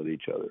communion with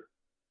each other.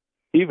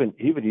 He even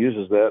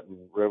uses that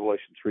in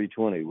Revelation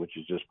 3:20, which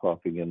is just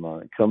popping in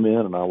mind. Come in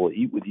and I will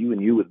eat with you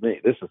and you with me.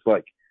 This is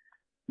like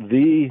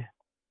the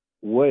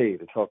way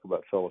to talk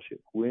about fellowship.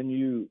 When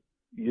you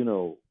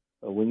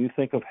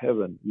think of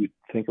heaven, you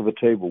think of a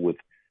table with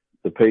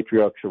the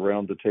patriarchs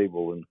around the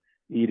table and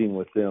eating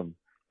with them.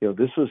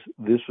 This was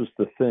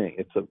the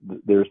thing.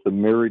 There's the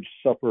marriage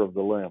supper of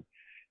the Lamb.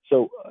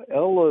 So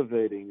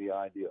elevating the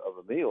idea of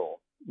a meal,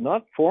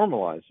 not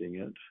formalizing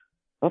it,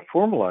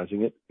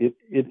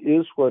 it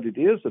is what it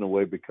is in a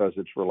way, because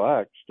it's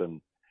relaxed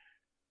and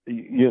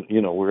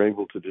we're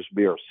able to just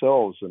be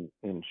ourselves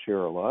and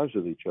share our lives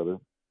with each other.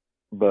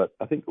 But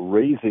I think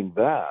raising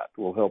that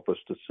will help us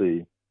to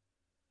see,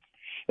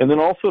 and then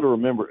also to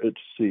remember it,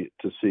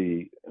 to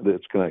see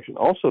its connection.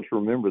 Also to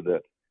remember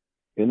that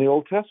in the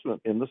Old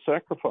Testament, in the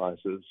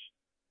sacrifices,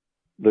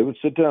 they would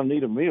sit down and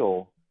eat a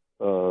meal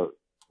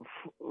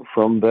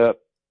from that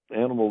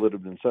animal that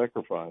had been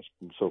sacrificed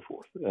and so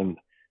forth.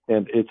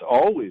 And it's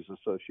always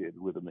associated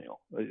with a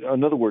meal.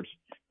 In other words,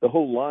 the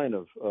whole line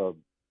of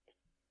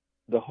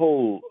the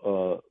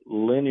whole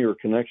linear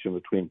connection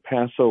between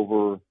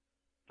Passover,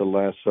 the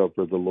Last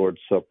Supper, the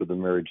Lord's Supper, the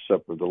marriage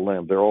supper, the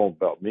Lamb, they're all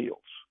about meals.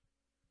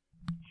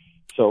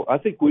 So I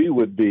think we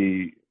would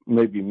be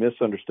maybe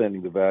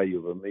misunderstanding the value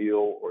of a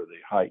meal, or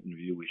the heightened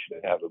view we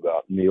should have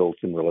about meals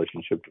in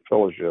relationship to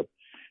fellowship,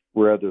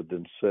 rather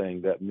than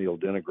saying that meal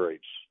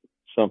denigrates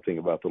something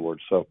about the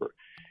Lord's Supper.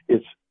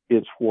 It's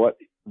what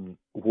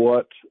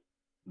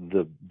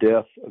the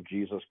death of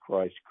Jesus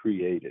Christ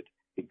created.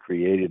 It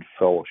created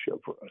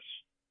fellowship for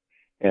us.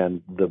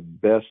 And the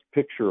best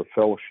picture of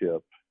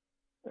fellowship,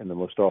 and the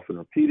most often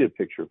repeated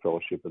picture of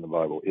fellowship in the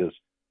Bible, is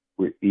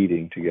we're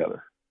eating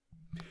together.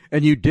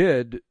 And you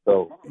did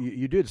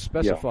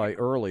specify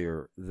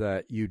earlier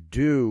that you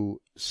do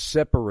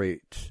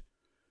separate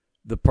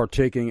the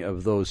partaking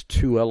of those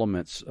two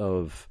elements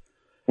of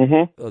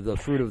the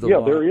fruit of the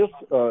vine. There is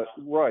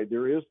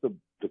there is the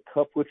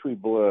cup which we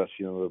bless,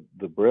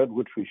 the bread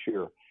which we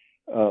share.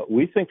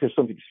 We think there's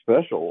something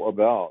special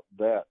about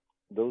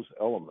those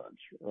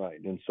elements, right?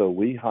 And so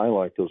we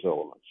highlight those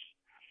elements,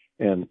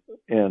 and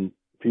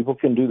people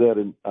can do that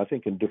in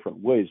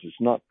different ways. It's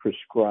not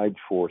prescribed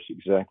for us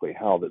exactly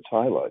how that's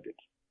highlighted.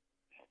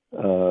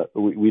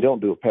 We don't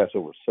do a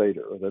Passover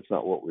Seder. That's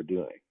not what we're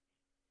doing.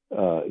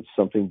 It's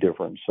something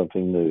different,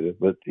 something new.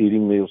 But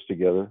eating meals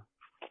together,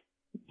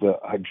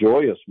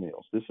 joyous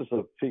meals. This is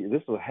a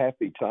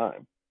happy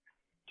time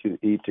to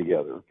eat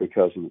together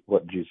because of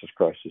what Jesus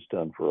Christ has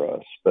done for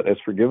us. But as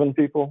forgiven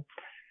people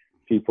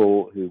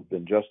who've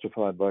been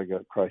justified by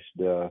Christ's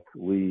death,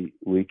 we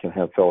can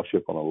have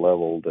fellowship on a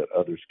level that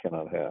others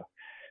cannot have.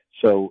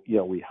 So,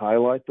 we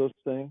highlight those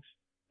things,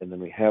 and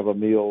then we have a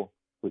meal,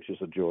 which is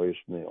a joyous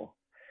meal.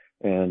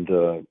 And,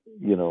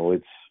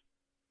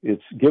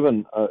 it's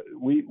given.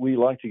 We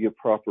like to give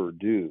proper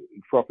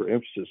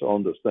emphasis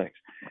on those things.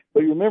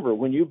 But you remember,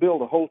 when you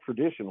build a whole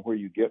tradition where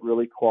you get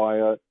really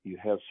quiet, you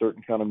have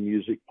certain kind of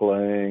music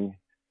playing,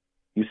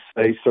 you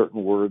say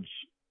certain words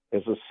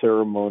as a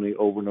ceremony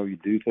over and over. You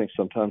do things.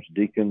 Sometimes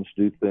deacons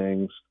do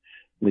things.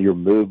 Your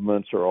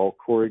movements are all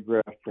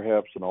choreographed,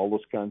 perhaps, and all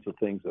those kinds of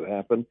things that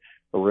happen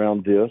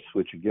around this,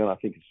 which, again, I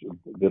think is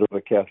a bit of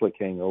a Catholic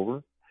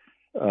hangover.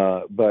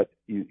 But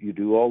you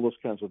do all those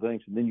kinds of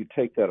things, and then you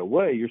take that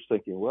away. You're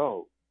thinking,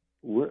 well,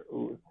 we're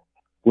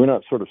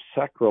not sort of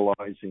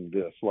sacralizing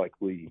this like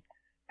we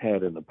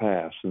had in the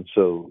past. And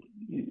so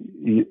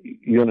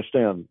you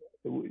understand,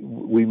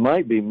 we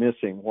might be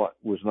missing what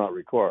was not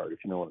required,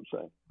 if you know what I'm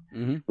saying.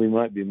 Mm-hmm. We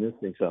might be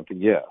missing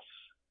something. Yes,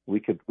 we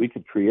could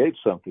create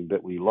something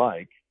that we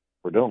like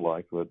or don't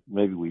like, but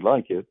maybe we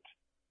like it,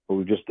 but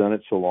we've just done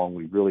it so long.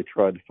 We really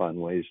tried to find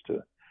ways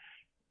to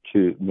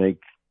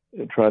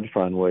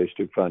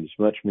find as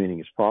much meaning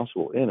as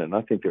possible in it. And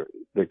I think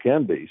there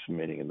can be some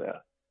meaning in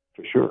that,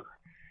 for sure.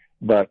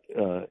 But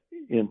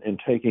in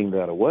taking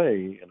that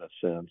away, in a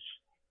sense,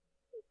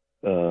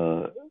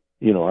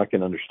 I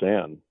can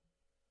understand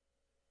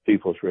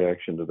people's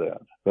reaction to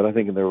that. But I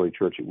think in the early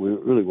church, it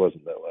really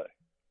wasn't that way.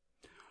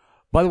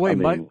 By the way,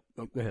 Mike,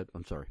 go ahead.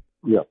 I'm sorry.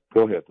 Yeah,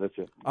 go ahead. That's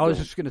it. I was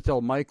just going to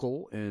tell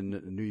Michael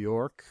in New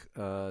York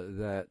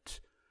that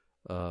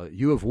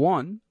you have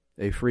won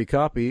a free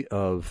copy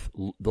of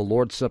The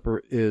Lord's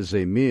Supper is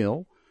a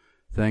Meal,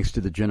 thanks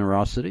to the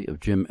generosity of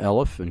Jim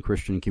Elliff and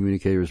Christian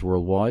Communicators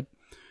Worldwide,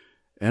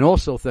 and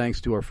also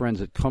thanks to our friends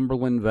at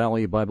Cumberland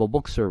Valley Bible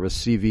Book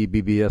Service,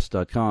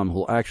 cvbbs.com, who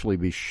will actually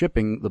be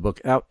shipping the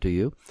book out to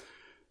you.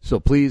 So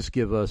please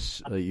give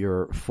us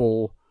your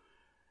full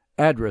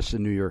address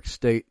in New York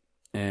State,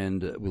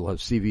 and we'll have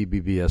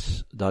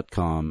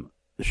cvbbs.com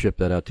ship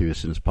that out to you as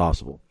soon as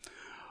possible.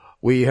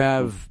 We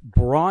have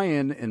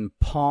Brian in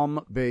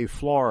Palm Bay,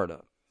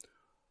 Florida.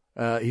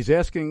 He's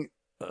asking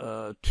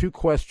two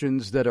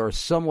questions that are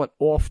somewhat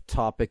off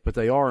topic, but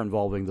they are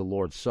involving the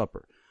Lord's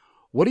Supper.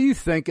 What do you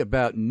think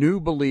about new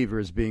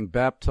believers being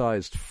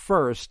baptized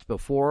first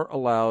before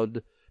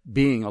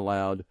being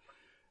allowed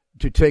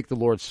to take the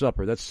Lord's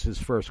Supper? That's his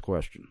first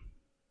question.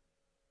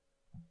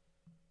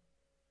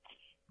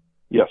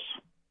 Yes,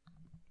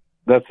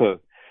 that's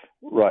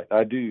right.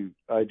 I do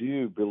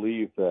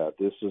believe that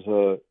this is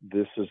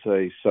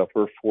a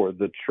supper for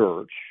the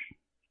church,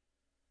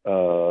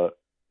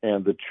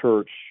 and the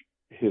church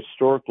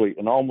historically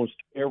in almost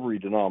every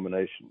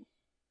denomination,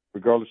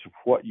 regardless of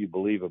what you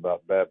believe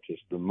about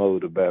baptism, the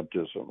mode of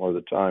baptism or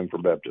the time for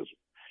baptism,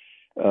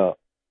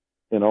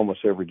 in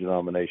almost every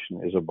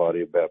denomination is a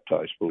body of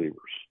baptized believers.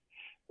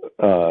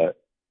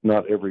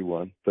 Not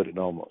everyone, but in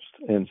almost.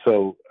 And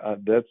so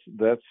that's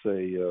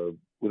a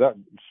without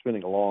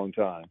spending a long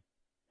time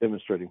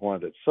demonstrating why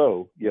that's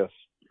so. Yes,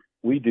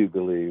 we do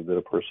believe that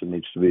a person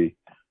needs to be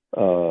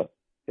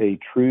a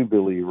true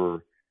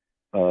believer,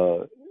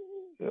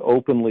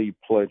 openly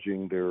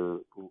pledging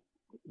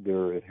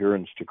their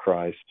adherence to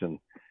Christ and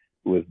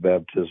with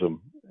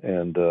baptism,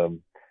 and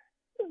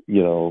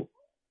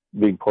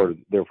being part of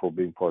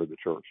the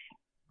church.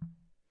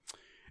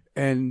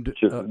 And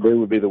they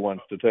would be the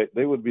ones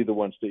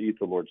to eat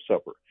the Lord's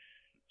Supper.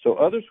 So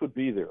others would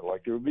be there,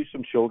 like there would be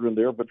some children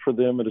there, but for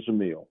them it is a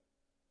meal.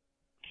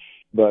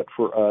 But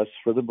for us,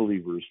 for the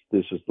believers,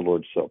 this is the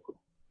Lord's Supper.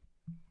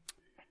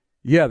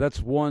 Yeah,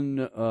 that's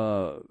one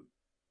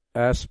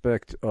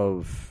aspect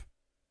of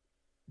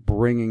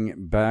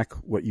bringing back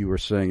what you were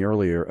saying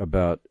earlier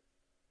about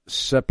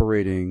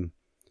separating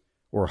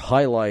or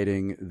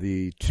highlighting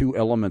the two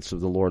elements of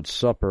the Lord's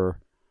Supper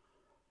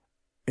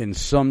in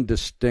some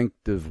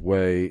distinctive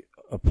way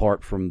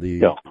apart from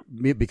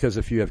because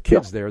if you have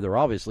kids there, they're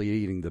obviously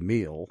eating the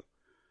meal.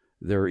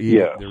 They're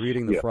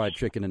eating the fried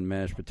chicken and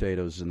mashed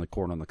potatoes and the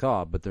corn on the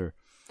cob, but they're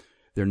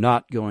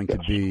not going to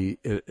be,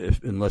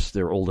 unless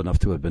they're old enough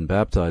to have been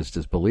baptized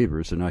as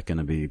believers, they're not going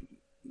to be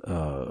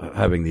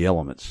having the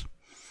elements.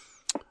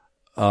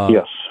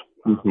 Yes.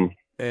 Mm-hmm.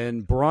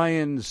 And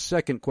Brian's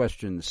second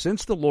question,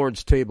 since the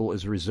Lord's table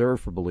is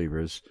reserved for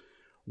believers,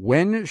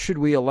 when should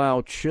we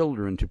allow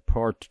children to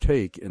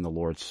partake in the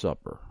Lord's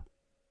Supper?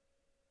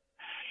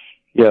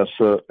 Yes,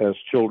 as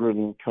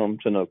children come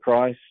to know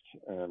Christ,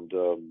 and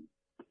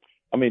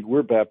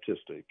we're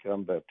Baptistic.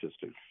 I'm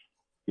Baptistic,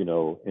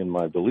 in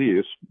my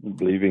beliefs,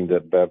 believing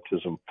that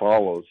baptism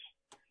follows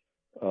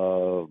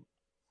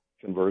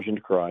conversion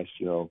to Christ.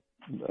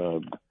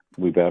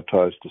 We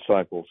baptize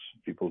disciples,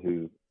 people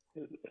who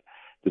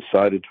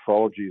decided to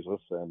follow Jesus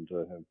and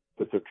have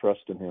put their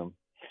trust in him,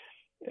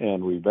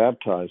 and we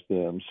baptize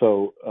them.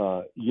 So,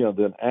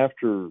 then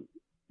after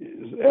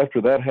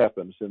that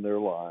happens in their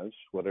lives,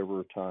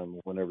 whatever time,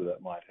 whenever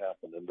that might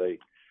happen, then they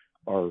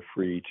are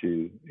free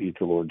to eat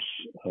the Lord's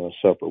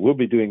Supper. We'll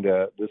be doing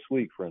that this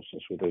week, for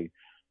instance, with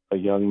a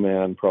young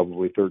man,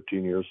 probably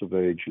 13 years of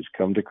age, who's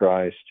come to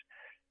Christ.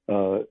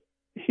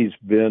 He's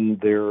been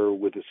there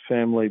with his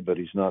family, but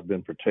he's not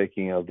been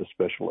partaking of the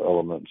special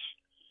elements.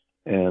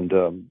 And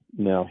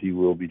now he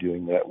will be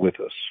doing that with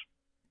us.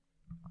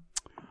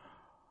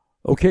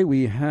 Okay,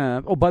 we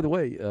have... Oh, by the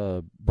way,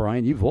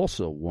 Brian, you've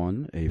also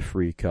won a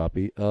free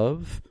copy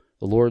of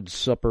The Lord's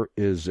Supper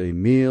is a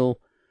Meal.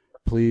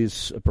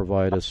 Please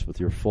provide us with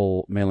your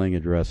full mailing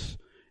address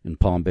in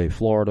Palm Bay,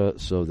 Florida,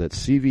 so that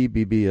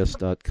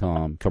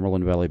cvbbs.com,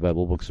 Cumberland Valley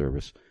Bible Book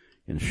Service,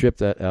 can ship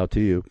that out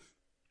to you.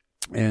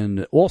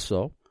 And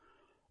also,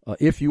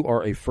 if you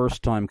are a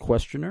first-time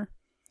questioner,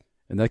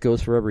 and that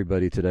goes for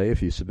everybody today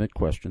if you submit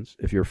questions,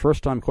 if you're a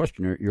first-time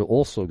questioner, you're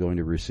also going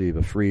to receive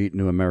a free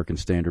New American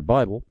Standard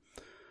Bible.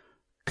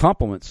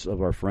 Compliments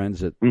of our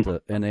friends at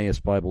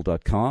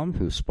nasbible.com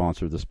who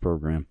sponsor this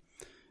program,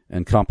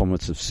 and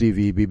compliments of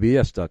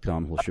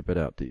cvbbs.com who will ship it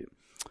out to you.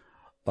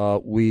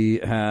 We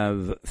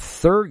have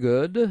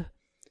Thurgood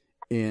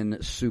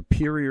in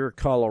Superior,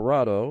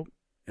 Colorado,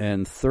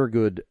 and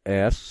Thurgood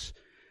asks,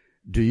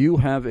 do you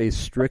have a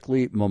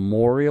strictly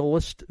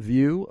memorialist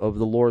view of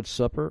the Lord's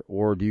Supper,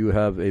 or do you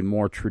have a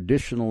more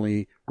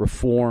traditionally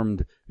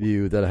reformed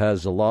view that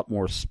has a lot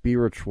more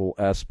spiritual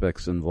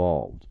aspects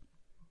involved?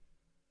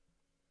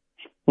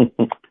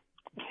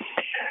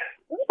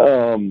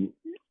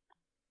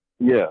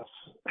 Yes.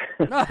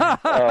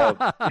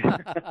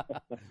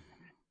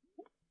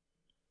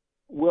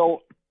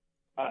 Well,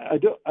 I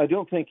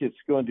don't think it's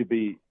going to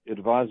be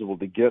advisable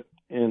to get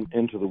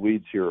into the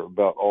weeds here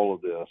about all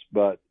of this,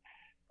 but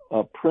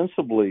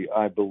principally,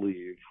 I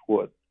believe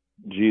what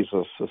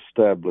Jesus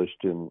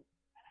established in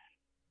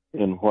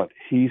what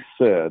he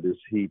said is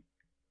he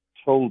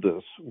told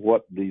us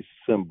what these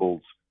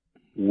symbols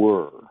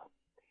were.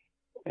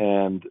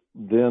 And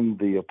then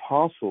the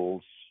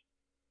apostles,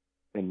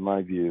 in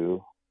my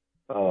view,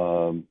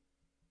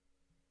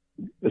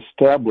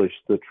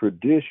 established the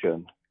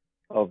tradition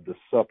of the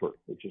supper,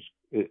 which is,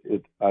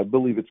 I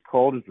believe it's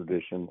called a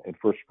tradition in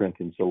 1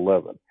 Corinthians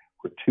 11,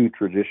 where two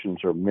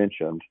traditions are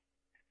mentioned.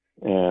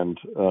 And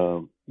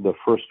the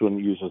first one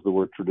uses the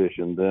word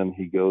tradition. Then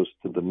he goes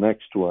to the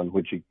next one,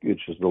 which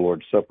is the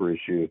Lord's Supper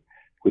issue,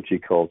 which he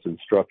calls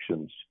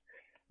instructions.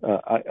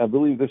 I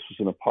believe this was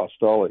an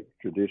apostolic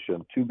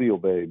tradition to be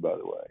obeyed, by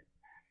the way.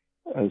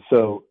 And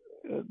so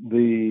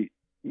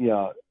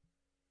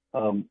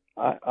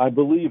I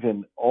believe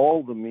in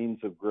all the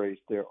means of grace.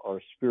 There are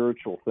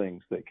spiritual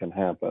things that can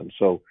happen.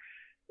 So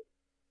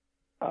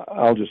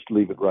I'll just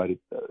leave it right at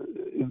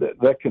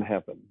that can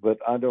happen. But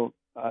I don't.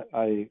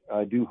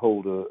 I do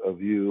hold a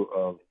view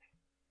of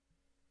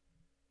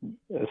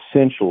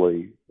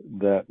essentially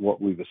that what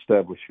we've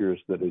established here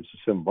is that it's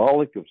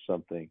symbolic of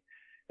something,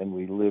 and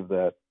we live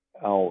that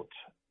out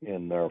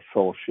in our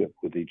fellowship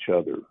with each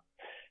other.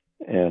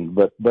 And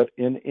but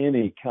in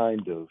any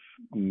kind of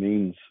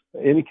means,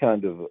 any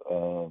kind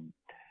of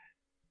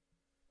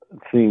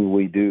thing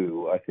we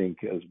do, I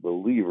think as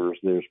believers,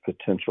 there's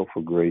potential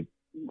for great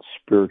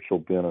spiritual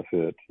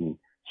benefit and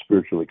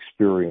spiritual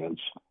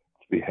experience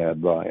to be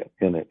had by it,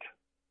 in it.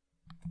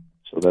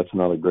 So that's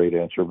not a great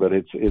answer, but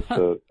it's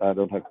I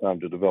don't have time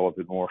to develop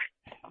it more,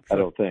 I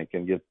don't think,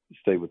 and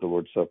stay with the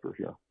Lord's Supper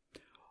here.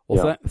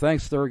 Well,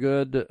 thanks,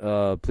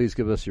 Thurgood. Please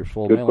give us your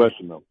full Good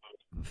question, though.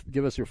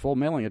 Give us your full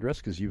mailing address,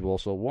 because you've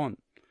also won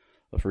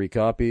a free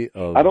copy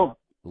of the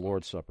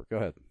Lord's Supper. Go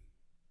ahead.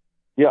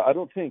 Yeah, I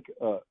don't think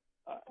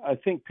I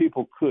think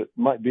people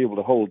might be able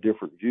to hold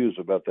different views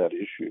about that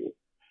issue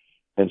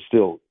and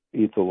still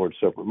eat the Lord's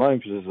Supper. My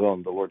emphasis is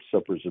on the Lord's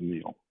Supper as a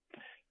meal.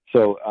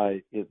 So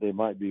they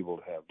might be able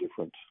to have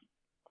different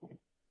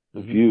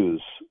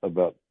views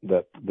about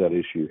that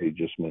issue he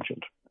just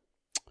mentioned.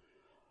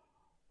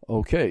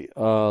 Okay,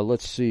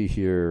 let's see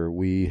here.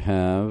 We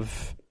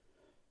have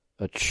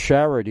a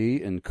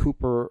charity in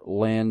Cooper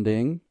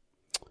Landing,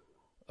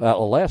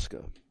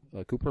 Alaska.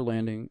 Cooper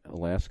Landing,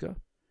 Alaska.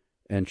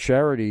 And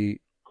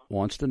Charity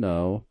wants to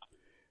know,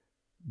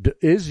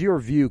 is your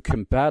view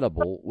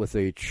compatible with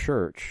a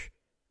church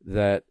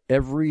that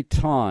every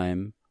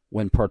time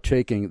when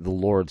partaking the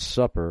Lord's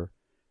Supper,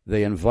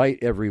 they invite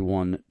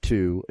everyone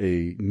to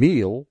a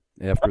meal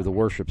after the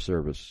worship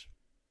service?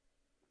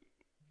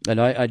 And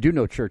I do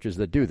know churches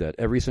that do that.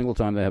 Every single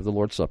time they have the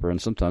Lord's Supper,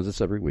 and sometimes it's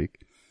every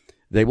week,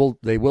 they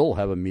will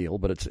have a meal,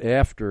 but it's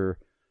after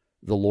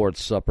the Lord's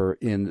Supper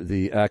in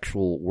the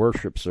actual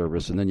worship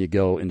service, and then you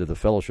go into the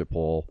fellowship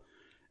hall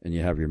and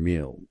you have your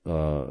meal.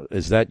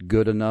 Is that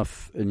good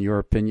enough, in your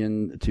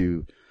opinion,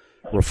 to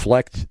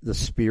reflect the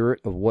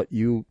spirit of what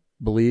you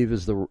believe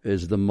is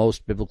the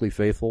most biblically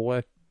faithful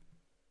way?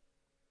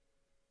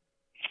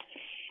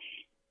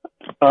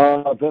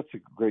 That's a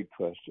great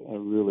question, a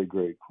really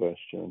great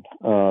question.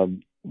 I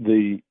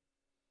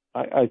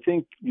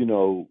think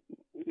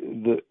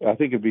I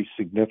think it'd be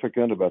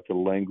significant about the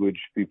language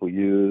people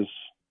use.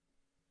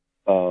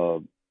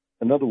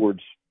 In other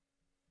words,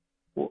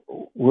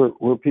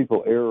 where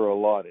people err a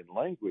lot in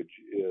language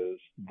is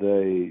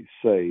they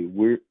say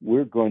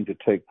we're going to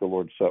take the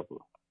Lord's Supper.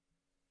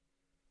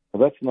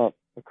 Well, that's not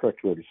the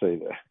correct way to say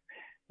that.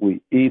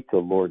 We eat the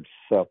Lord's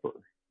Supper.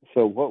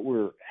 So what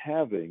we're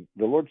having,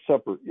 the Lord's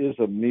Supper is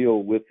a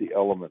meal with the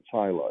elements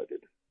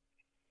highlighted.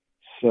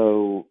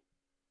 So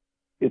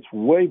it's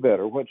way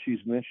better. What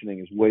she's mentioning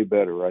is way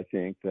better, I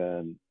think,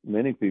 than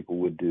many people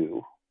would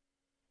do.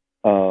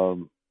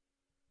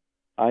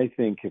 I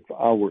think if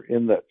I were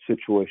in that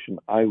situation,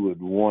 I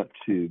would want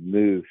to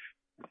move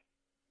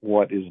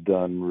what is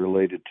done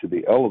related to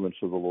the elements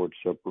of the Lord's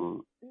Supper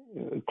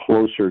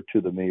closer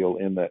to the meal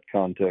in that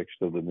context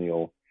of the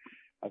meal.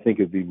 I think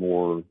it'd be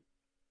more,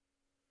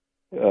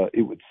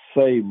 it would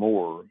say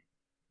more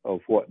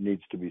of what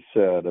needs to be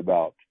said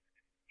about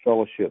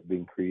fellowship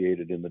being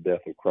created in the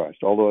death of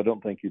Christ. Although I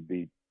don't think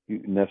you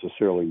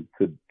necessarily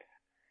could,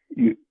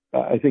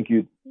 I think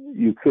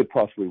you could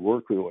possibly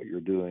work with what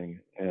you're doing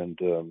and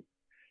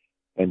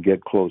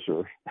get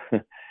closer,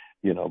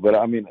 But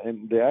I mean,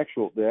 and the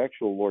actual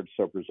Lord's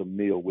Supper is a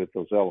meal with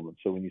those elements.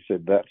 So when you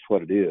said that's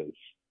what it is,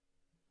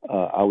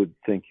 I would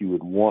think you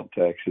would want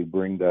to actually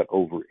bring that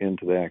over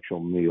into the actual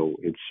meal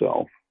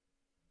itself.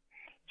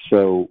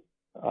 So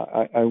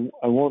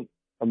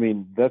I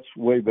mean, that's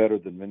way better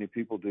than many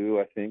people do,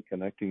 I think,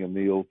 connecting a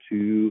meal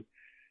to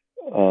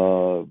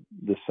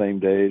the same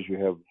day as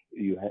you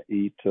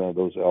eat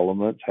those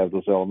elements, have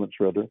those elements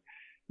rather.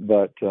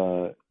 But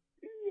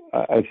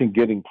I think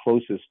getting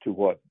closest to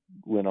what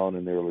went on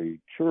in the early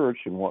church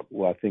and what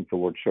I think the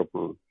Lord's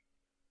Supper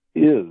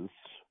is,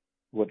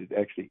 what it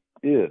actually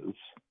is,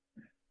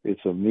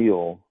 it's a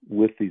meal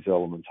with these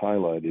elements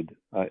highlighted.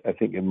 I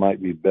think it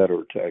might be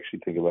better to actually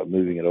think about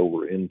moving it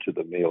over into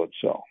the meal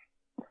itself.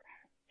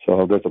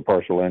 So that's a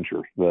partial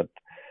answer, but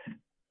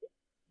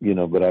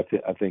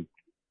I think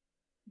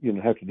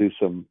have to do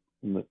some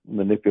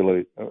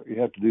manipulate. You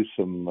have to do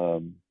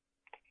some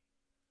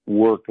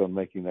work on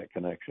making that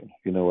connection.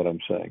 You know what I'm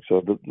saying? So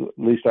at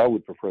least I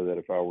would prefer that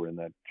if I were in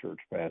that church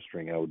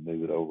pastoring, I would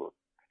move it over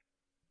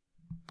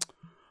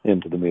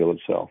into the meal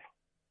itself.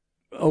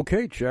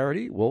 Okay,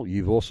 Charity. Well,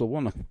 you've also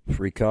won a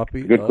free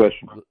copy. Good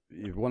question.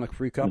 You've won a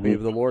free copy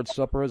of the Lord's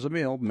Supper as a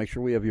meal. Make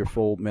sure we have your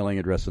full mailing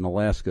address in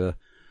Alaska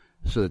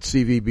so that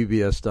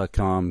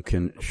cvbbs.com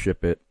can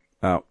ship it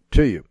out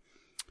to you.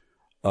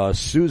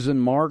 Susan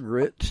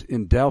Margaret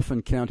in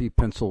Dauphin County,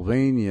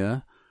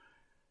 Pennsylvania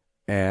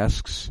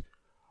asks,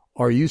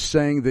 are you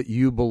saying that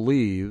you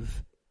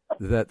believe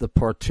that the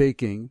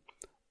partaking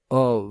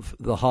of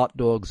the hot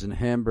dogs and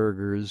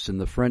hamburgers and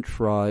the French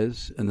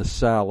fries and the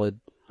salad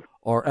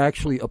are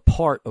actually a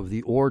part of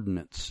the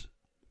ordinance?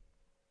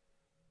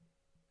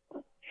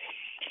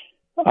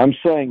 I'm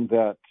saying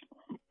that,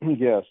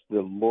 yes,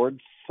 the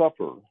Lord's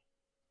Supper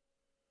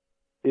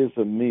is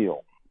a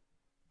meal.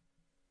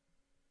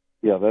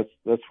 Yeah,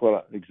 that's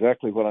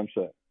exactly what I'm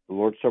saying. The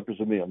Lord's Supper is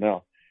a meal.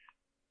 Now,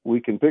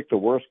 we can pick the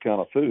worst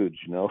kind of foods,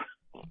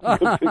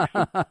 pick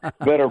some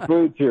better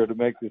foods here to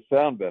make this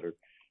sound better.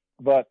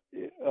 But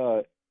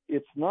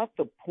it's not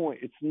the point.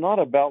 It's not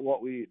about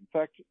what we eat. In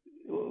fact,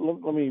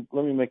 let me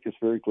make this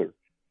very clear.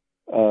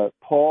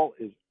 Paul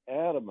is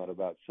adamant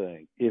about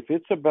saying, if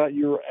it's about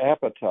your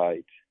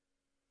appetite,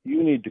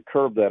 you need to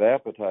curb that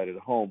appetite at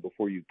home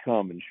before you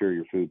come and share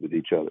your food with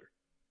each other.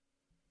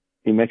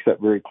 He makes that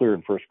very clear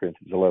in 1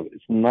 Corinthians 11.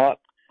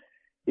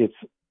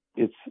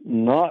 It's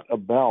not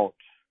about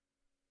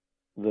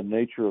the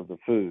nature of the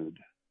food.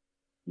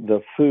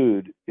 The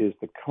food is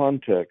the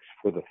context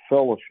for the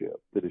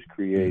fellowship that is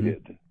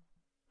created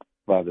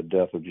by the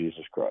death of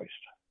Jesus Christ.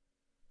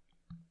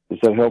 Does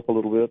that help a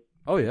little bit?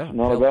 Oh, yeah. It's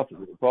not about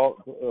the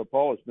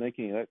Paul is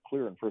making that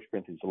clear in 1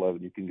 Corinthians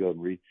 11. You can go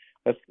and read.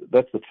 That's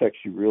the text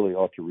you really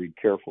ought to read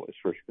carefully. It's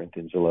 1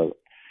 Corinthians 11.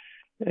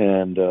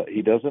 And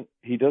he doesn't,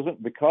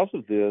 because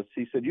of this,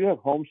 he said, you have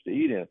homes to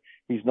eat in.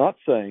 He's not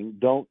saying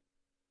don't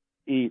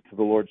eat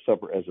the Lord's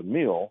Supper as a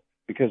meal,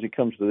 because he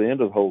comes to the end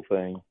of the whole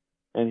thing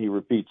and he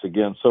repeats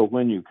again. So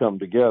when you come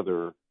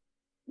together,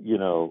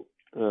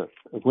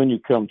 when you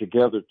come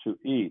together to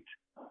eat,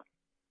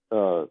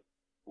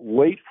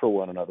 wait for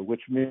one another,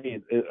 which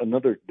means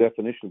another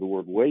definition of the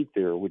word wait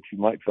there, which you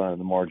might find in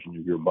the margin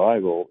of your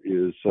Bible,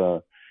 is,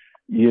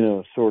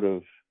 sort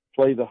of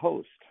play the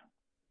host,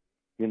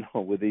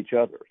 with each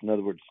other. In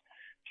other words,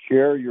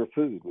 share your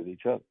food with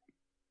each other.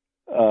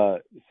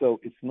 So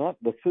it's not,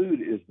 the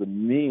food is the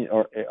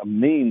a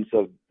means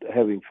of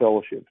having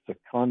fellowship. It's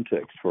a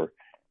context for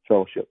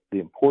fellowship. The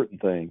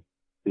important thing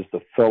is the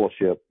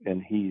fellowship,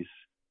 and he's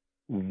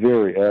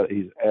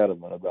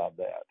adamant about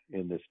that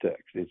in this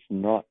text. It's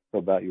not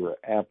about your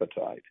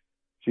appetite.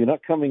 So you're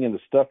not coming in to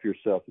stuff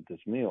yourself at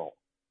this meal,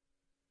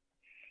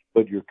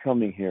 but you're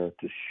coming here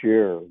to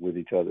share with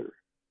each other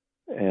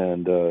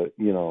and,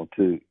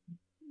 to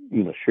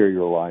share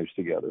your lives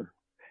together.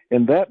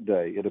 And that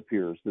day, it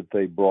appears that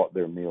they brought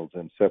their meals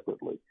in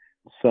separately.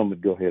 Some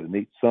would go ahead and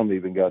eat. Some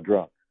even got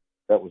drunk.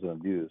 That was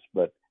abused,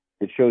 but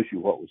it shows you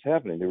what was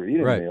happening. They were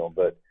eating a meal,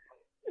 but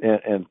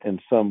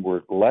and some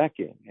were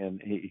lacking, and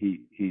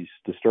he's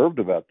disturbed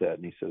about that.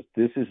 And he says,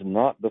 this is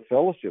not the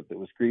fellowship that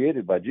was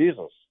created by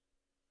Jesus.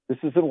 This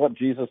isn't what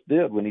Jesus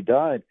did when he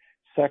died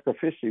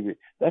sacrificially.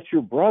 That's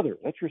your brother.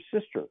 That's your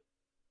sister.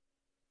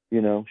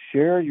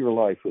 Share your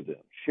life with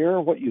them. Share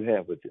what you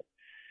have with them.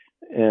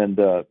 And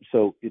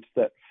so it's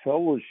that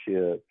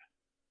fellowship.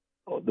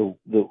 The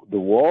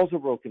walls are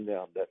broken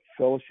down. That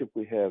fellowship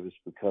we have is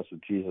because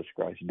of Jesus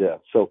Christ's death.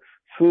 So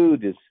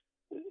food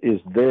is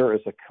there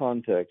as a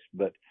context,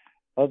 but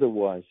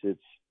otherwise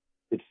it's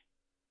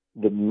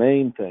the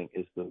main thing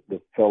is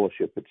the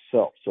fellowship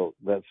itself. So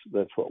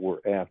that's what we're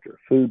after.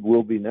 Food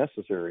will be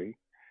necessary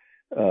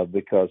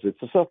because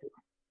it's a supper.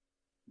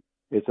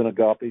 It's an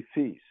agape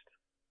feast.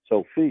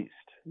 So feast,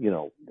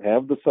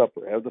 have the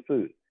supper, have the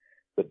food,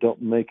 but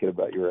don't make it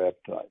about your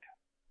appetite.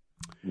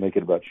 Make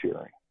it about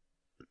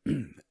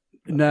sharing.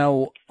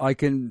 Now, I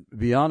can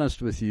be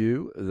honest with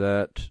you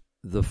that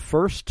the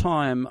first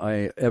time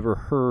I ever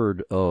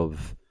heard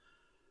of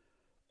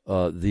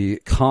the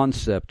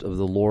concept of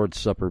the Lord's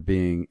Supper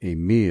being a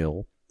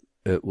meal,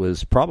 it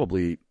was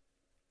probably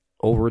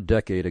over a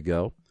decade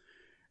ago,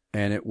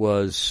 and it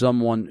was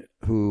someone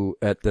who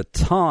at the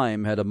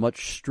time had a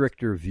much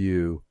stricter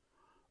view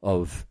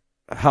of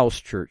house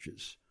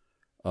churches.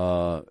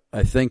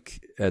 I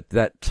think at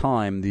that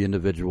time the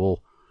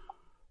individual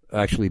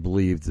actually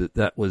believed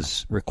that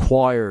was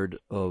required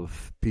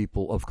of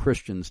people, of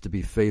Christians, to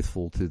be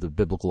faithful to the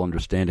biblical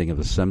understanding of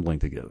assembling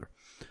together.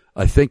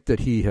 I think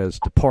that he has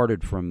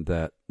departed from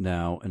that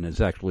now and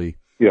is actually...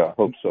 Yeah, I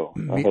hope so.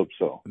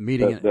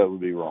 Meeting that would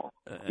be wrong.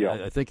 Yeah.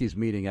 I think he's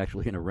meeting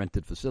actually in a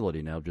rented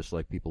facility now, just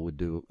like people would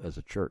do as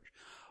a church.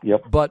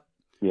 Yep. But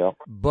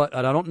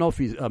I don't know if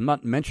I'm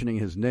not mentioning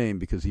his name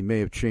because he may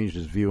have changed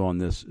his view on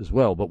this as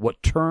well. But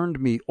what turned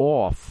me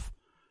off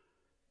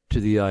to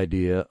the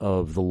idea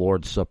of the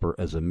Lord's Supper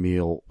as a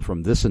meal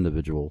from this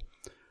individual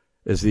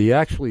is he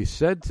actually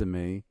said to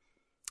me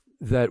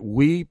that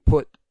we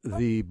put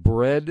the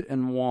bread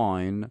and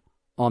wine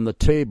on the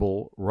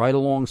table right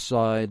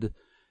alongside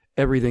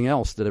everything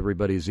else that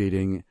everybody's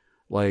eating,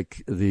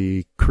 like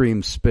the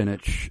cream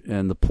spinach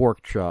and the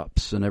pork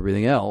chops and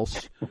everything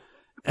else,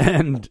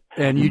 and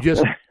you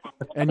just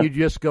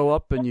go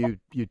up and you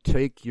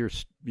take your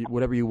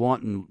whatever you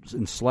want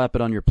and slap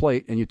it on your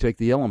plate, and you take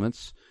the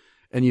elements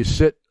and you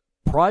sit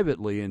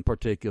privately and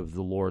partake of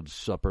the Lord's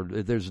Supper.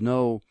 There's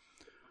no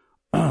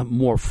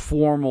more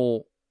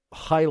formal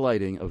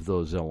highlighting of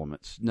those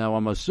elements. Now,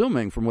 I'm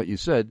assuming from what you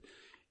said,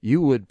 you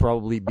would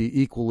probably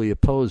be equally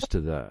opposed to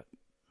that.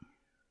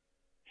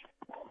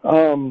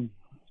 Let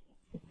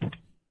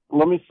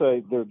me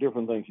say there are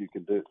different things you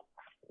can do.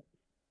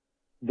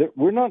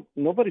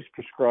 Nobody's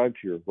prescribed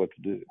here what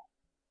to do,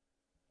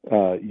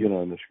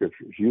 in the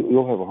scriptures.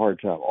 You'll have a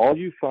hard time. All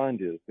you find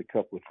is the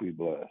cup which we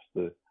bless,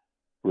 the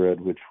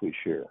bread which we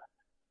share.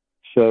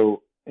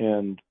 So,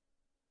 in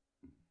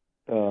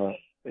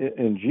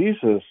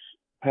Jesus'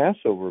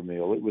 Passover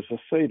meal, it was a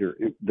Seder.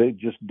 They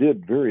just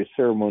did various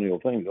ceremonial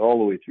things all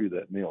the way through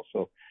that meal.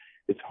 So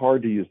it's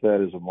hard to use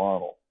that as a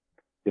model.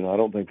 I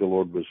don't think the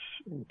Lord was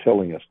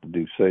telling us to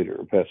do Seder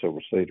or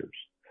Passover Seders.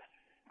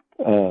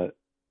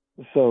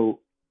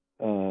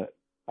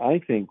 I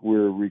think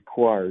we're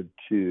required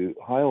to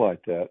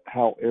highlight that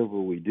however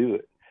we do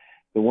it.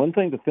 The one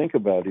thing to think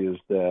about is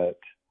that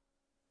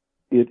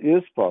it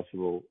is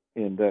possible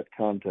in that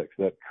context,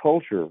 that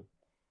culture,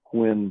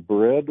 when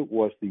bread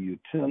was the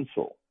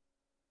utensil,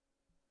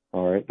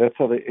 all right, that's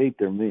how they ate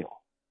their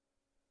meal.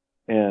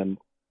 And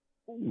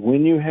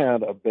when you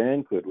had a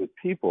banquet with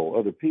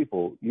other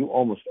people, you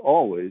almost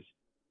always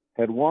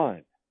had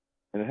wine.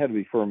 And it had to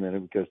be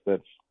fermented because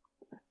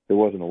there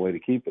wasn't a way to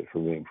keep it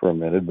from being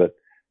fermented, but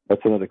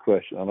that's another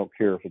question. I don't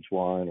care if it's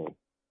wine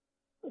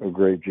or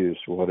grape juice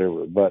or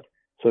whatever. But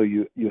so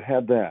you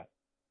had that.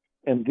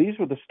 And these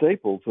were the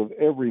staples of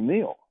every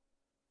meal.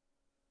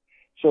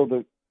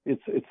 So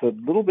it's a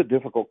little bit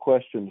difficult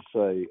question to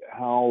say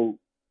how,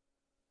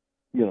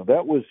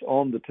 that was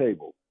on the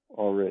table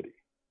already.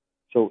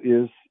 So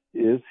is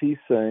he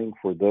saying,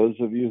 for those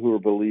of you who are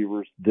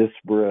believers, this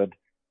bread,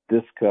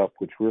 this cup,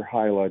 which we're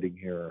highlighting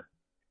here,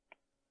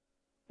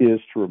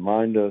 is to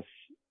remind us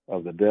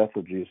of the death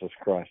of Jesus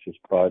Christ, his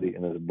body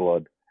and his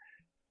blood?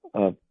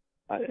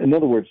 In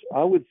other words,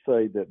 I would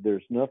say that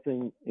there's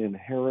nothing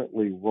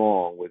inherently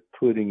wrong with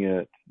putting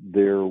it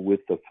there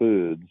with the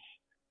foods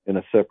in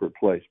a separate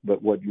place,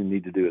 but what you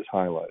need to do is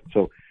highlight it.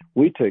 So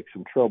we take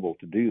some trouble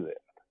to do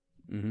that.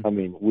 Mm-hmm. I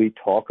mean, we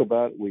talk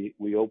about it,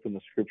 we open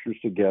the scriptures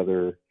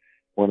together.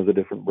 One of the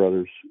different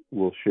brothers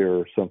will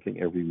share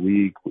something every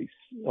week. We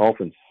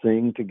often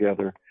sing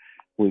together.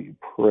 We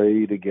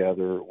pray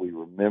together. We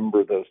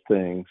remember those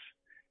things.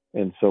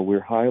 And so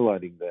we're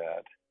highlighting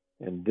that.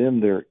 And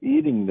then they're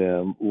eating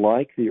them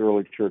like the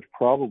early church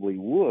probably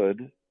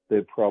would.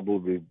 They'd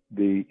probably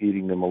be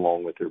eating them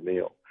along with their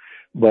meal.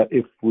 But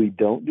if we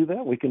don't do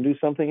that, we can do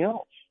something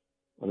else.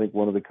 I think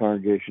one of the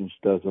congregations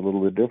does a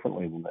little bit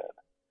differently than that.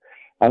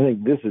 I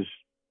think this is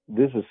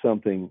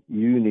something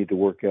you need to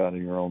work out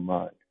in your own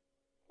mind.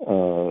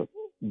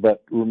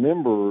 But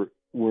remember,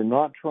 we're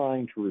not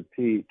trying to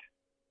repeat.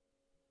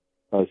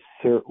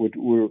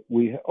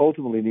 We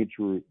ultimately need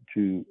to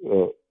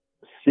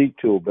seek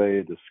to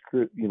obey the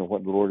script,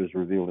 what the Lord has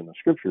revealed in the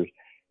scriptures,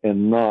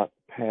 and not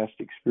past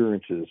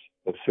experiences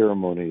of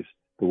ceremonies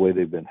the way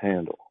they've been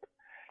handled.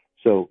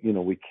 So,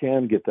 we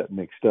can get that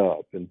mixed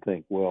up and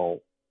think,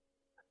 well,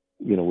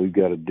 we've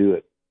got to do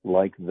it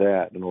like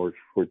that in order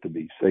for it to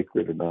be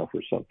sacred enough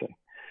or something.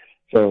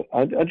 So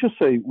I just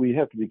say we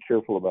have to be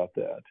careful about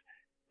that.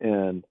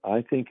 And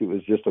I think it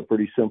was just a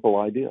pretty simple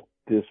idea.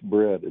 This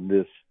bread and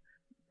this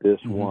this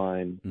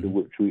wine,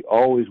 which we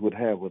always would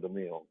have with a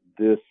meal.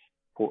 This,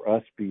 for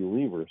us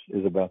believers,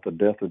 is about the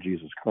death of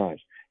Jesus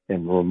Christ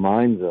and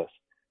reminds us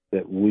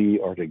that we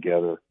are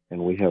together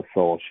and we have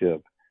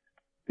fellowship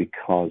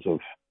because of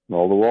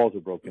all the walls are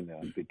broken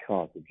down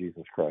because of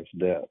Jesus Christ's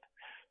death.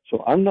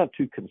 So I'm not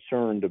too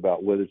concerned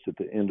about whether it's at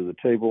the end of the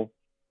table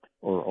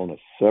or on a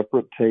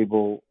separate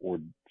table or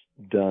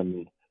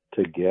done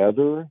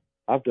together.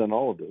 I've done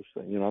all of those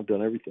things. I've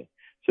done everything.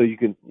 So you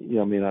can,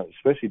 I've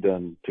especially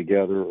done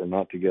together or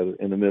not together,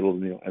 in the middle of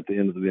the meal, at the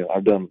end of the meal.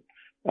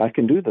 I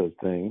can do those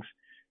things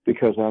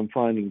because I'm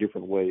finding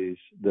different ways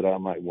that I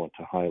might want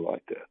to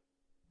highlight that.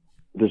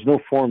 There's no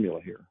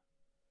formula here,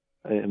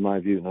 in my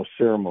view, no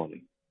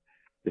ceremony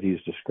that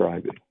he's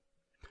describing.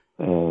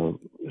 So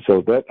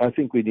that I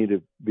think we need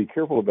to be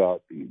careful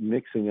about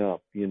mixing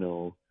up,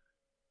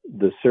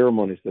 the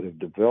ceremonies that have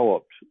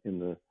developed in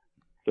the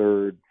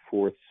 3rd,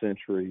 4th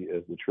century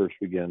as the church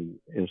began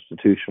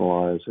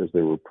institutionalized, as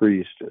there were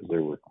priests, as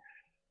there were,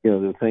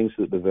 the things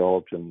that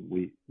developed and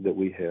we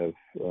have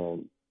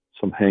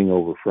some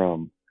hangover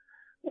from.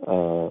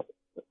 I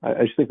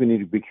just think we need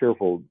to be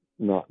careful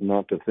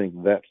not to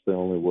think that's the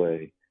only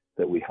way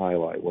that we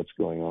highlight what's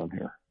going on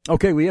here.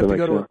 Okay, we have to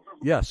go to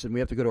and we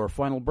have to go to our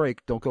final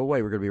break. Don't go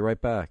away. We're going to be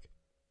right back.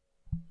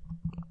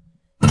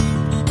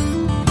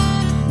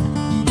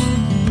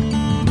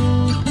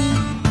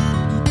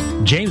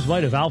 James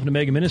White of Alpha and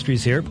Omega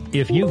Ministries here.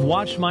 If you've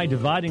watched my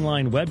Dividing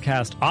Line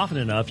webcast often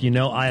enough, you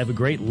know I have a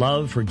great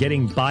love for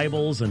getting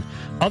Bibles and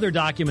other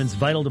documents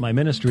vital to my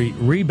ministry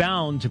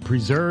rebound to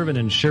preserve and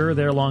ensure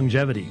their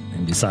longevity.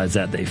 And besides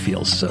that, they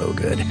feel so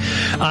good.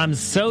 I'm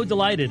so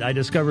delighted I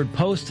discovered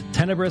Post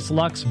Tenebris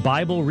Lux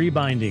Bible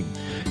Rebinding.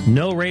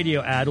 No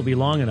radio ad will be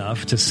long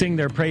enough to sing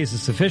their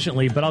praises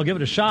sufficiently, but I'll give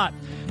it a shot.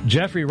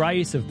 Jeffrey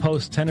Rice of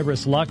Post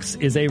Tenebris Lux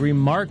is a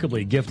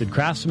remarkably gifted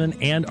craftsman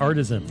and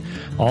artisan.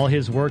 All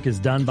his work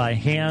is done by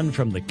hand,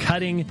 from the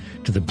cutting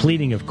to the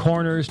pleating of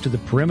corners to the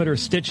perimeter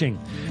stitching.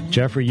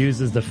 Jeffrey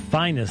uses the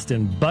finest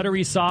and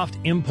buttery soft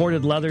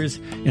imported leathers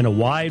in a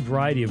wide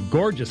variety of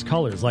gorgeous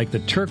colors, like the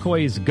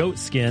turquoise goat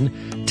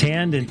skin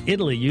tanned in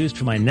Italy used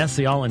for my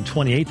Nestle Allen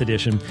 28th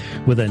edition,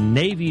 with a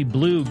navy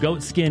blue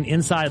goat skin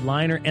inside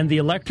liner, and the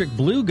electric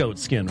blue goat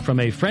skin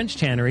from a French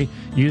tannery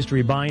used to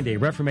rebind a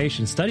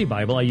Reformation study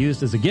Bible I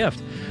used as a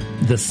gift.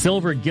 The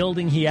silver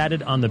gilding he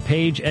added on the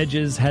page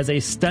edges has a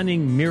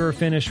stunning mirror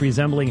finish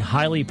resembling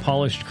highly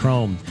polished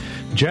chrome.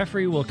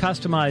 Jeffrey will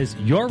customize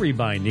your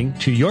rebinding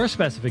to your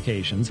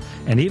specifications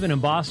and even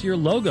emboss your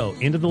logo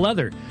into the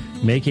leather,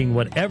 making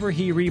whatever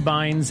he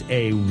rebinds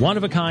a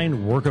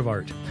one-of-a-kind work of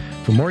art.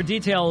 For more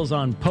details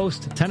on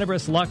Post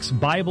Tenebris Lux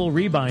Bible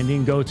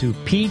Rebinding, go to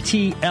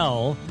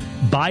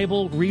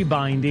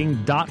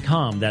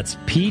PTLBibleRebinding.com. That's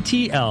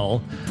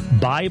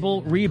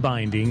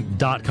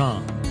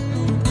PTLBibleRebinding.com.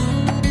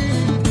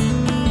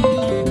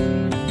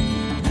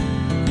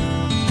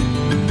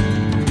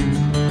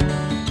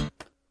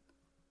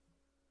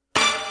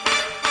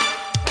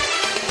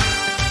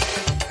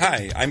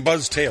 Hi, I'm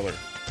Buzz Taylor.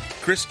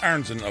 Chris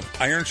Arnzen of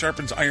Iron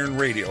Sharpens Iron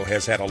Radio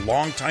has had a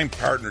long-time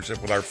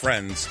partnership with our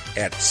friends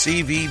at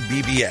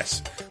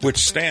CVBBS, which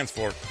stands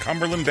for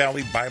Cumberland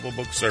Valley Bible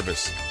Book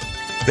Service.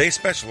 They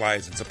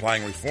specialize in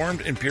supplying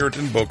Reformed and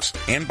Puritan books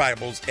and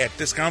Bibles at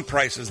discount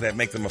prices that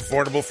make them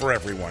affordable for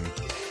everyone.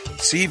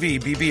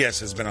 CVBBS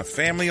has been a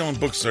family-owned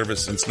book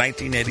service since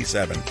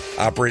 1987,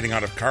 operating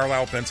out of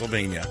Carlisle,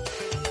 Pennsylvania.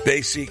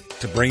 They seek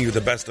to bring you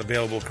the best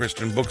available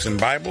Christian books and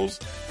Bibles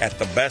at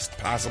the best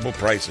possible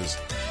prices.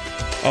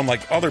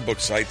 Unlike other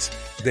book sites,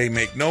 they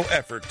make no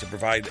effort to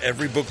provide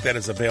every book that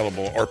is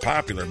available or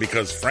popular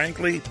because,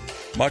 frankly,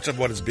 much of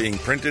what is being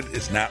printed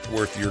is not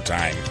worth your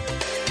time.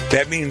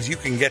 That means you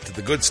can get to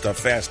the good stuff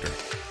faster.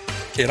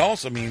 It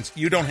also means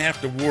you don't have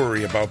to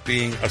worry about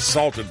being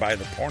assaulted by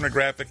the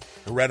pornographic,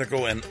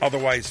 heretical, and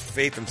otherwise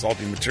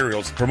faith-insulting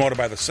materials promoted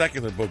by the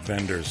secular book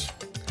vendors.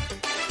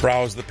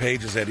 Browse the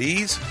pages at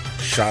ease,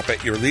 shop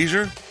at your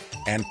leisure,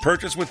 and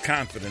purchase with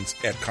confidence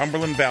at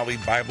Cumberland Valley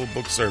Bible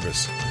Book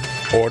Service.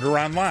 Order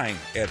online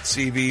at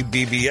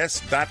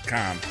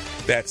cvbbs.com.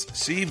 That's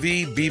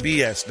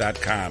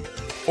cvbbs.com.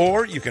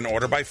 Or you can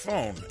order by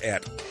phone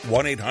at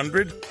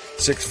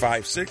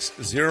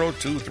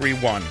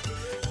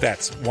 1-800-656-0231.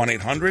 That's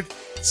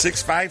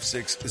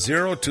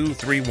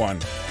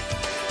 1-800-656-0231.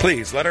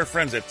 Please let our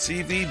friends at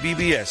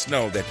CVBBS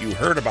know that you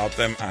heard about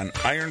them on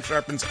Iron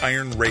Sharpens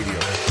Iron Radio.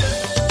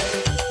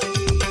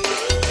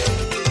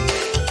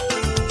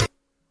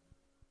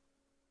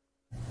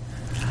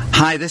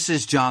 Hi, this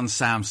is John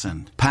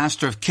Sampson,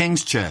 pastor of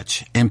King's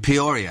Church in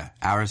Peoria,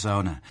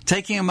 Arizona,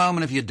 taking a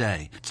moment of your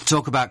day to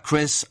talk about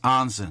Chris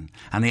Arnzen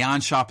and the Iron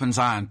Sharpens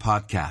Iron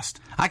podcast.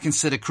 I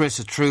consider Chris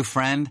a true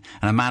friend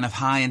and a man of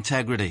high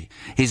integrity.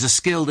 He's a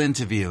skilled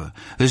interviewer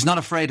who's not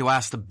afraid to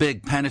ask the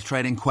big,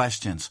 penetrating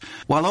questions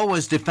while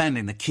always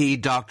defending the key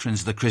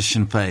doctrines of the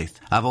Christian faith.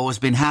 I've always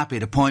been happy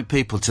to point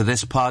people to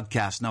this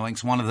podcast, knowing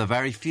it's one of the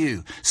very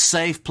few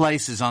safe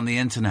places on the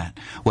internet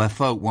where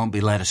folk won't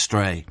be led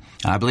astray.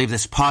 And I believe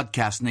this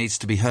podcast needs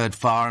to be heard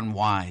far and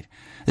wide.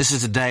 This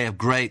is a day of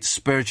great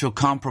spiritual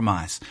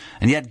compromise,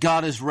 and yet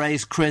God has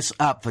raised Chris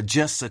up for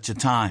just such a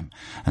time.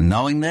 And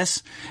knowing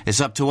this,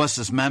 it's up to us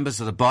as members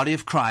of the body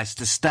of Christ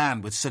to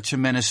stand with such a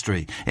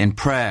ministry in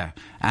prayer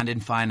and in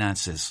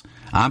finances.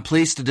 I'm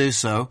pleased to do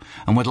so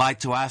and would like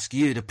to ask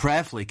you to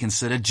prayerfully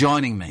consider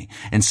joining me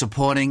in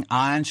supporting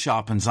Iron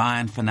Sharpens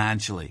Iron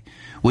financially.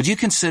 Would you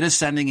consider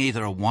sending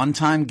either a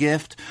one-time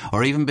gift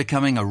or even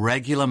becoming a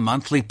regular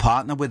monthly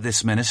partner with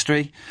this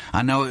ministry?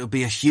 I know it would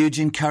be a huge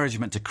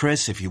encouragement to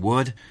Chris if you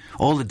would.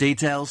 All the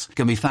details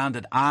can be found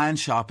at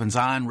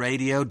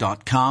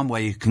ironsharpensironradio.com,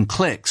 where you can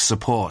click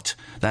support.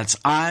 That's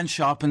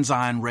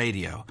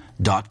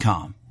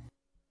ironsharpensironradio.com.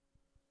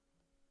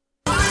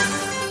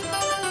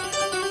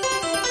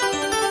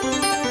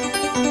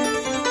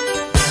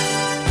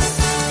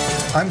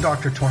 I'm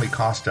Dr. Tony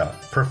Costa,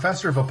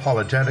 Professor of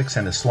Apologetics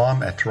and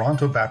Islam at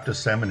Toronto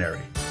Baptist Seminary.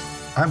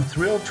 I'm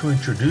thrilled to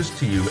introduce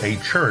to you a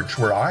church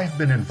where I've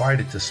been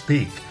invited to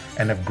speak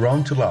and have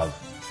grown to love,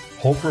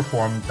 Hope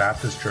Reformed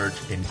Baptist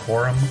Church in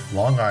Coram,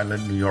 Long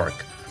Island, New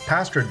York,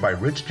 pastored by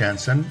Rich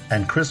Jensen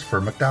and Christopher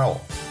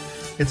McDowell.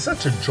 It's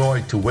such a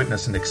joy to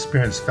witness and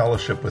experience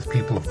fellowship with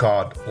people of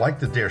God like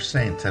the dear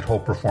saints at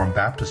Hope Reformed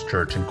Baptist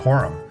Church in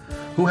Coram,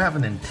 who have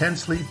an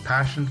intensely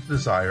passionate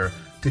desire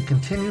to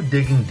continue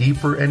digging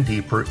deeper and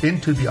deeper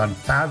into the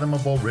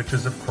unfathomable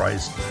riches of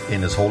Christ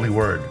in His holy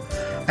word,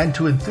 and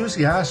to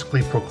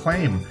enthusiastically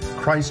proclaim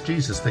Christ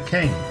Jesus the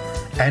King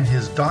and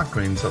His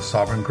doctrines of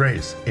sovereign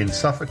grace in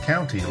Suffolk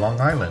County, Long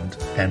Island,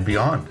 and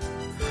beyond.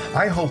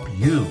 I hope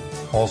you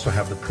also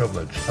have the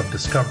privilege of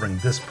discovering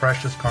this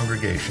precious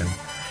congregation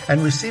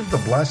and receive the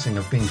blessing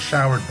of being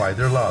showered by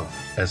their love,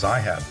 as I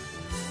have.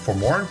 For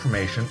more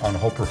information on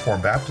Hope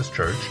Reformed Baptist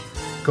Church,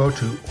 go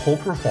to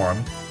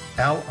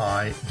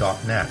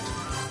hopereformedli.net.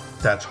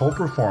 That's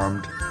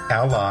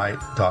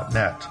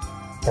hopereformedli.net.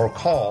 Or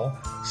call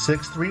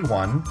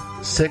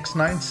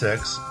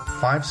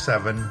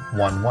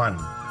 631-696-5711.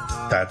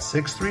 That's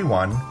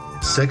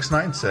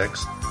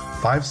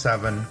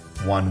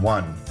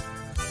 631-696-5711.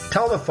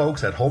 Tell the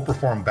folks at Hope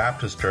Reformed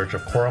Baptist Church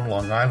of Coram,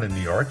 Long Island,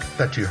 New York,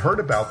 that you heard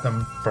about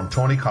them from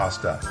Tony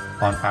Costa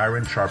on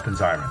Iron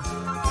Sharpens Iron.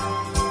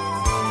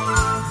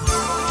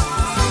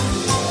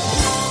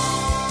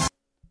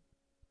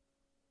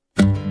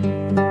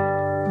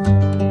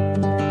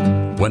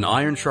 When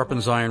Iron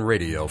Sharpens Iron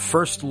Radio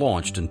first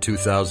launched in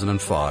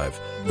 2005,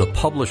 the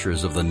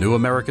publishers of the New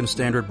American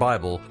Standard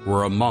Bible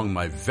were among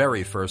my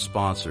very first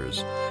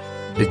sponsors.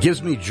 It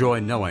gives me joy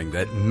knowing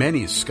that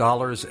many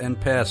scholars and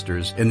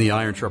pastors in the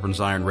Iron Sharpens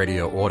Iron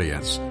Radio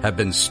audience have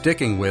been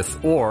sticking with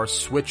or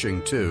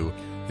switching to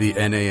the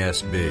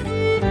NASB.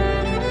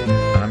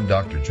 I'm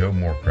Dr. Joe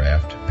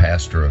Moorcraft,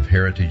 pastor of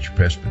Heritage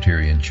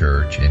Presbyterian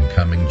Church in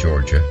Cumming,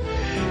 Georgia,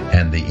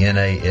 and the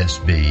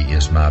NASB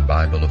is my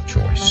Bible of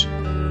choice.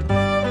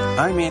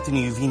 I'm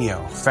Anthony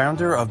Uvino,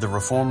 founder of the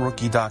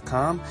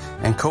ReformRookie.com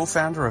and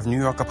co-founder of New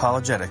York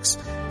Apologetics,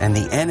 and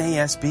the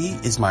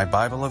NASB is my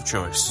Bible of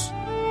choice.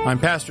 I'm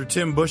Pastor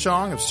Tim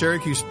Bushong of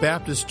Syracuse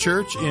Baptist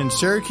Church in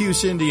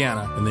Syracuse,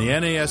 Indiana, and the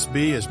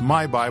NASB is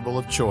my Bible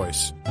of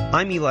choice.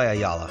 I'm Eli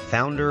Ayala,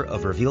 founder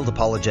of Revealed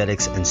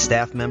Apologetics and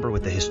staff member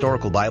with the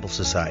Historical Bible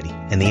Society,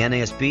 and the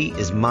NASB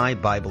is my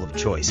Bible of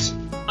choice.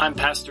 I'm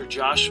Pastor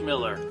Josh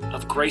Miller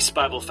of Grace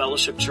Bible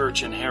Fellowship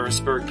Church in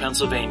Harrisburg,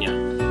 Pennsylvania,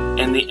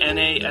 and the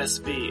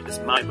NASB is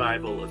my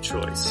Bible of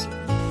choice.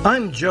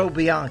 I'm Joe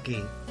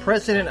Bianchi,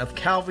 president of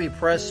Calvary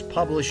Press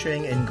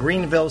Publishing in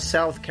Greenville,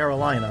 South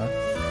Carolina,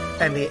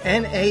 and the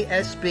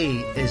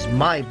NASB is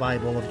my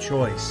Bible of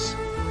choice.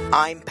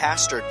 I'm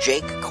Pastor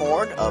Jake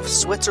Korn of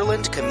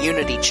Switzerland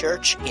Community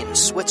Church in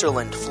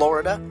Switzerland,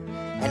 Florida,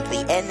 and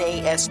the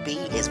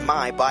NASB is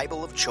my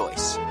Bible of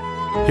choice.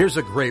 Here's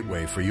a great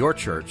way for your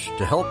church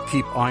to help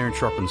keep Iron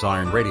Sharpens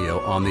Iron Radio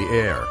on the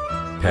air.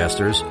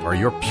 Pastors, are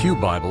your pew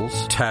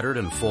Bibles tattered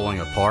and falling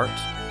apart?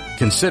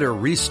 Consider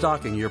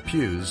restocking your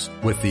pews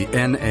with the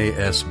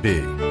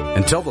NASB.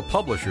 And tell the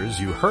publishers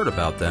you heard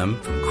about them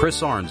from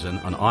Chris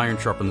Arnzen on Iron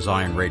Sharpens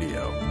Iron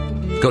Radio.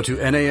 Go to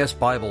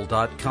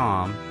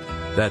nasbible.com.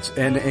 That's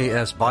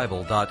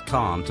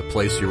nasbible.com to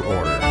place your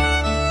order.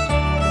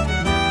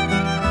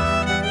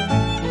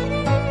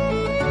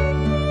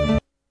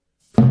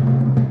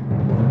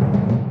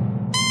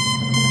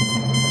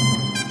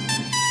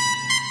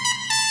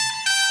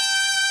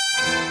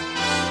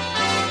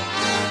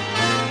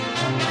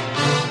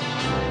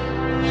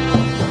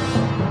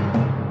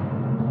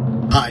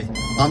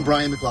 I'm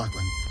Brian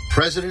McLaughlin,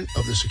 president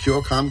of the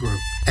SecureCom Group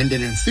and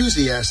an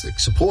enthusiastic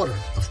supporter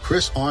of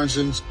Chris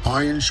Arnzen's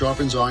Iron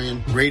Sharpens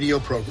Iron radio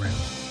program.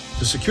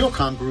 The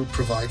SecureCom Group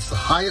provides the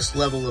highest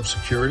level of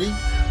security,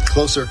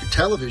 closed-circuit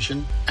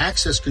television,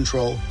 access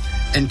control,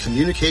 and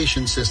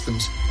communication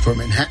systems for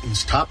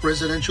Manhattan's top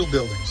residential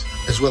buildings,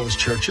 as well as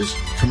churches,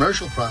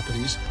 commercial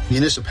properties,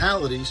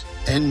 municipalities,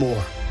 and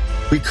more.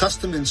 We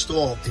custom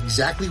install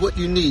exactly what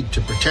you need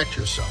to protect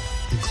yourself,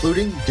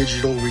 including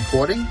digital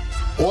recording,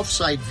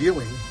 off-site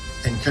viewing,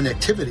 and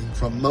connectivity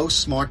from most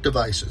smart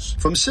devices.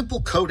 From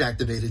simple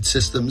code-activated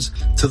systems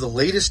to the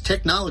latest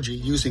technology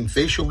using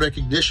facial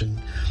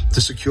recognition,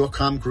 the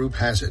SecureCom Group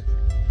has it.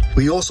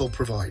 We also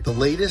provide the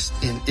latest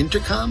in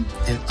intercom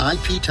and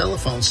IP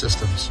telephone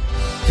systems.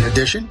 In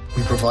addition,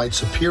 we provide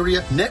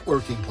superior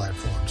networking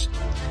platforms.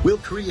 We'll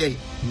create,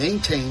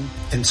 maintain,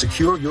 and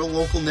secure your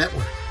local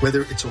network.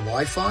 Whether it's a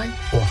Wi-Fi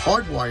or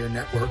hardwire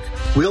network,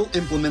 we'll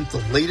implement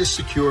the latest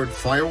secured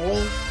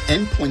firewall,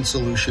 endpoint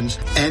solutions,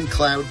 and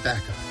cloud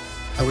backup.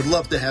 I would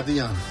love to have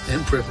the honor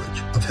and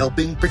privilege of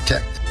helping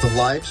protect the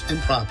lives and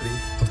property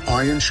of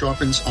Iron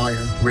Sharpens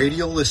Iron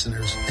radio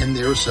listeners and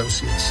their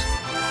associates.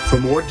 For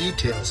more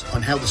details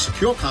on how the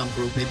SecureCom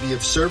Group may be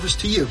of service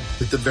to you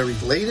with the very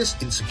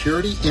latest in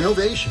security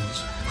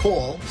innovations,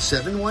 call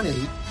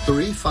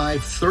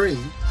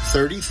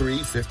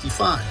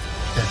 718-353-3355.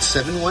 That's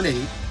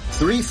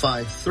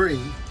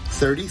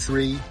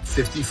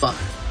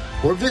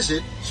 718-353-3355. Or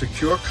visit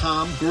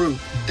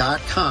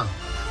SecureComGroup.com.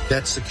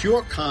 That's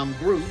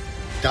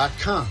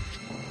SecureComGroup.com.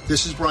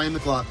 This is Brian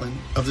McLaughlin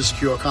of the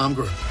SecureCom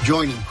Group,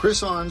 joining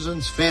Chris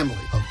Arnzen's family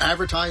of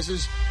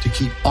advertisers to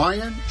keep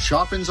Iron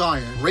Sharpens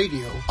Iron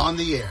radio on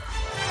the air.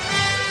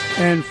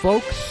 And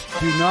folks,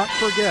 do not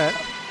forget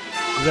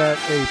that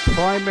a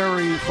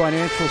primary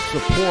financial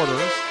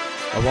supporter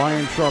of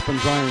Iron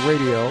Sharpens Iron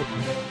Radio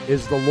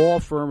is the law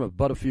firm of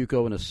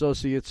Buttafuoco and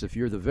Associates. If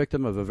you're the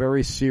victim of a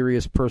very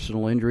serious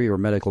personal injury or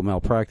medical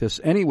malpractice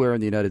anywhere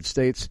in the United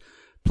States,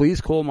 please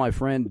call my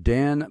friend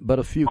Dan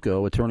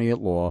Buttafuoco, attorney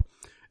at law,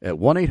 at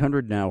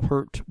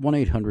 1-800-NOW-HURT,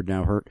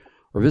 1-800-NOW-HURT,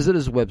 or visit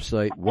his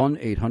website,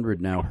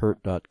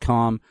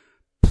 1-800-NOW-HURT.com.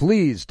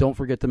 Please don't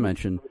forget to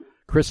mention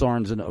Chris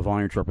Arnzen of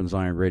Iron Sharpens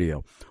Iron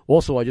Radio.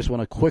 Also, I just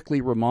want to quickly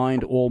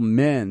remind all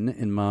men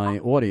in my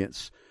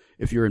audience,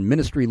 if you're in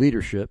ministry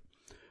leadership,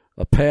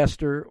 a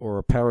pastor or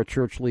a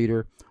parachurch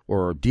leader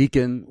or a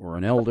deacon or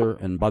an elder,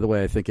 and by the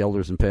way, I think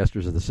elders and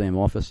pastors are the same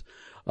office,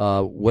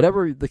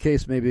 whatever the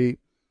case may be,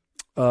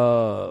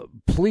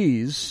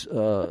 please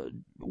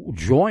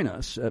join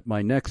us at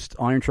my next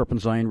Iron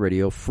Sharpens Iron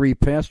Radio free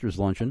pastors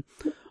luncheon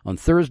on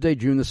Thursday,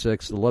 June the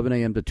 6th, 11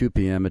 a.m. to 2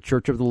 p.m. at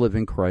Church of the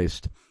Living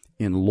Christ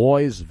in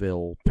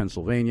Loysville,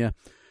 Pennsylvania.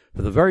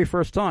 For the very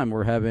first time,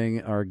 we're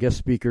having our guest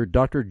speaker,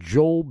 Dr.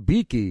 Joel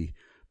Beakey,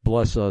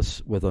 bless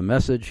us with a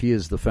message. He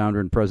is the founder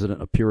and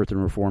president of Puritan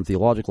Reformed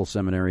Theological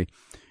Seminary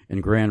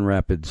in Grand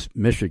Rapids,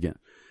 Michigan.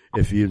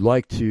 If you'd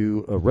like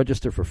to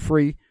register for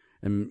free,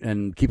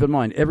 and keep in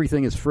mind,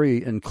 everything is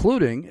free,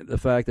 including the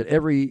fact that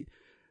every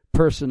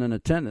person in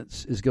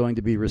attendance is going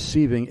to be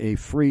receiving a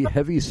free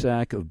heavy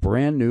sack of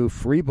brand new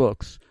free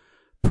books,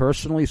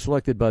 personally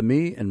selected by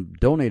me and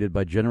donated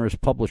by generous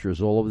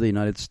publishers all over the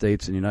United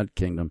States and United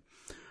Kingdom.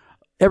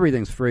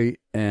 Everything's free,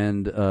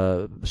 and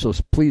so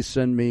please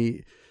send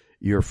me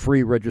your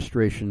free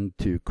registration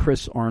to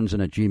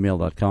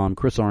chrisarnzen@gmail.com,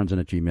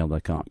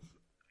 chrisarnzen@gmail.com.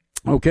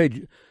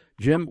 Okay,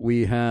 Jim,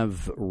 we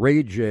have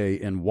Ray J.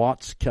 in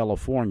Watts,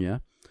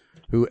 California,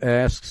 who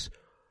asks,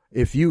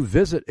 if you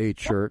visit a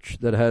church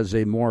that has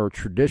a more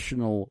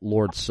traditional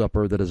Lord's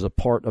Supper that is a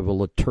part of a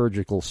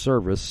liturgical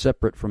service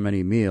separate from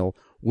any meal,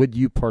 would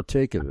you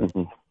partake of it?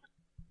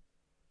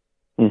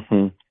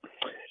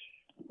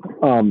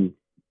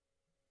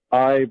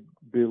 I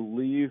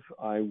believe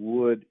I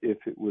would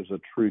if it was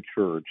a true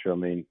church. I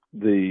mean,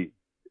 in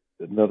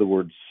other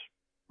words,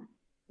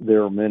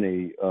 there are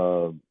many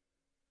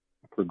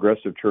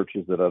progressive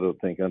churches that I don't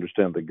think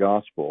understand the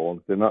gospel.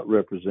 If they're not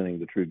representing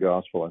the true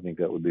gospel, I think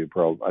that would be a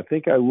problem. I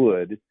think I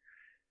would,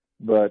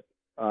 but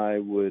I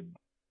would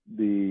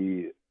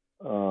be,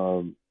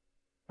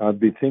 I'd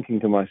be thinking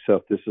to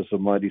myself, this is a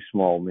mighty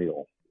small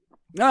meal.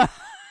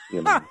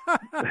 You know?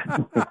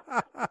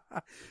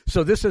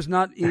 So this has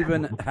not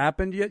even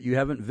happened yet? You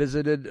haven't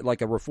visited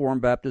like a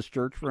Reformed Baptist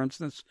church, for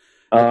instance?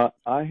 I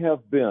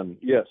have been,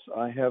 yes,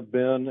 I have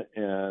been,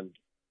 and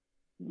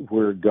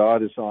where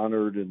God is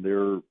honored and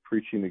they're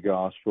preaching the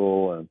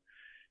gospel,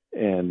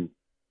 and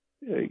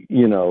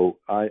you know,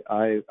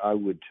 I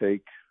would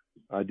take,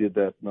 I did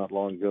that not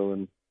long ago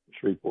in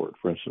Shreveport,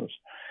 for instance.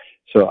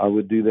 So I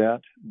would do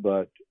that,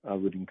 but I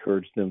would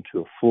encourage them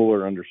to a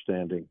fuller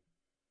understanding,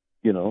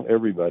 you know,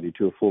 everybody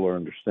to a fuller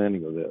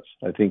understanding of this.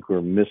 I think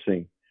we're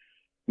missing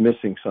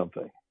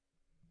something.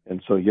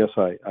 And so, yes,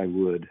 I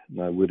would,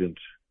 and I wouldn't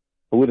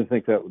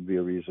think that would be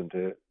a reason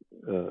to,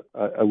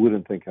 I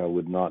wouldn't think I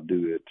would not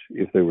do it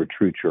if they were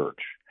true church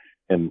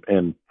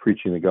and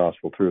preaching the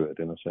gospel through it,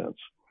 in a sense.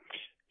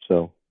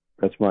 So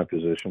that's my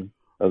position.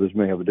 Others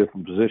may have a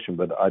different position,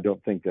 but I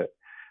think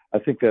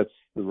that's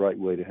the right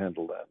way to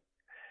handle that.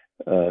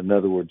 In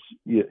other words,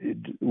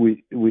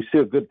 we see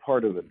a good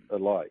part of it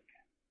alike,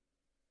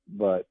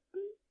 but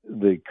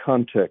the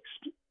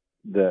context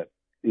that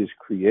is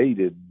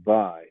created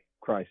by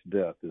Christ's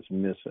death is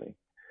missing.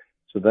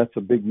 So that's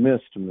a big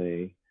miss to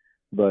me,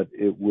 but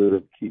it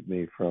would keep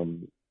me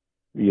from,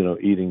 you know,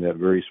 eating that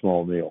very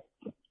small meal.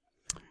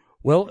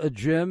 Well,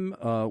 Jim,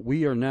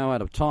 we are now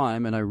out of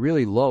time, and I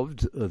really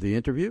loved the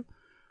interview.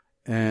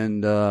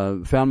 and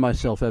found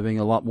myself having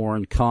a lot more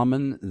in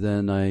common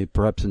than I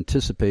perhaps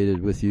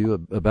anticipated with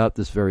you about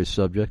this very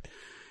subject.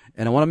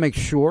 And I want to make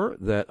sure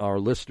that our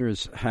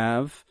listeners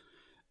have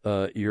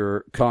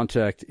your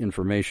contact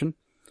information.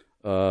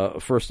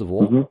 First of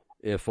all,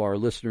 if our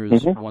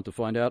listeners want to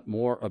find out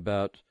more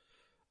about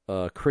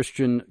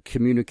Christian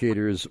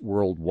communicators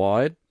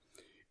worldwide,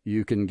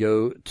 you can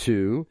go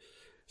to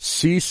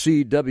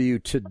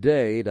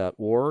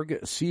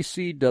ccwtoday.org,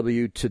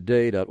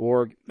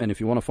 ccwtoday.org. And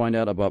if you want to find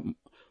out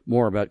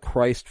more about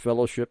Christ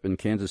Fellowship in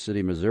Kansas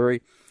City,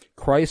 Missouri,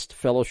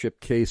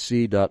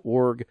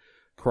 christfellowshipkc.org,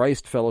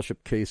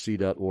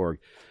 christfellowshipkc.org.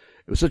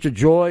 It was such a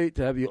joy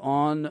to have you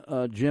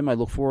on, Jim. I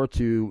look forward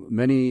to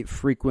many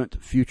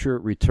frequent future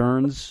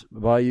returns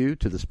by you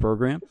to this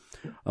program.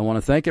 I want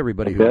to thank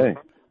everybody who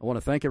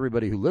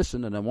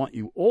listened, and I want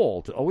you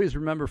all to always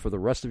remember for the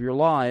rest of your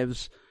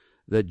lives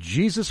that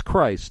Jesus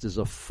Christ is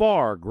a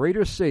far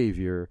greater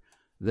Savior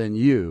than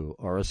you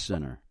are a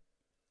sinner.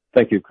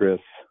 Thank you, Chris.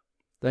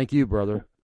 Thank you, brother.